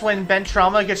weeks when Ben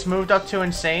Trauma gets moved up to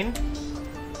Insane?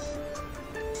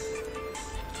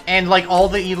 And like all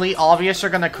the Elite Obvious are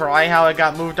gonna cry how it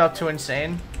got moved up to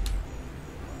Insane?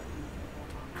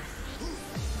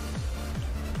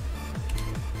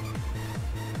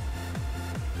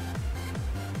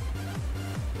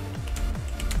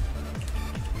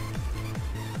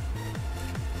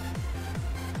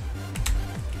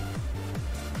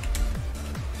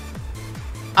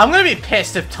 I'm gonna be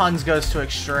pissed if Tons goes to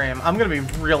Extreme. I'm gonna be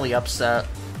really upset.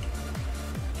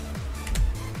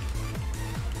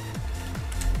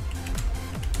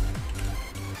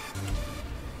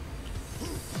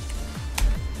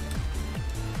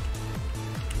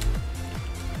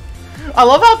 I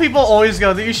love how people always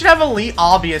go that you should have Elite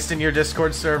Obvious in your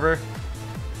Discord server.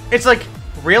 It's like,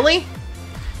 really?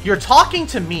 You're talking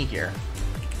to me here.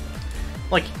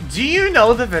 Like, do you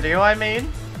know the video I made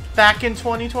back in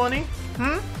 2020?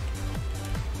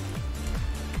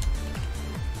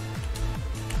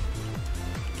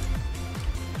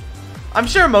 I'm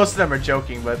sure most of them are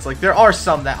joking, but it's like there are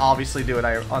some that obviously do it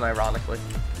unironically.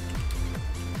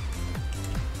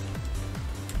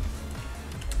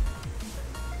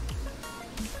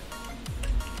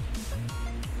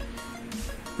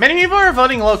 Many people are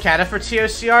voting low kata for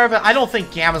TOCR, but I don't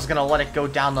think Gamma's gonna let it go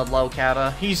down to low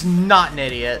kata. He's not an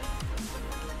idiot.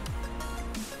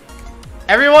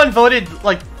 Everyone voted,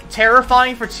 like,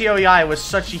 terrifying for TOEI was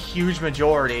such a huge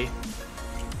majority.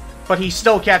 But he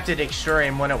still kept it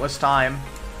extreme when it was time.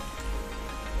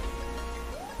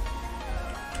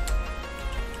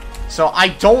 So I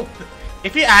don't...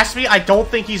 If you ask me, I don't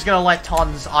think he's gonna let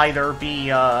Tons either be,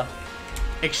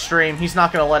 extreme. He's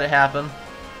not gonna let it happen.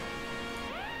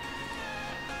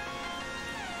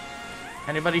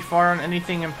 Anybody far on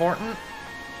anything important?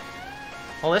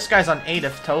 Well, this guy's on 8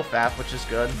 of Tofaf, which is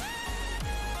good.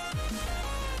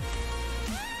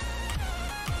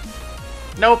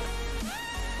 Nope.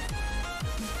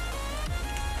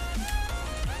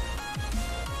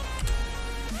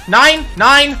 Nine.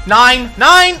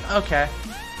 Okay.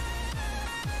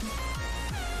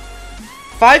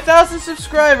 5,000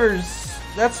 subscribers.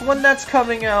 That's when that's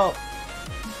coming out.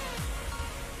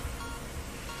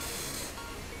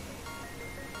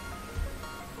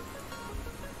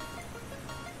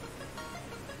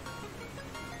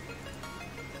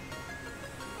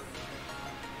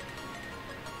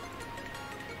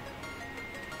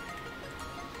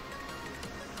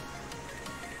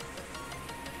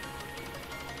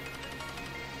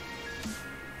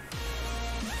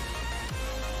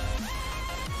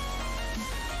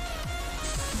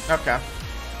 Okay.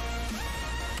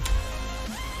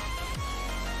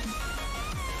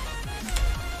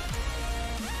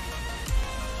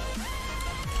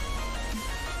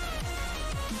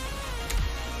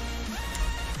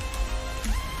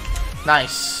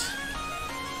 Nice.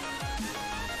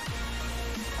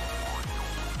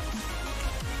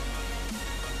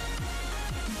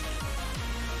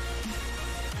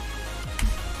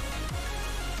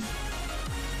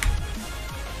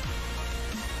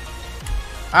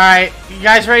 Alright, you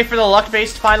guys ready for the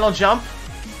luck-based final jump?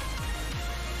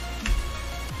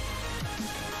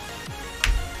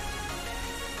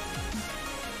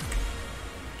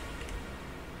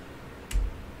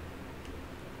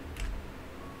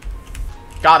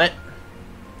 Got it.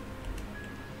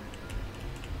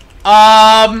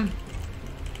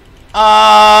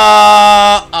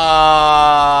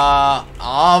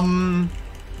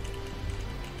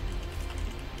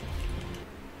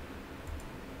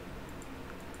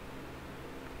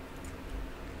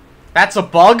 That's a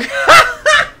bug?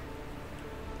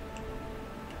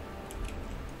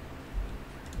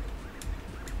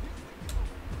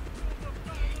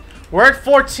 We're at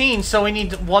 14, so we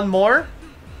need one more.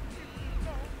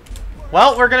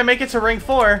 Well, we're gonna make it to ring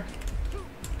 4.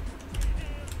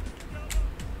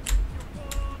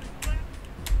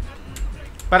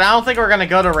 But I don't think we're gonna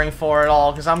go to ring 4 at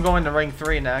all, because I'm going to ring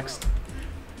 3 next.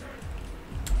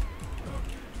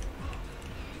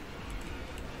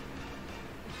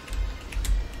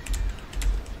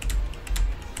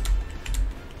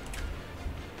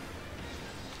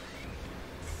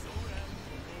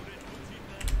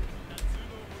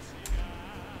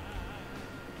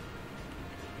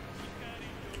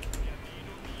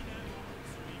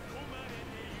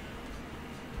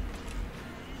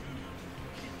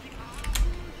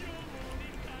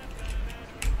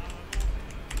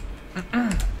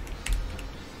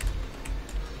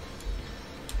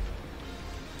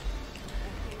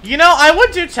 You know, I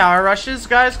would do tower rushes,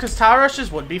 guys, because tower rushes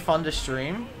would be fun to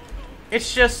stream.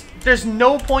 It's just, there's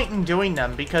no point in doing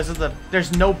them because of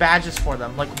there's no badges for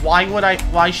them. Like,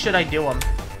 why should I do them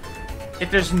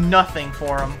if there's nothing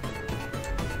for them?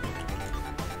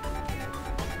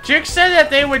 Juke said that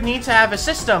they would need to have a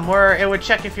system where it would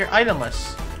check if you're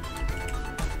itemless.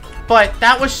 But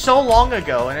that was so long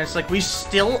ago, and it's like, we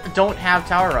still don't have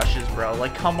tower rushes, bro.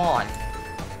 Like, come on.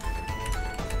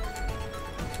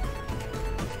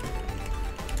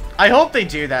 I hope they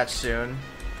do that soon.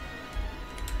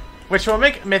 Which will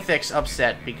make Mythix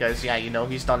upset, because, yeah, you know,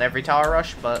 he's done every tower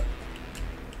rush, but...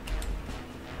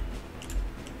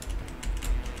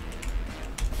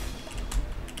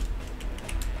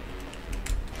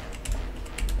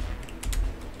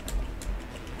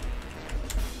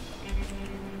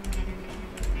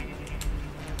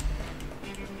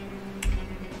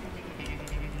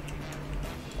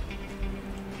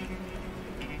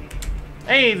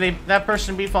 Hey, that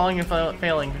person beat falling and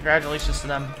failing. Congratulations to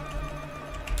them.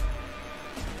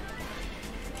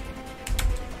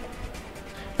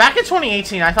 Back in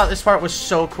 2018, I thought this part was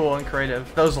so cool and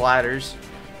creative. Those ladders.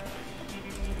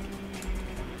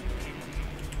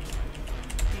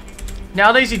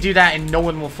 Nowadays you do that and no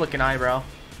one will flick an eyebrow.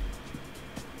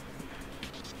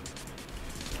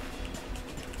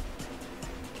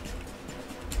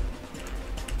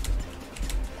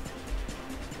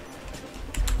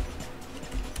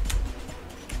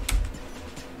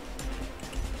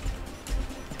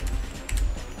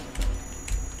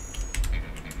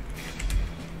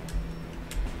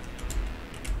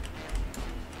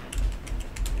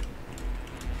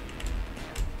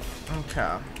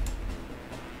 Okay.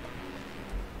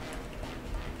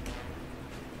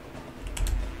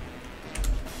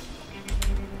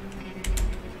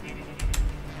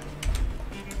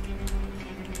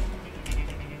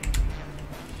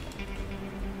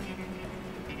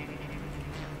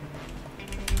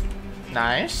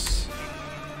 Nice.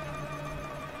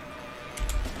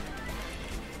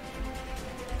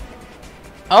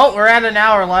 Oh, we're at an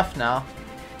hour left now.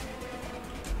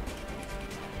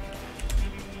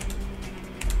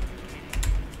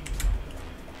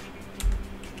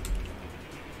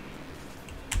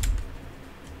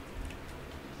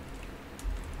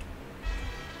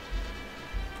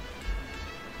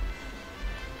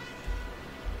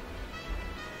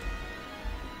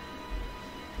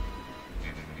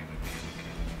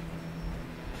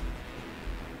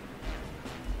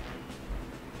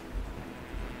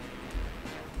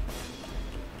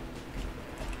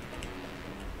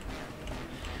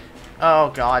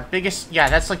 Oh god, biggest, yeah,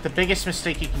 that's like the biggest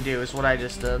mistake you can do is what I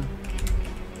just did.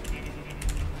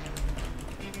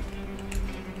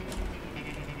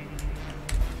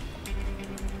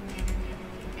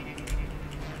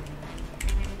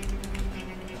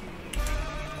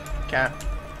 Okay.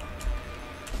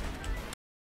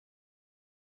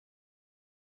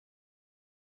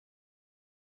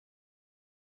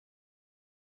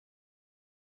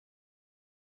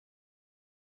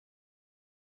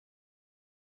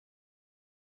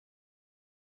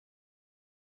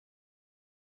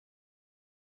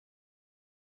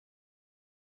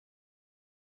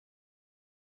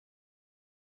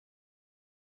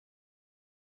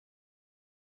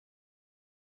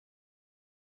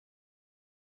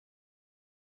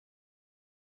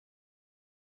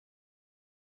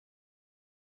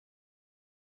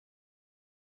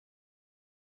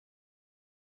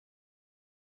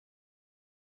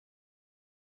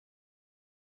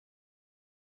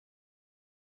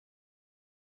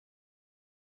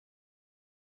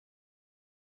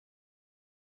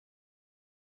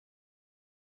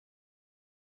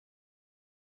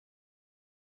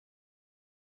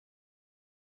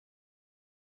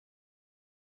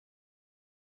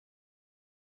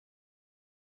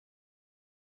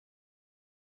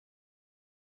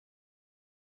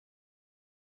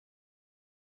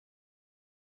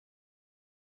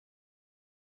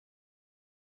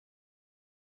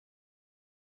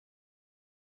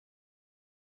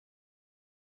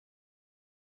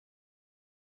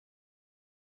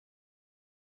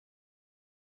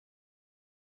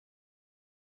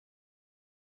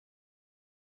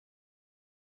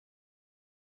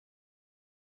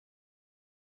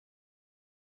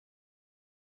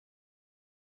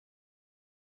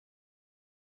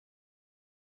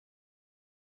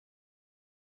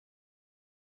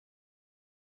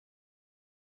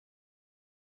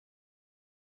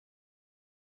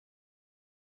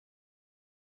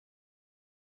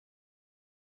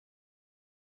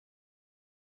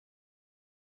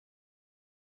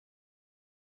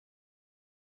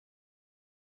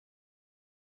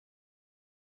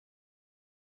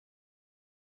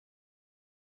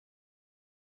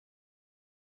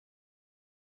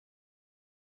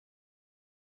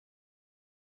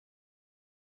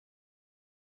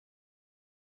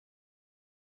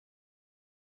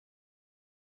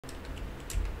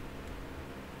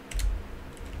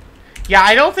 Yeah,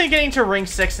 I don't think getting to ring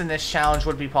 6 in this challenge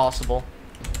would be possible.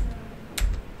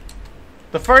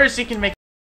 The furthest you can make...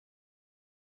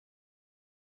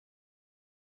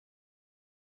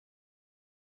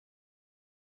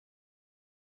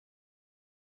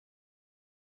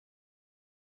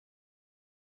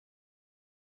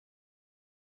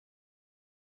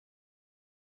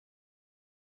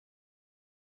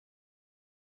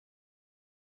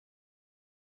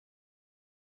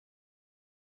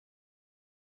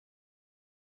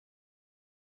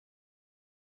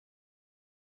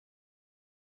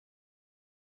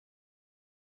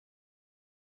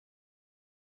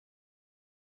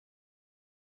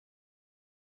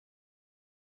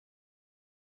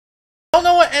 Don't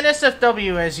know what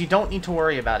NSFW is, you don't need to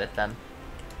worry about it then.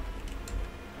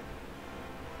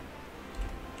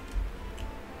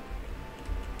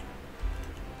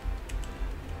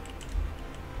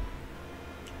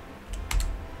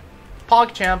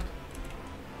 PogChamp.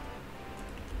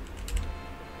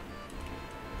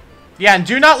 Yeah, and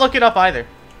do not look it up either.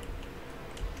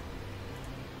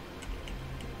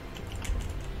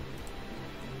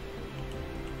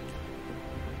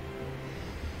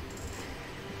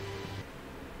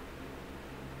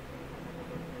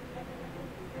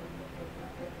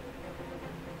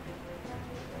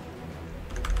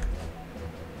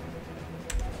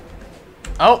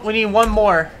 Oh, we need one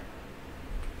more.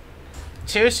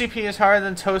 TOCP is harder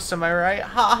than toast, am I right?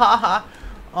 Ha ha ha.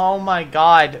 Oh my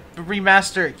god.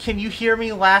 Remaster, can you hear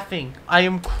me laughing?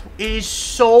 It is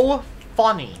so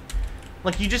funny.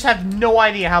 Like, you just have no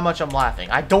idea how much I'm laughing.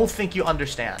 I don't think you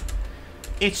understand.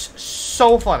 It's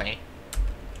so funny.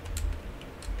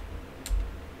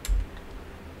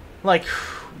 Like,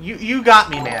 you got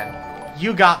me, man.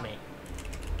 You got me.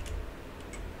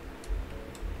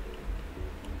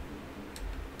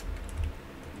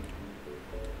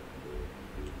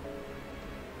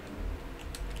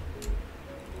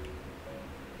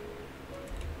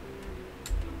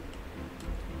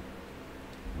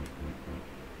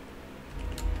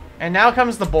 And now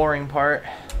comes the boring part.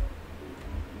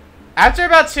 After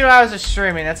about 2 hours of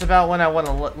streaming, that's about when I want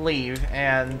to leave,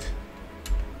 and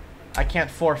I can't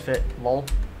forfeit, lol.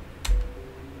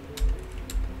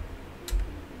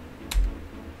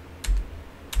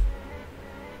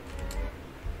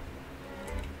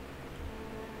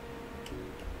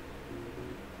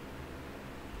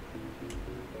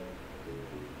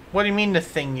 What do you mean the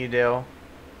thing you do?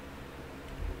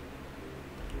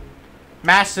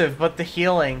 Massive, but the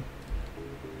healing.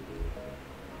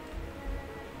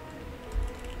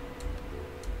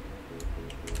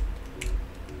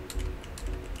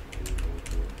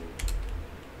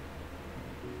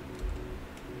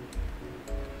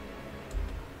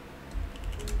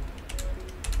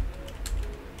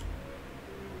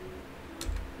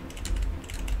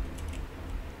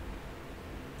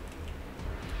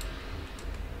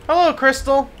 Hello,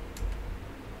 Crystal.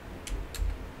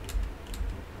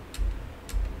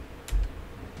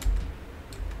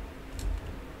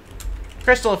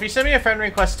 Crystal, if you send me a friend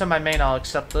request to my main, I'll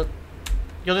accept it.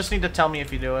 You'll just need to tell me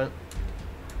if you do it.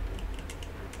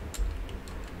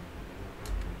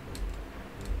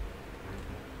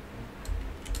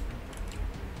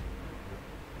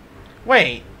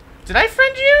 Wait, did I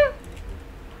friend you?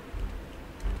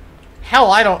 Hell,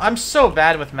 I'm so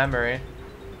bad with memory.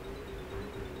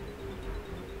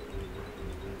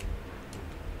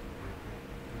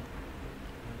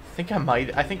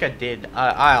 I think I did.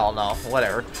 I don't know.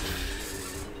 Whatever.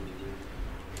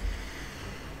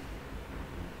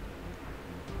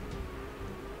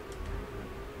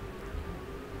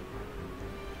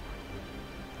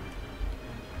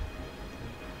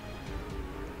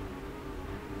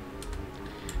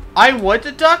 I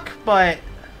would duck, but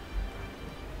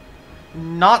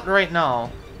not right now.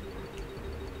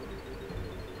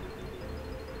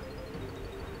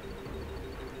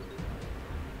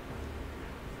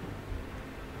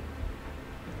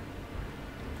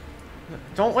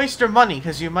 Don't waste your money,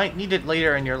 because you might need it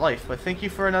later in your life. But thank you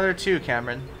for another 2,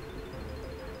 Cameron.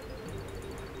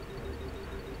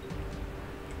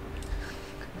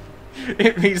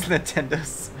 It means Nintendo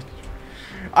Switch.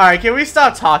 Alright, can we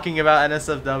stop talking about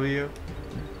NSFW?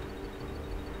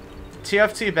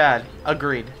 TFT bad.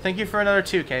 Agreed. Thank you for another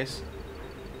 2, Case.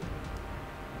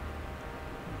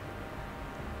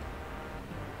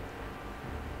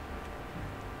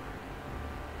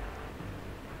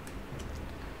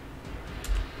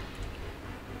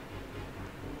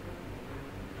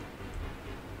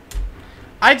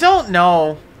 I don't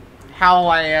know how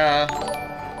I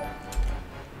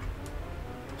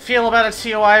feel about a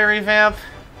TOI revamp.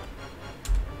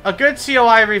 A good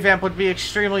TOI revamp would be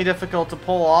extremely difficult to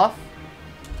pull off.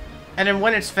 And then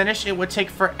when it's finished, it would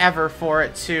take forever for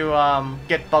it to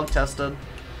get bug tested.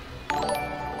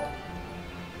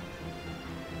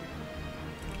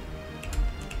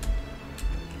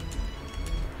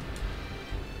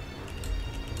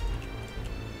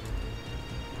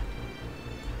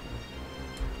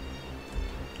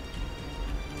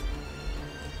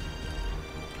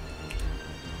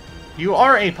 You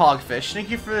are a pogfish. Thank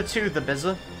you for the 2, the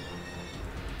Bizza.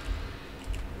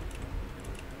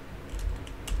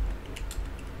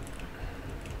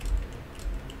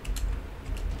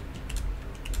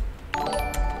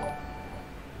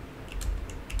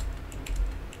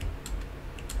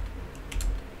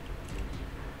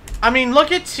 I mean,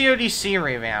 look at TODC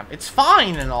revamp. It's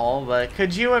fine and all, but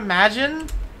could you imagine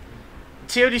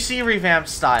TODC revamp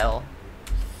style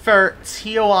for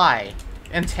TOI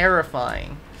and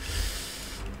terrifying?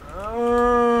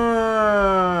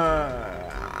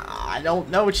 I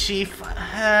don't know, Chief.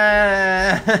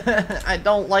 I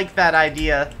don't like that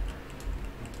idea.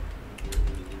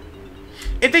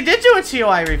 If they did do a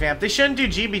TOI revamp, they shouldn't do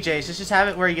GBJs. Let's just have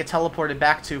it where you get teleported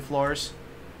back 2 floors.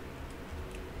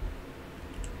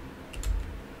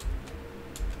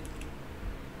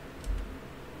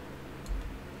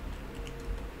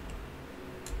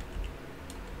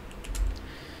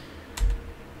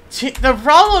 The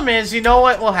problem is, you know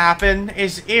what will happen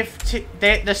is if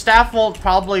the staff won't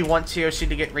probably want TOC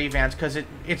to get revamped because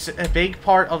it's a big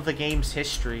part of the game's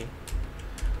history.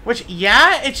 Which,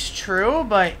 yeah, it's true,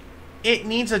 but it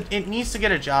needs to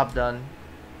get a job done.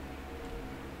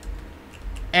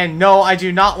 And no, I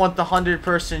do not want the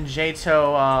 100-person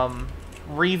JTO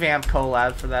revamp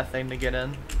collab for that thing to get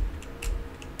in.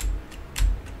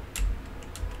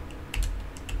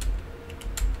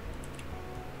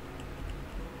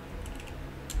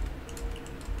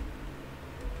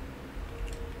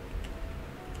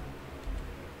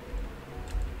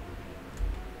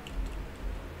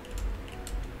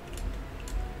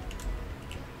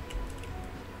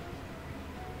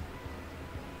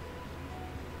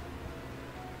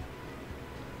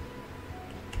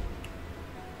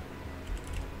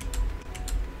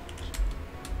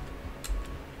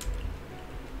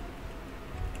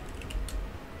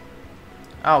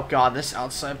 Oh god, this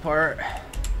outside part.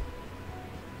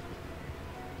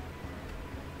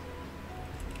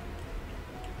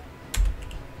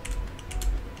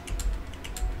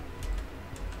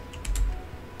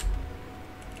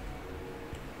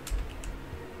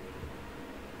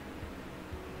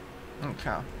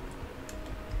 Okay.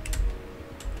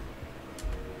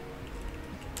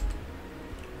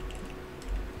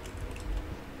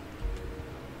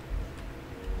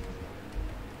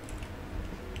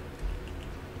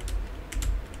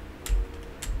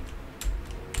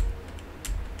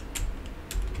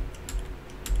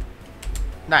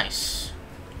 Nice.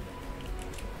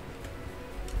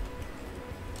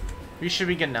 We should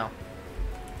be good now.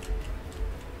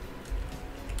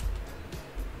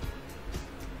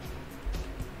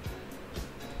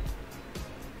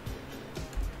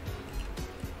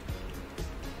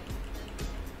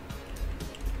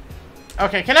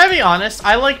 Okay, can I be honest?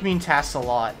 I like mean tasks a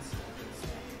lot.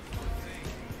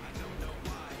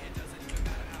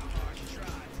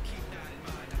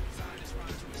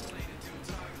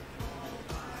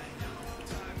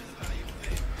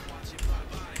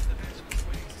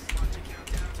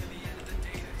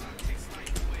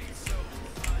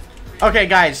 Okay,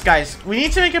 guys, we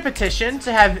need to make a petition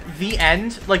to have the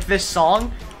end, like this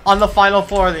song, on the final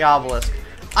floor of the obelisk.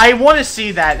 I want to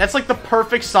see that. That's like the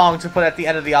perfect song to put at the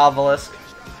end of the obelisk.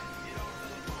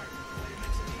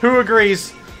 Who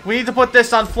agrees? We need to put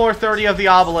this on floor 30 of the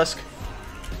obelisk.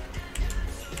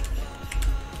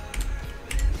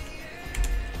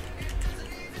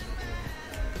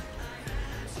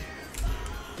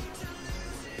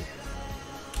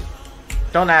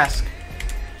 Don't ask.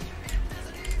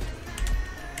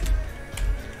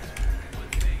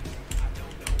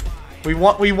 We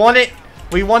want it.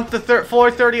 We want the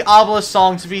floor 30 obelisk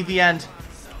song to be the end.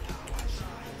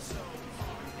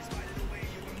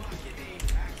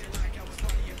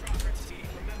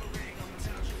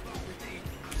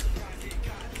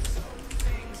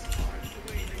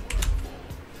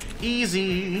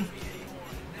 Easy.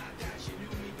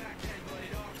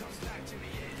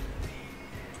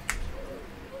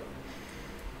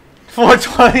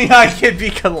 420, I could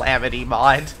be Calamity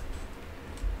mod.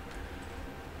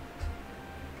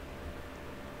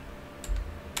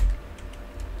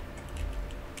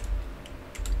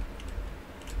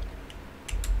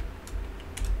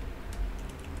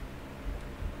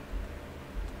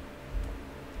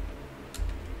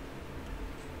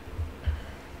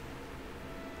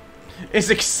 Is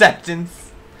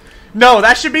acceptance. No,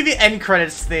 that should be the end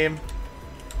credits theme.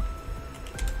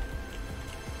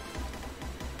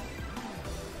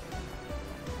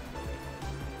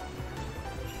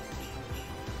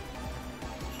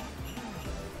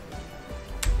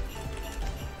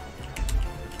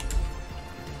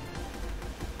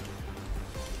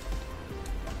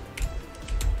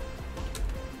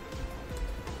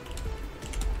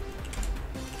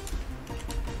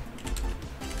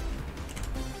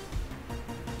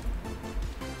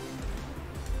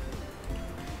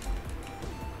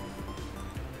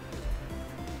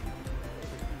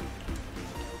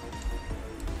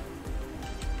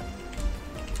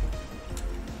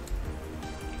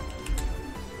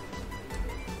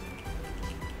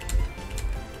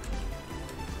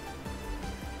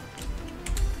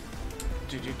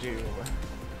 Do.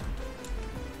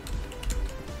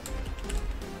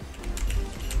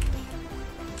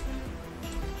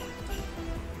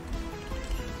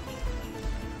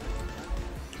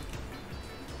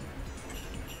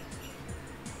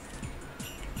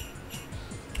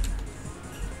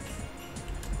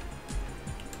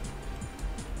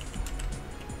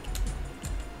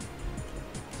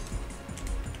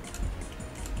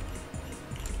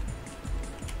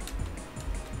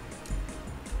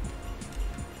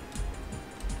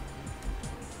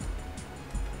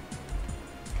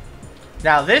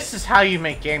 Now this is how you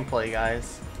make gameplay,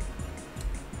 guys.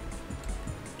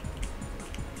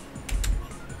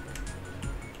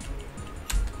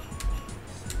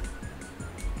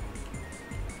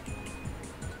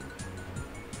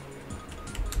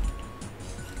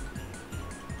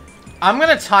 I'm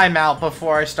gonna time out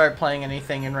before I start playing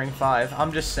anything in Ring 5.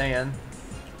 I'm just saying.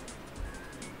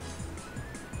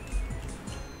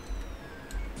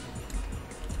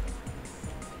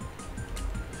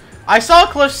 I saw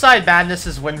Cliffside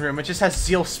Madness' win room. It just has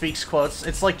Zeal Speaks quotes.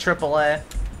 It's like AAA.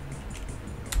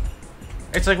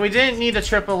 It's like we didn't need a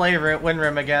AAA win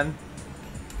room again.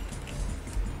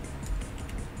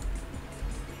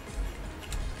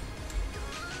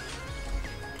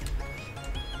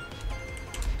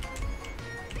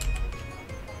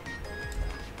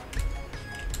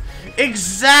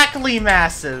 Exactly,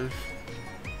 Massive.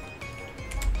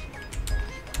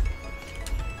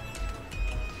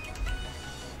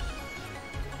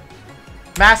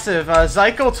 Massive,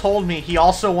 Zyko told me he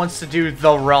also wants to do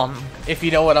the run, if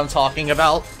you know what I'm talking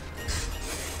about.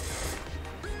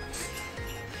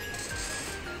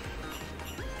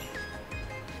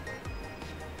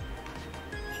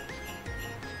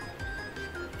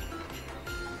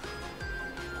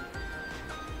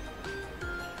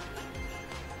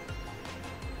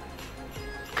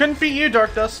 Couldn't beat you,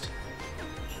 Dark Dust.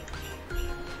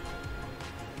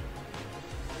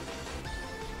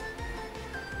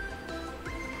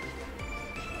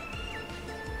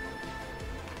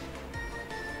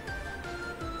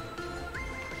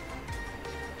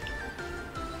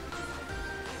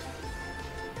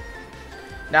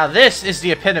 Now this is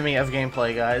the epitome of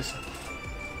gameplay, guys.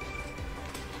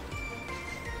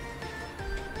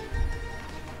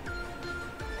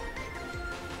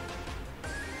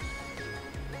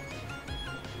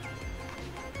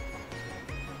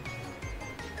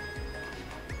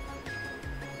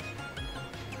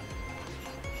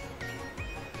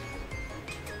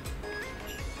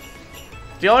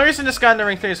 The only reason this got into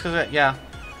Ring 3 is because of, yeah.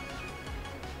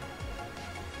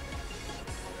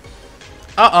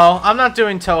 Uh-oh, I'm not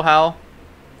doing Touhou.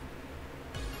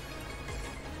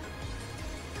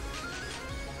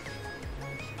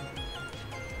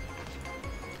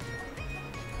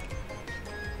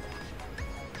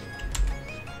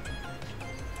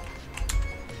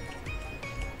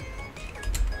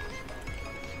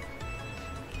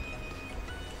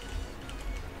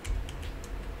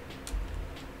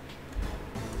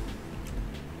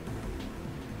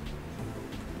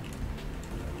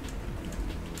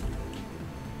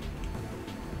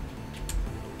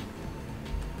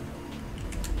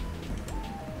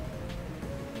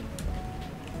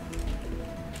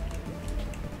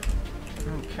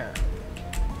 Okay.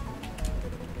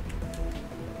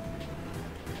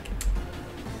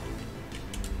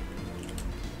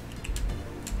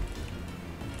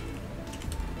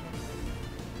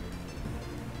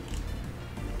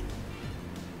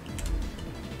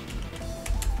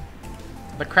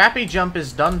 The crappy jump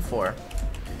is done for.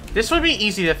 This would be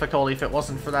easy difficulty if it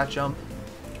wasn't for that jump.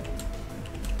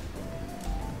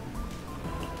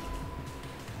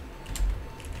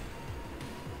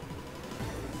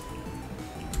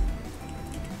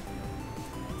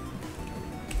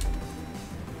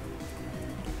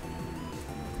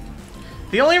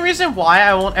 The only reason why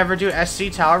I won't ever do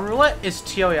SC Tower Roulette is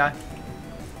TOEI.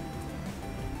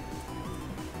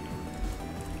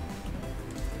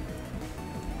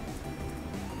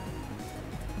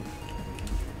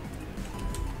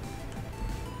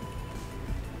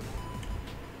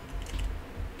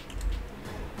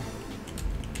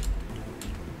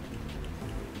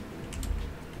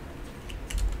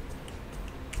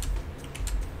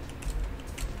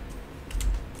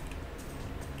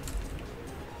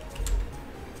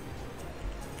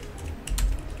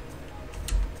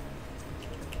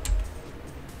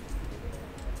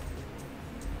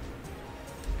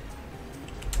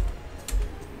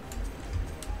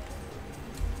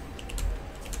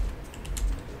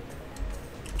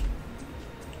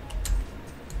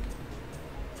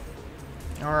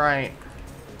 Alright.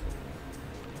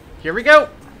 Here we go!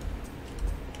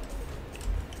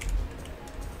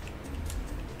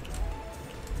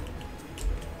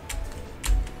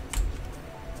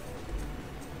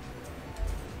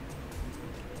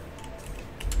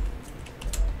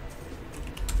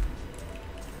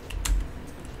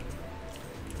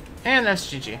 And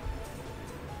that's GG.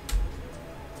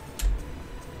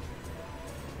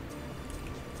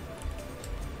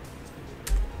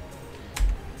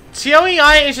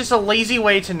 TOEI is just a lazy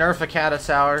way to nerf a Kata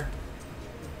Tower.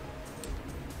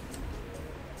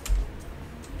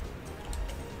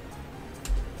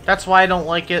 That's why I don't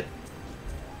like it.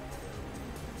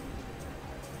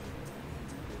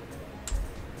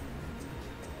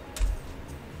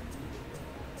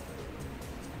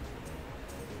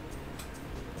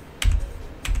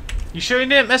 You sure you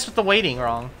didn't mess with the weighting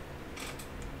wrong?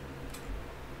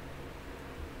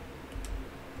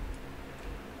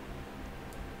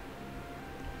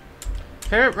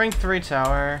 Favorite Ring 3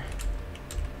 tower.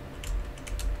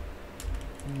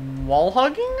 Wall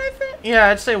hugging, I think? Yeah,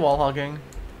 I'd say wall hugging.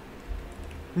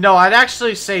 No, I'd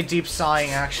actually say deep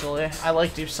sighing, actually. I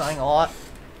like deep sighing a lot.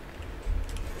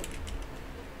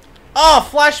 Oh,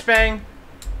 flashbang!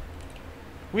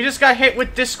 We just got hit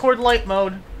with Discord light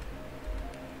mode.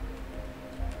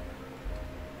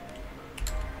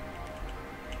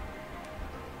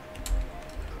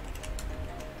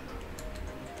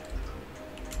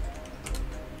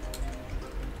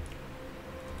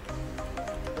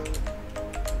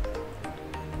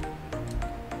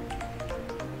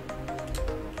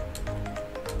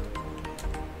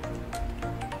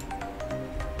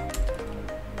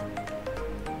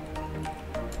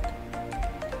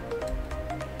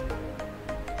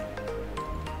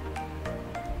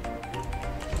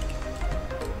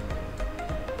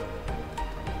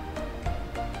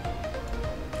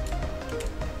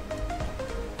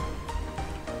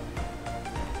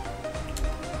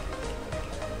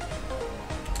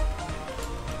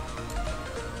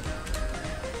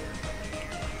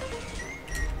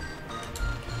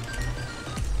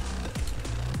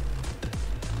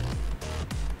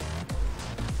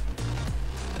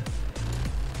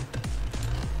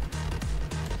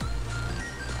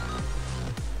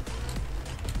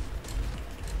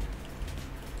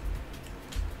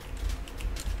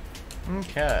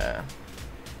 Okay.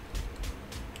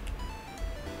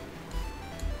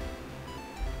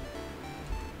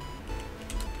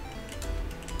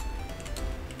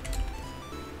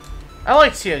 I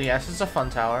like TODS, it's a fun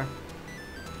tower.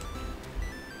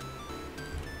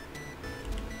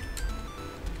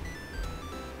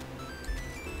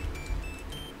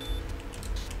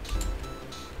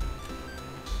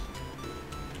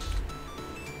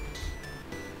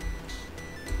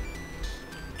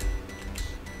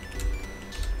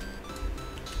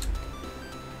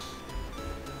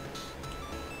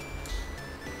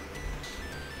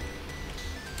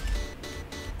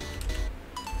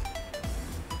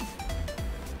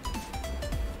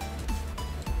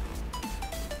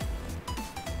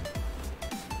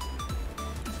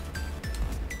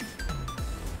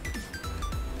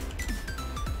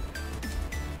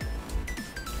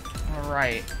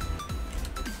 Right.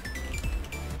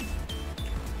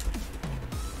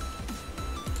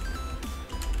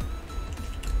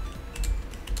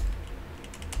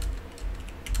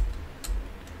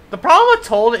 The problem with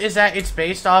Told is that it's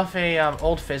based off a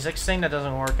old physics thing that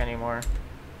doesn't work anymore.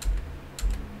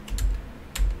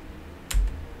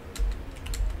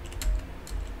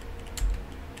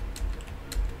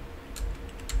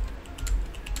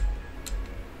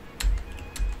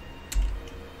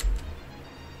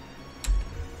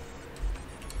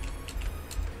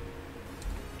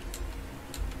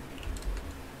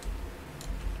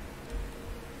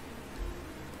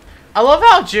 I love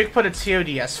how Juke put a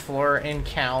TODS floor in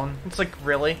Cown. It's like,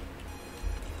 really?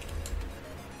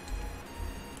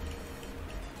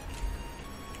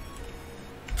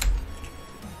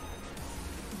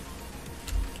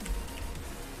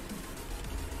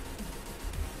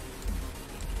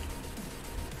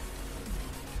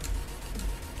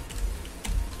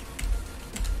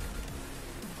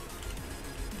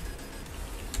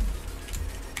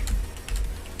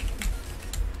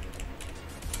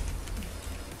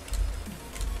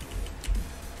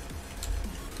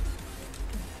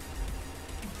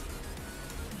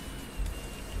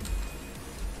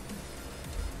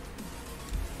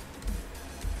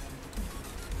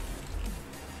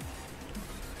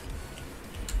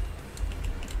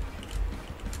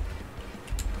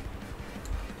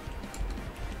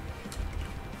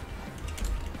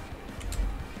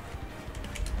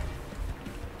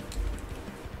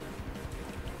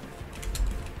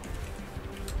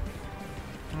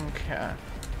 Okay.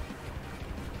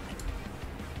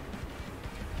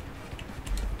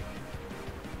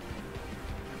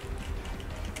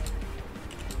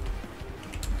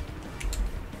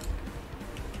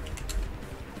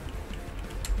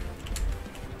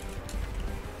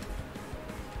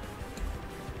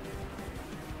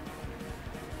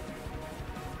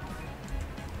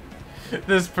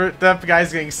 That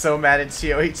guy's getting so mad at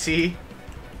COAT.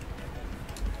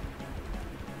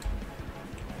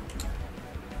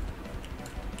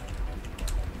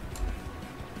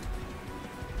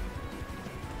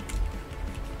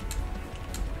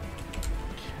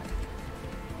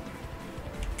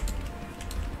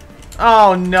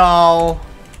 Oh no.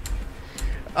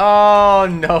 Oh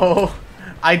no.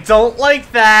 I don't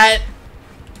like that.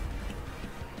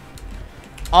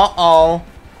 Uh-oh.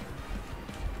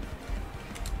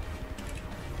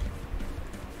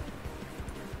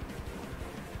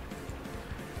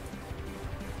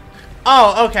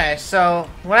 Oh, okay. So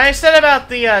when I said about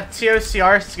the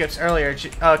TOCR skips earlier,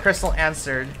 Crystal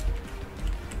answered.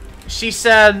 She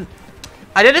said,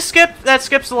 "I did a skip that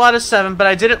skips a lot of 7, but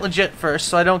I did it legit first,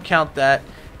 so I don't count that.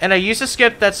 And I used a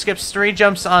skip that skips 3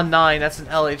 jumps on 9. That's an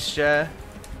LHJ."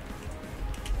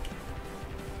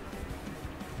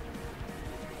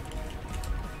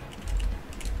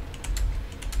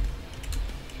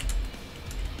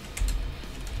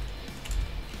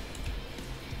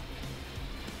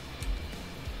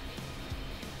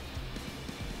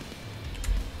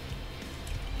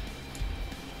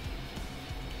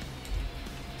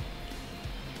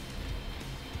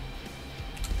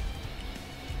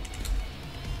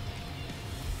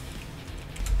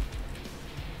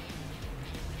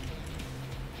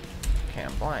 Okay,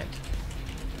 I'm blind.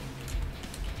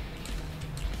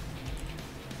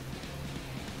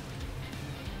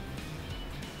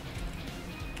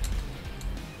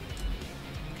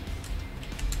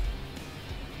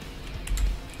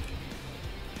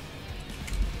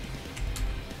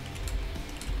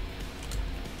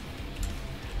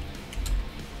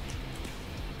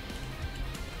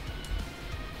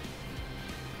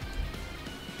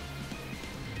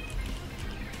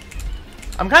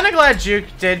 I'm kind of glad Juke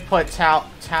did put tower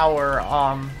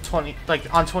 20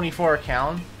 like on 24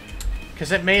 account,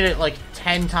 because it made it like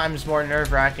 10 times more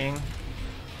nerve-wracking,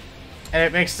 and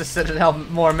it makes the Citadel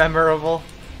more memorable.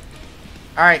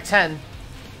 All right, 10.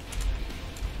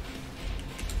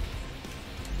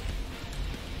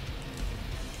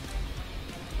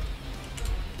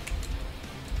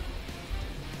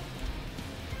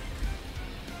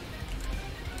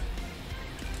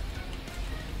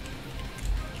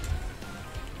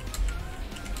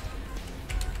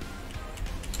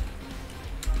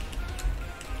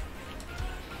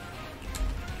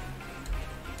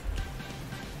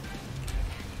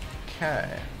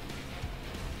 Okay.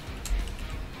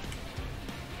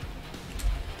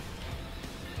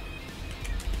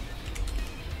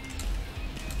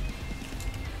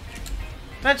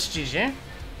 That's GG.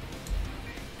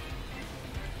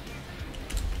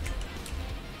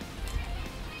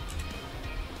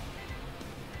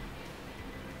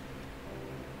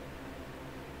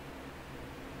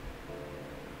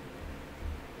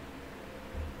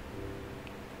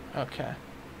 Okay.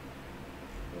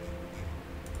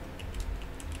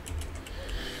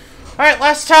 Alright,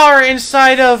 last tower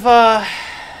inside of,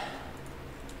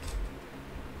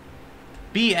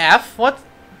 BF? What?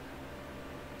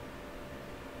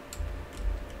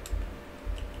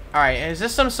 Alright, is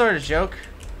this some sort of joke?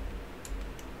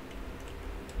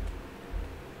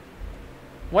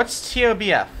 What's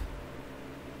TOBF?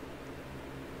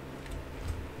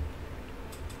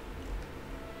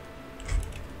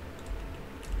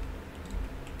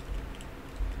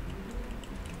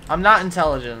 I'm not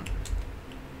intelligent.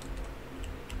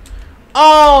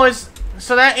 Oh,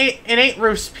 so that it ain't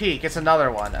Roof's Peak. It's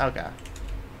another one. Okay.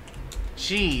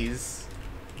 Jeez.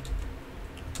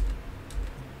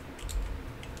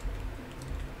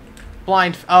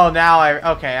 Blind. Oh, now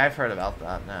okay. I've heard about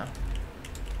that now.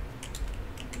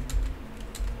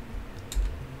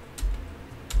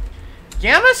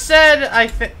 Gamma said.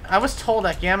 I was told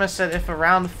that Gamma said if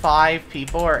around 5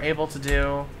 people are able to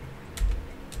do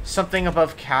something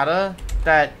above kata,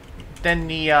 that then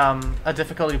the a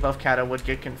difficulty above kata would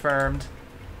get confirmed.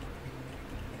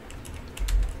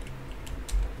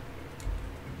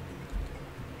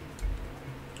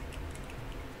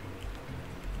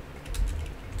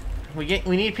 We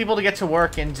need people to get to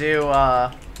work and do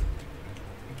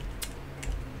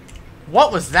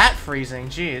what was that freezing?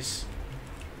 Jeez.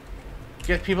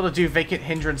 Get people to do vacant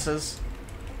hindrances.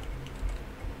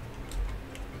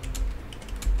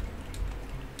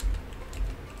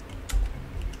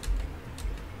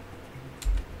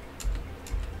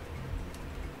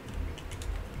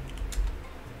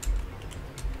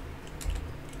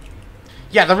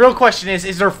 Yeah, the real question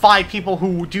is there 5 people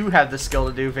who do have the skill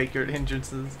to do vacant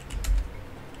hindrances?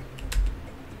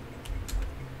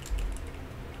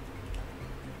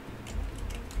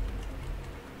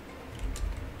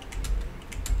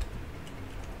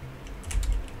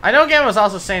 I know Gamma was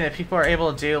also saying that people are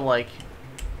able to do, like,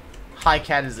 high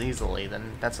catas easily,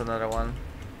 then that's another one.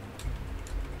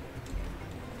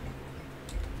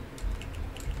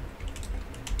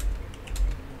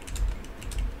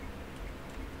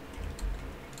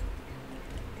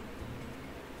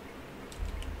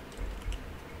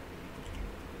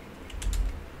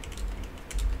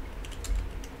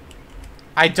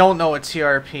 I don't know what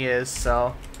TRP is,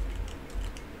 so...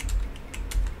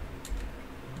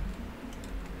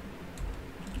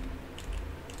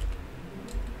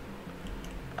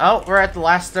 Oh, we're at the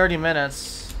last 30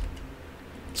 minutes.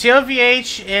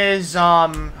 TOVH is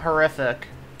horrific.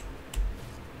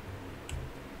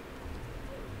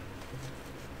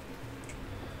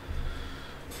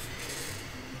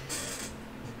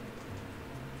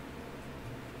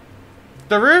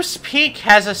 The Roof's Peak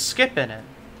has a skip in it.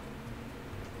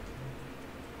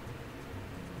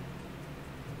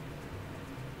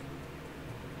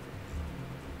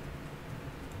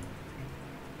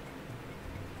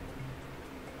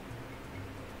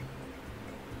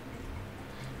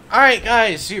 Alright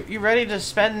guys, you ready to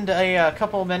spend a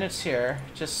couple minutes here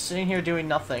just sitting here doing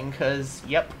nothing, cause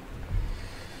yep.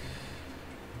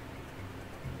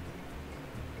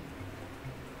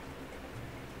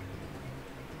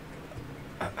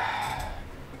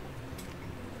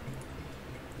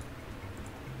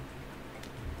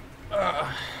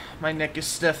 My neck is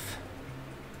stiff.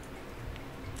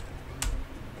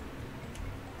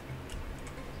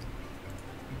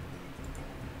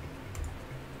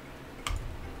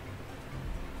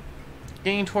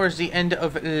 Getting towards the end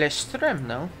of livestream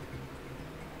now.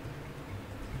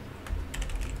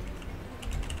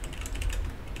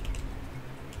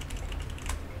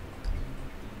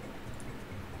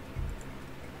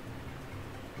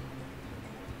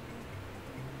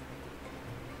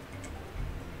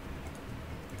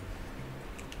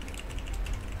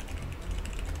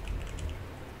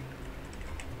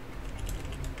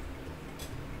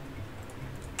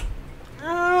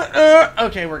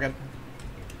 Okay, we're good.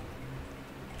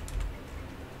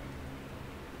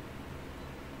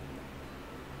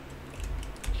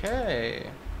 Okay.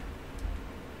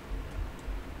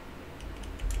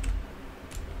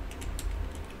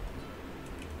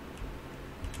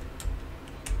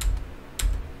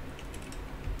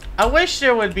 I wish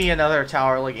there would be another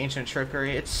tower like Ancient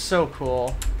Trickery. It's so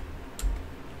cool.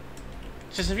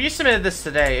 Just if you submitted this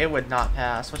today, it would not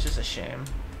pass, which is a shame.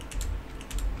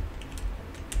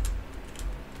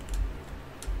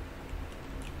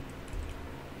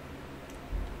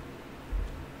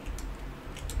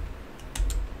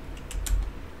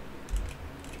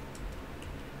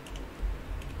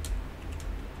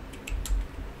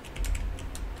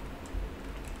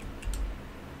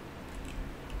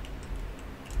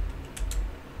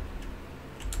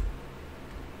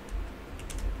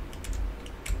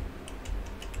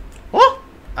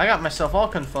 I got myself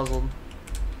all confuzzled.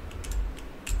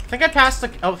 I think I passed the...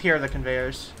 Oh, here are the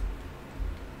conveyors.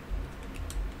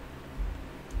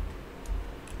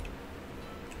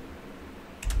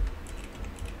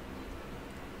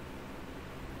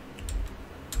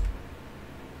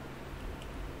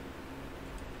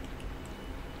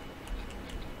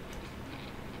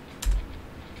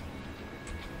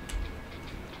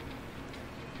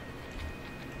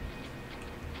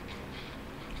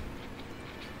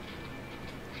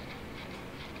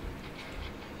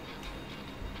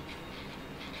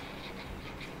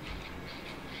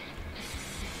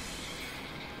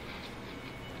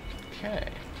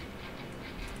 Okay.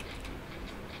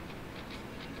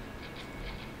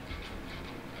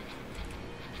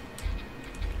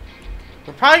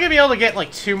 We're probably gonna be able to get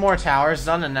like 2 more towers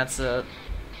done, and that's it.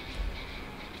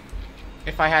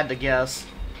 If I had to guess.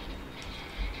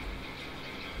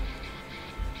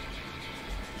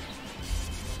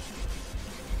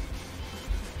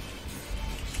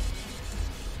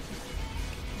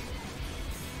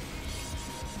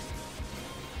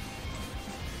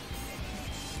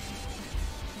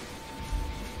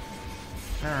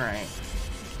 Alright.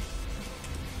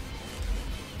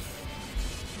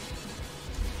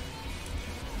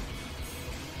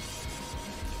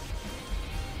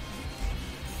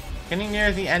 Getting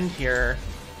near the end here.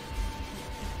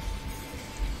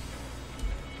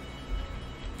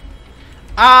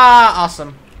 Ah,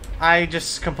 awesome. I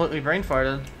just completely brain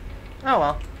farted. Oh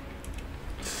well.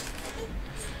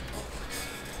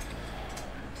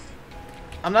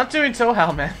 I'm not doing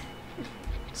Tohal, man.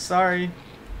 Sorry.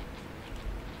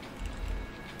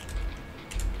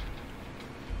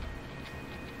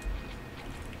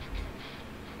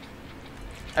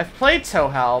 I've played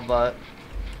Tohal, but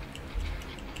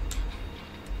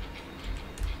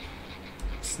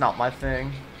it's not my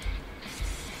thing.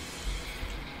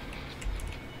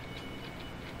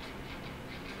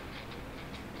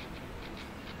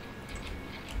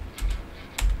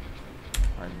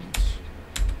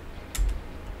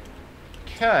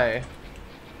 Okay.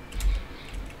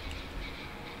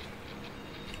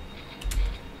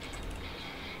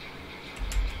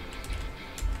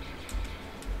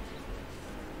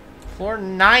 Floor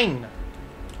 9.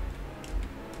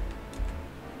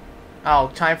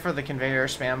 Oh, time for the conveyor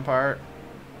spam part.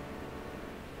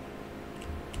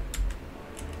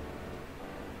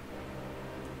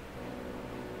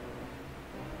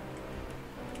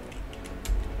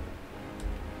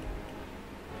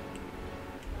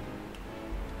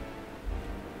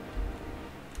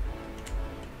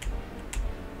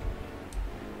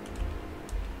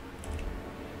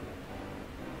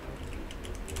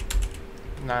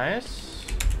 Nice.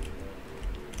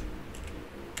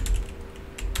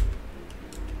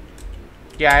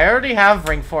 Yeah, I already have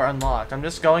Ring 4 unlocked. I'm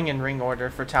just going in ring order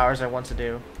for towers I want to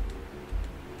do.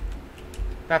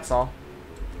 That's all.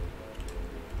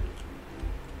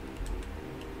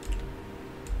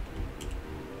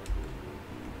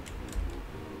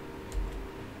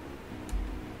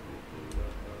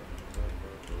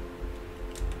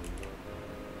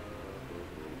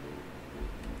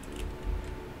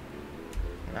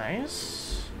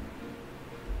 Nice.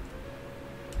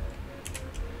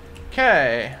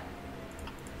 Okay.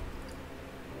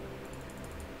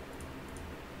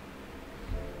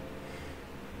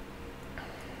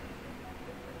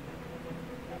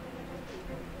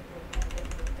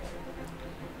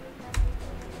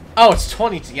 Oh, it's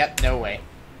 22. Yep, no way.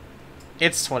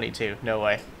 It's 22. No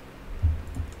way.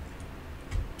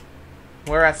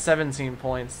 We're at 17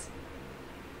 points.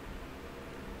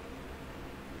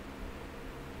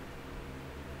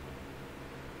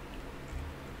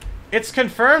 It's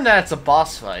confirmed that it's a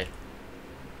boss fight.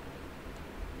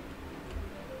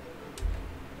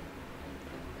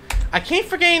 I keep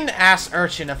forgetting to ask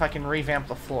Urchin if I can revamp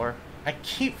the floor. I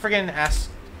keep forgetting to ask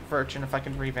Urchin if I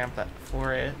can revamp that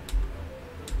floor area.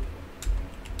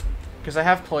 Because I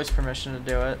have Chloe's permission to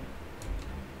do it.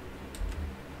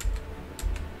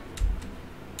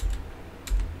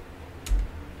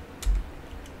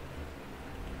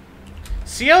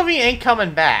 CLV ain't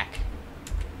coming back.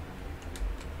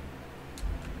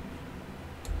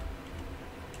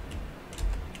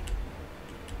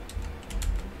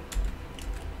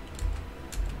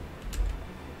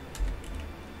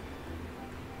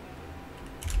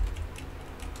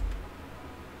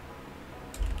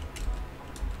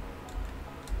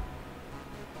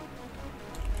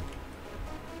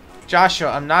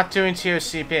 Joshua, I'm not doing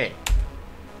TOCP.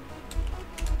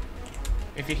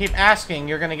 If you keep asking,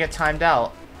 you're gonna get timed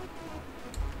out.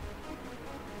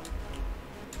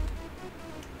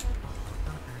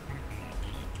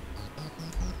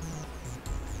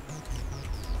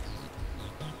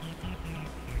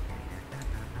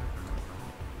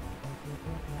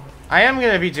 I am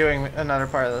gonna be doing another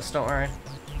part of this, don't worry.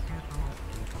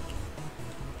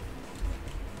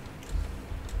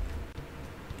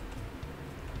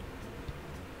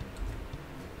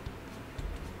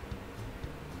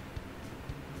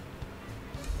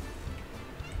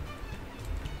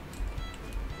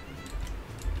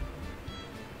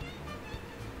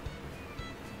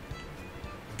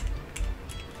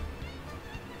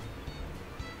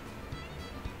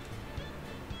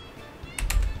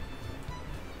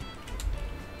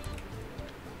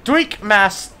 Tweak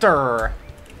Master.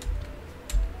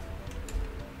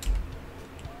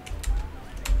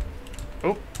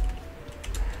 Oh.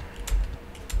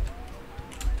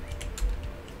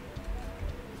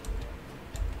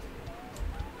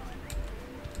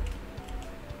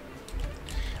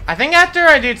 I think after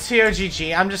I do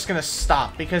TOGG, I'm just gonna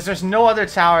stop because there's no other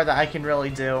tower that I can really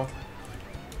do.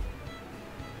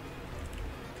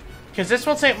 Because this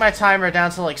will take my timer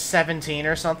down to like 17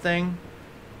 or something.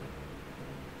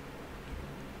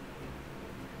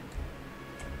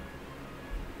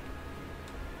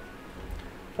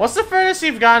 What's the furthest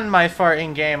you've gotten my fart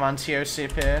in-game on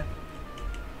TOCP?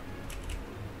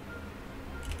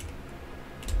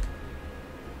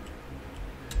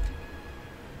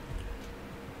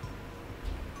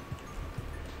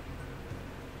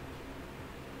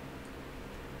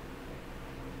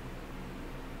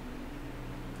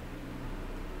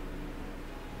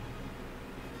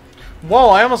 Whoa,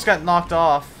 I almost got knocked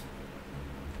off.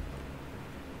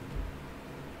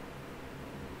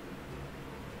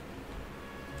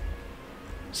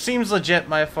 Seems legit,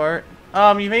 my fart.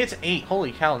 You made it to 8.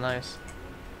 Holy cow, nice.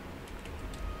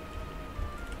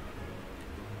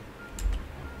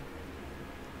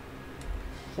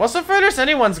 What's the furthest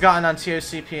anyone's gotten on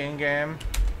TOCP in-game?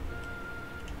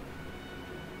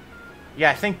 Yeah,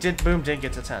 I think Boom did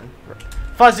get to 10.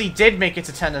 Fuzzy did make it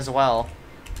to 10 as well.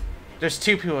 There's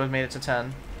 2 people who have made it to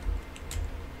 10.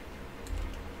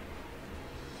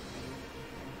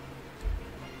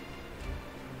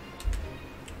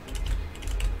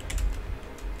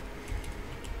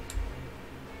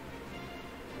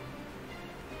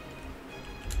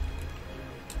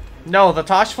 No, the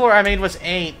Tosh floor I made was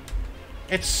 8.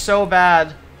 It's so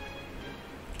bad.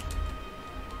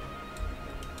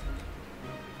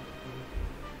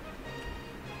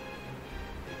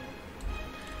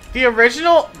 The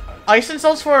original Ice and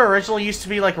Salts floor original used to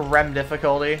be like REM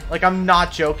difficulty. Like, I'm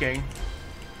not joking.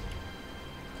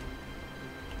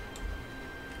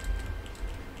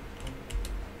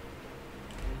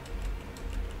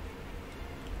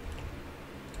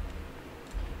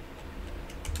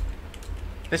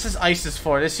 This is Ice's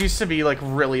floor. This used to be, like,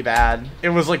 really bad. It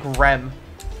was, like, REM.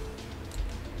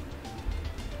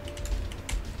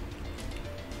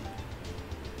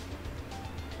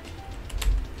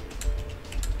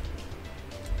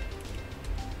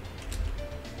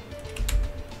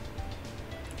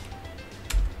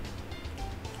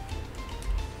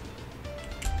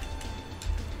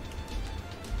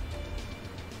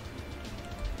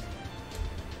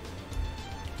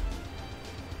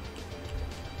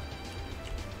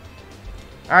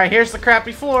 Alright, here's the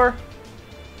crappy floor.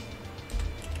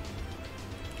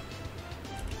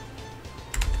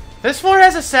 This floor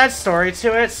has a sad story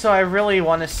to it, so I really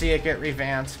want to see it get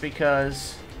revamped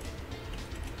because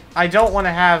I don't want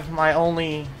to have my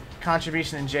only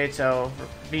contribution in JTO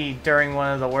be during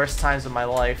one of the worst times of my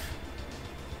life.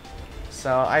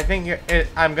 So I think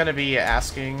I'm gonna be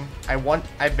asking.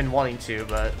 I've been wanting to,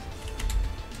 but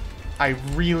I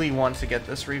really want to get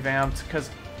this revamped because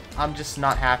I'm just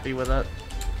not happy with it.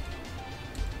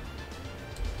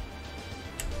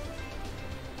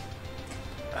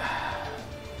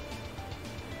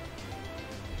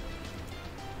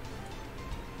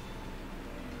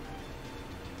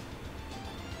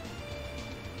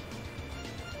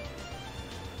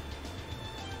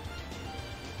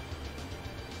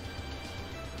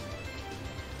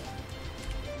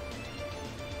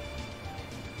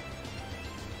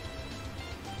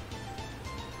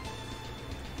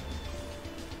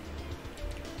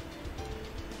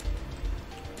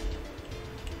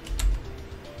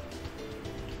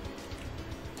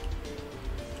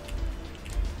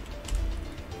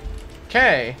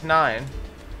 Okay, 9.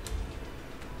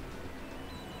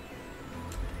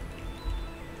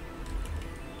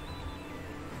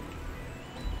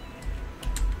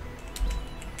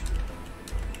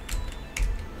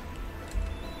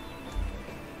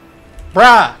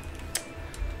 Bruh!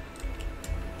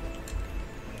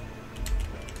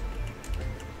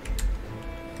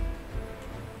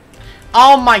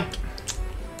 Oh my...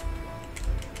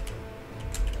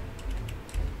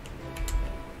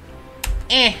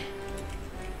 Eh.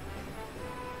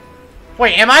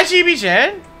 Wait, am I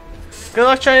GBJ? Good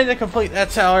luck trying to complete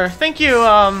that tower. Thank you,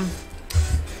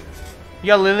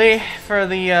 Yo Lily, for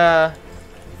the,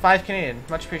 5 Canadian.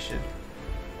 Much appreciated.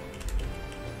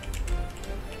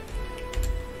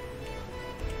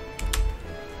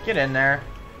 Get in there.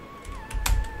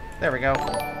 There we go.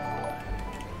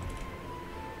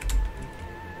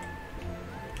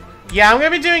 Yeah, I'm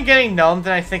gonna be doing getting gnomed,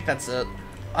 and I think that's it.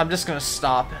 I'm just gonna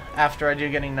stop after I do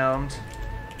getting gnomed.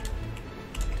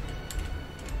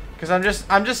 Because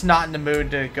I'm just not in the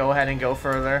mood to go ahead and go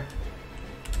further.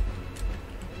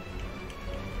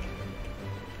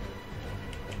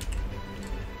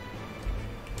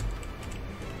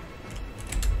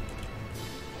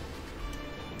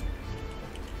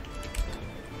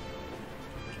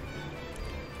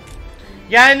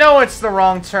 Yeah, I know it's the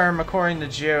wrong term according to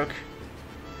Juke.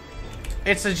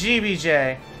 It's a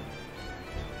GBJ.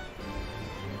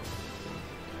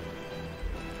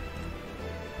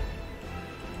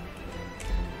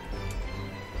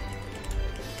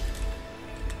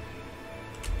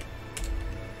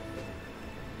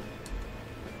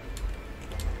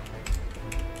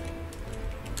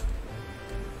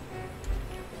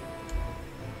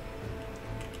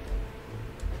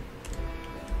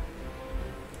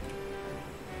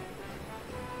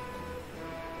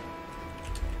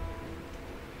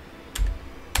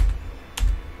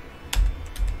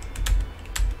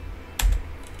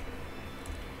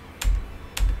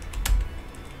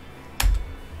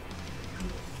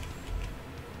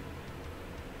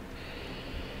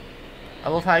 I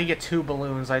love how you get 2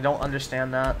 balloons. I don't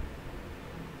understand that.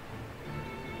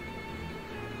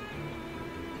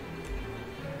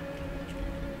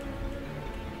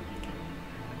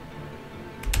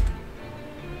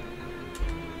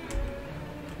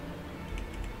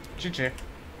 GG.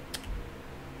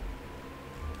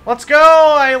 Let's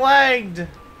go! I lagged!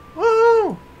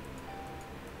 Woo!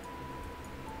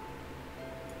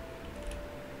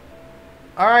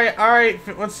 Alright,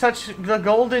 alright, let's touch the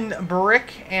golden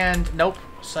brick and... Nope,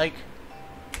 psych.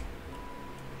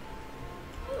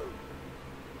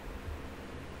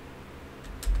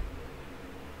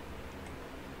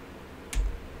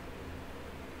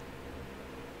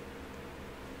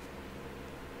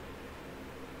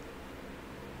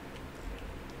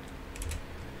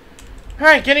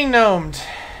 Alright, getting gnomed.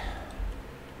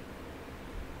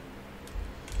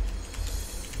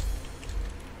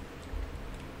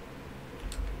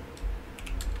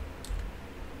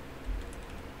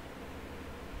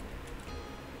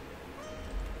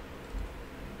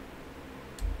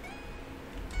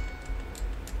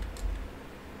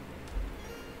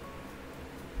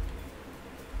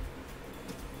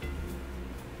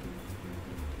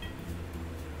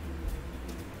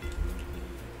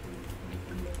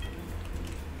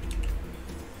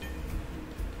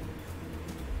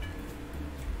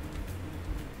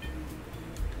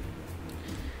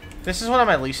 This is one of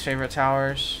my least favorite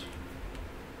towers.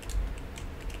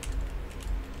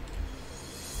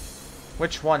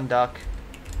 Which one, Duck?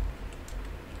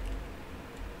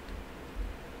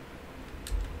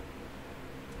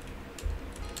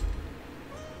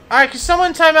 Alright, can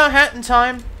someone time out Hat in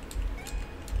time?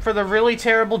 For the really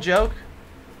terrible joke?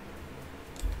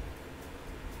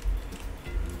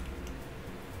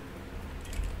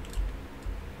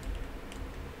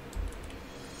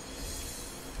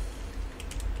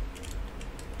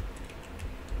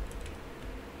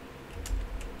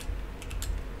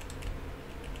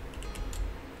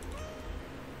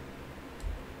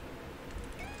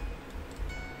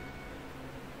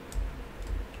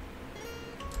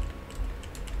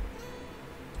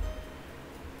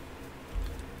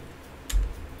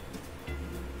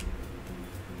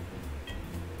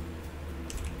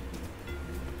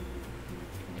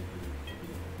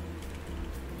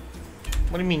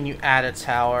 What do you mean you add a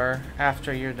tower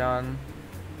after you're done?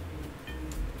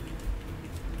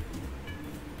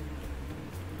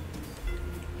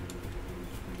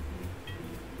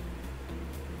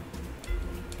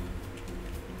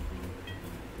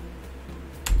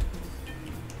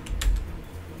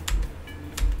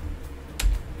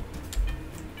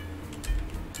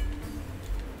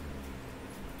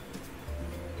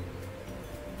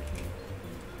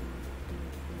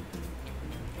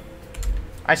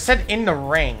 I said in the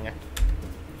ring.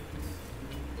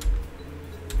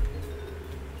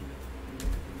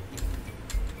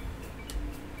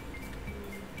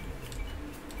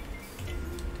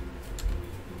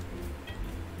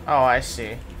 Oh, I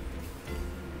see.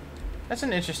 That's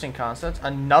an interesting concept.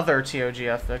 Another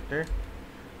TOGF Victor.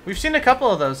 We've seen a couple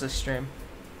of those this stream.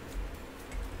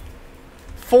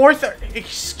 Fourth...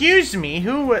 Excuse me,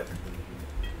 who...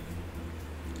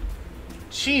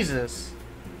 Jesus.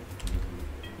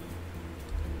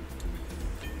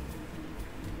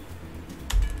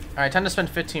 Alright, time to spend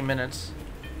 15 minutes.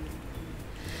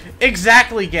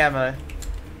 Exactly, Gamma.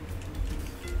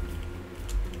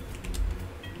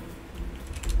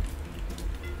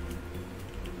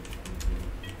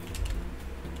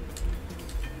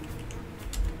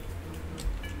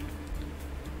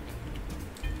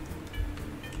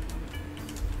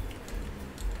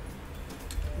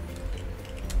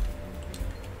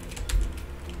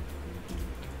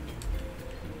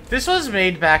 This was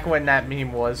made back when that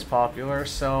meme was popular,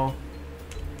 so...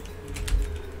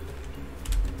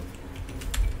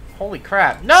 Holy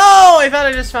crap. No! I thought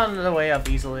I just found the way up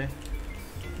easily.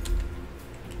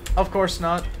 Of course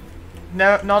not.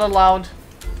 No, not allowed.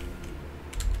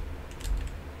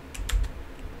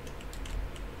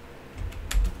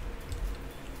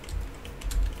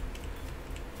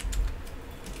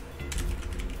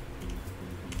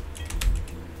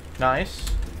 Nice.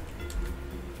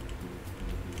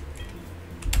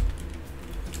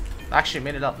 Actually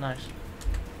made it up nice.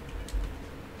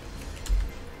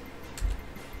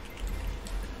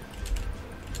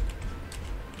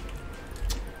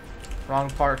 Wrong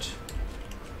part.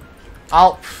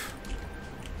 Oh.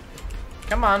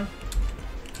 Come on.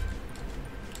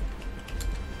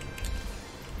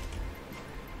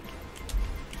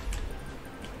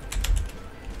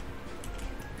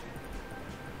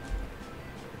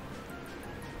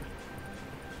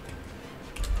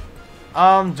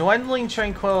 Dwindling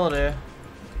tranquility.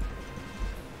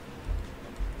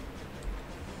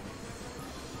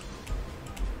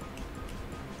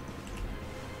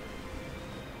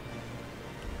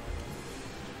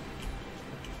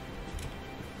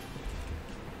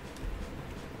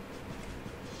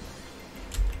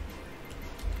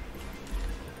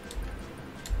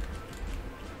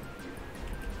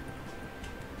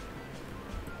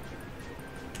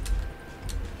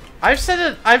 I've said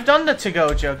it. I've done the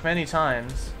to-go joke many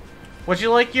times. Would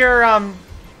you like your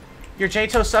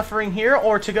JTO suffering here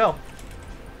or to go?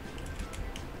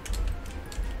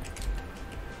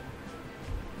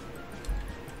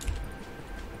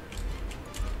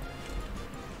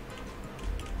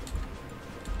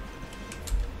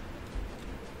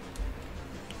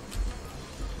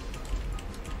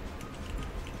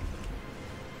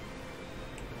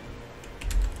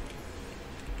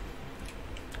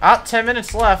 Ah, 10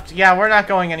 minutes left. Yeah, we're not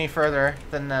going any further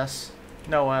than this.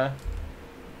 No way.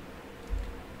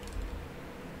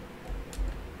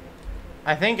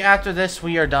 I think after this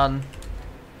we are done.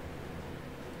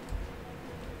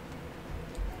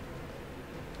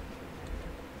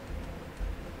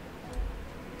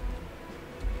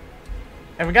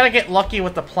 And we gotta get lucky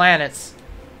with the planets.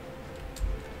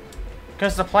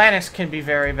 Because the planets can be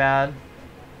very bad.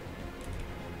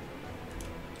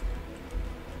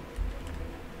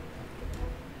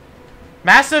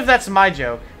 Massive, that's my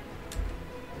joke.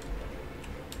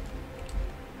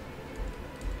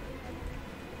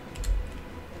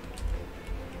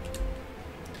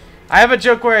 I have a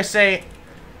joke where I say,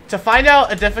 to find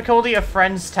out a difficulty of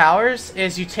Friends Towers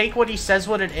is you take what he says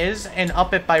what it is and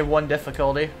up it by 1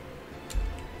 difficulty.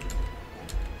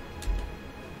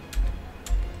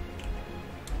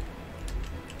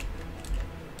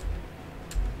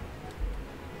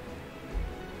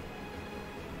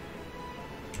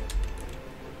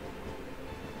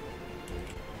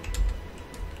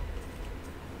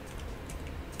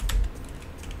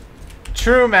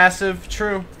 True, Massive.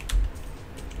 True.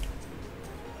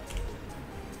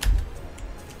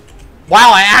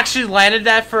 Wow, I actually landed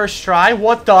that first try?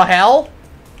 What the hell?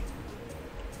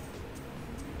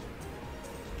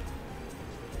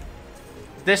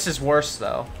 This is worse,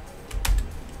 though.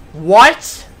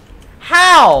 What?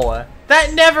 How?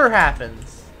 That never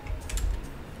happens.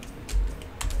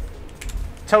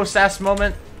 Toast-ass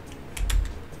moment.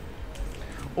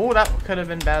 Oh, that could have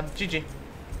been bad. GG.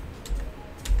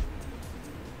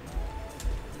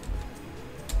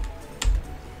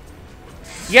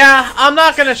 Yeah, I'm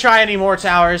not gonna try any more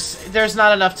towers. There's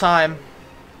not enough time.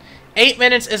 8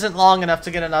 minutes isn't long enough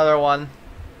to get another one.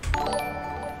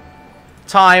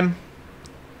 Time.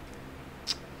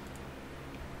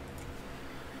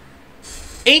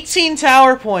 18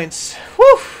 tower points.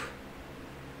 Whew.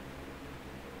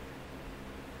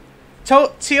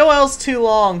 TOL's too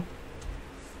long.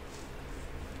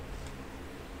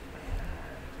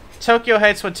 Tokyo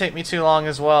Heights would take me too long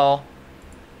as well.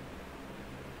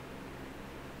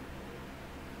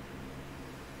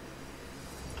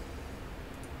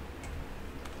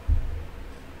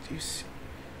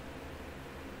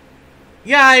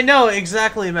 Yeah, I know,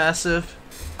 exactly, Massive.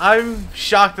 I'm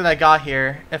shocked that I got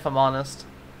here, if I'm honest.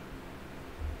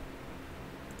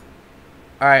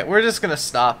 Alright, we're just gonna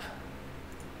stop.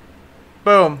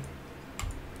 Boom.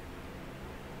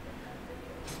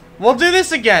 We'll do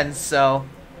this again, so...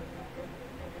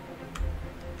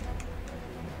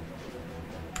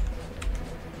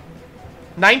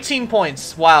 $19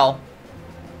 points, wow.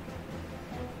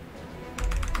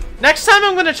 Next time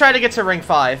I'm going to try to get to Ring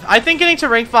 5. I think getting to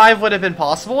Ring 5 would have been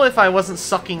possible if I wasn't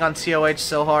sucking on TOH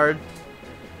so hard.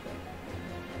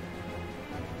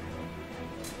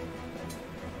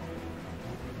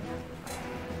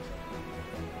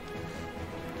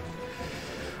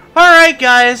 Alright,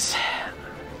 guys.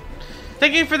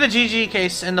 Thank you for the GG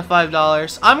case and the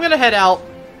 $5. I'm going to head out.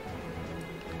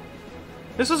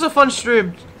 This was a fun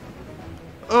stream.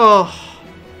 Ugh.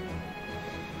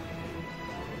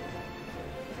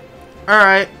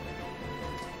 Alright.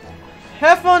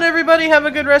 Have fun, everybody. Have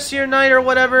a good rest of your night or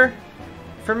whatever.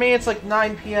 For me, it's like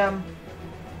 9 p.m.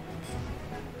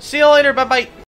 See you later. Bye-bye.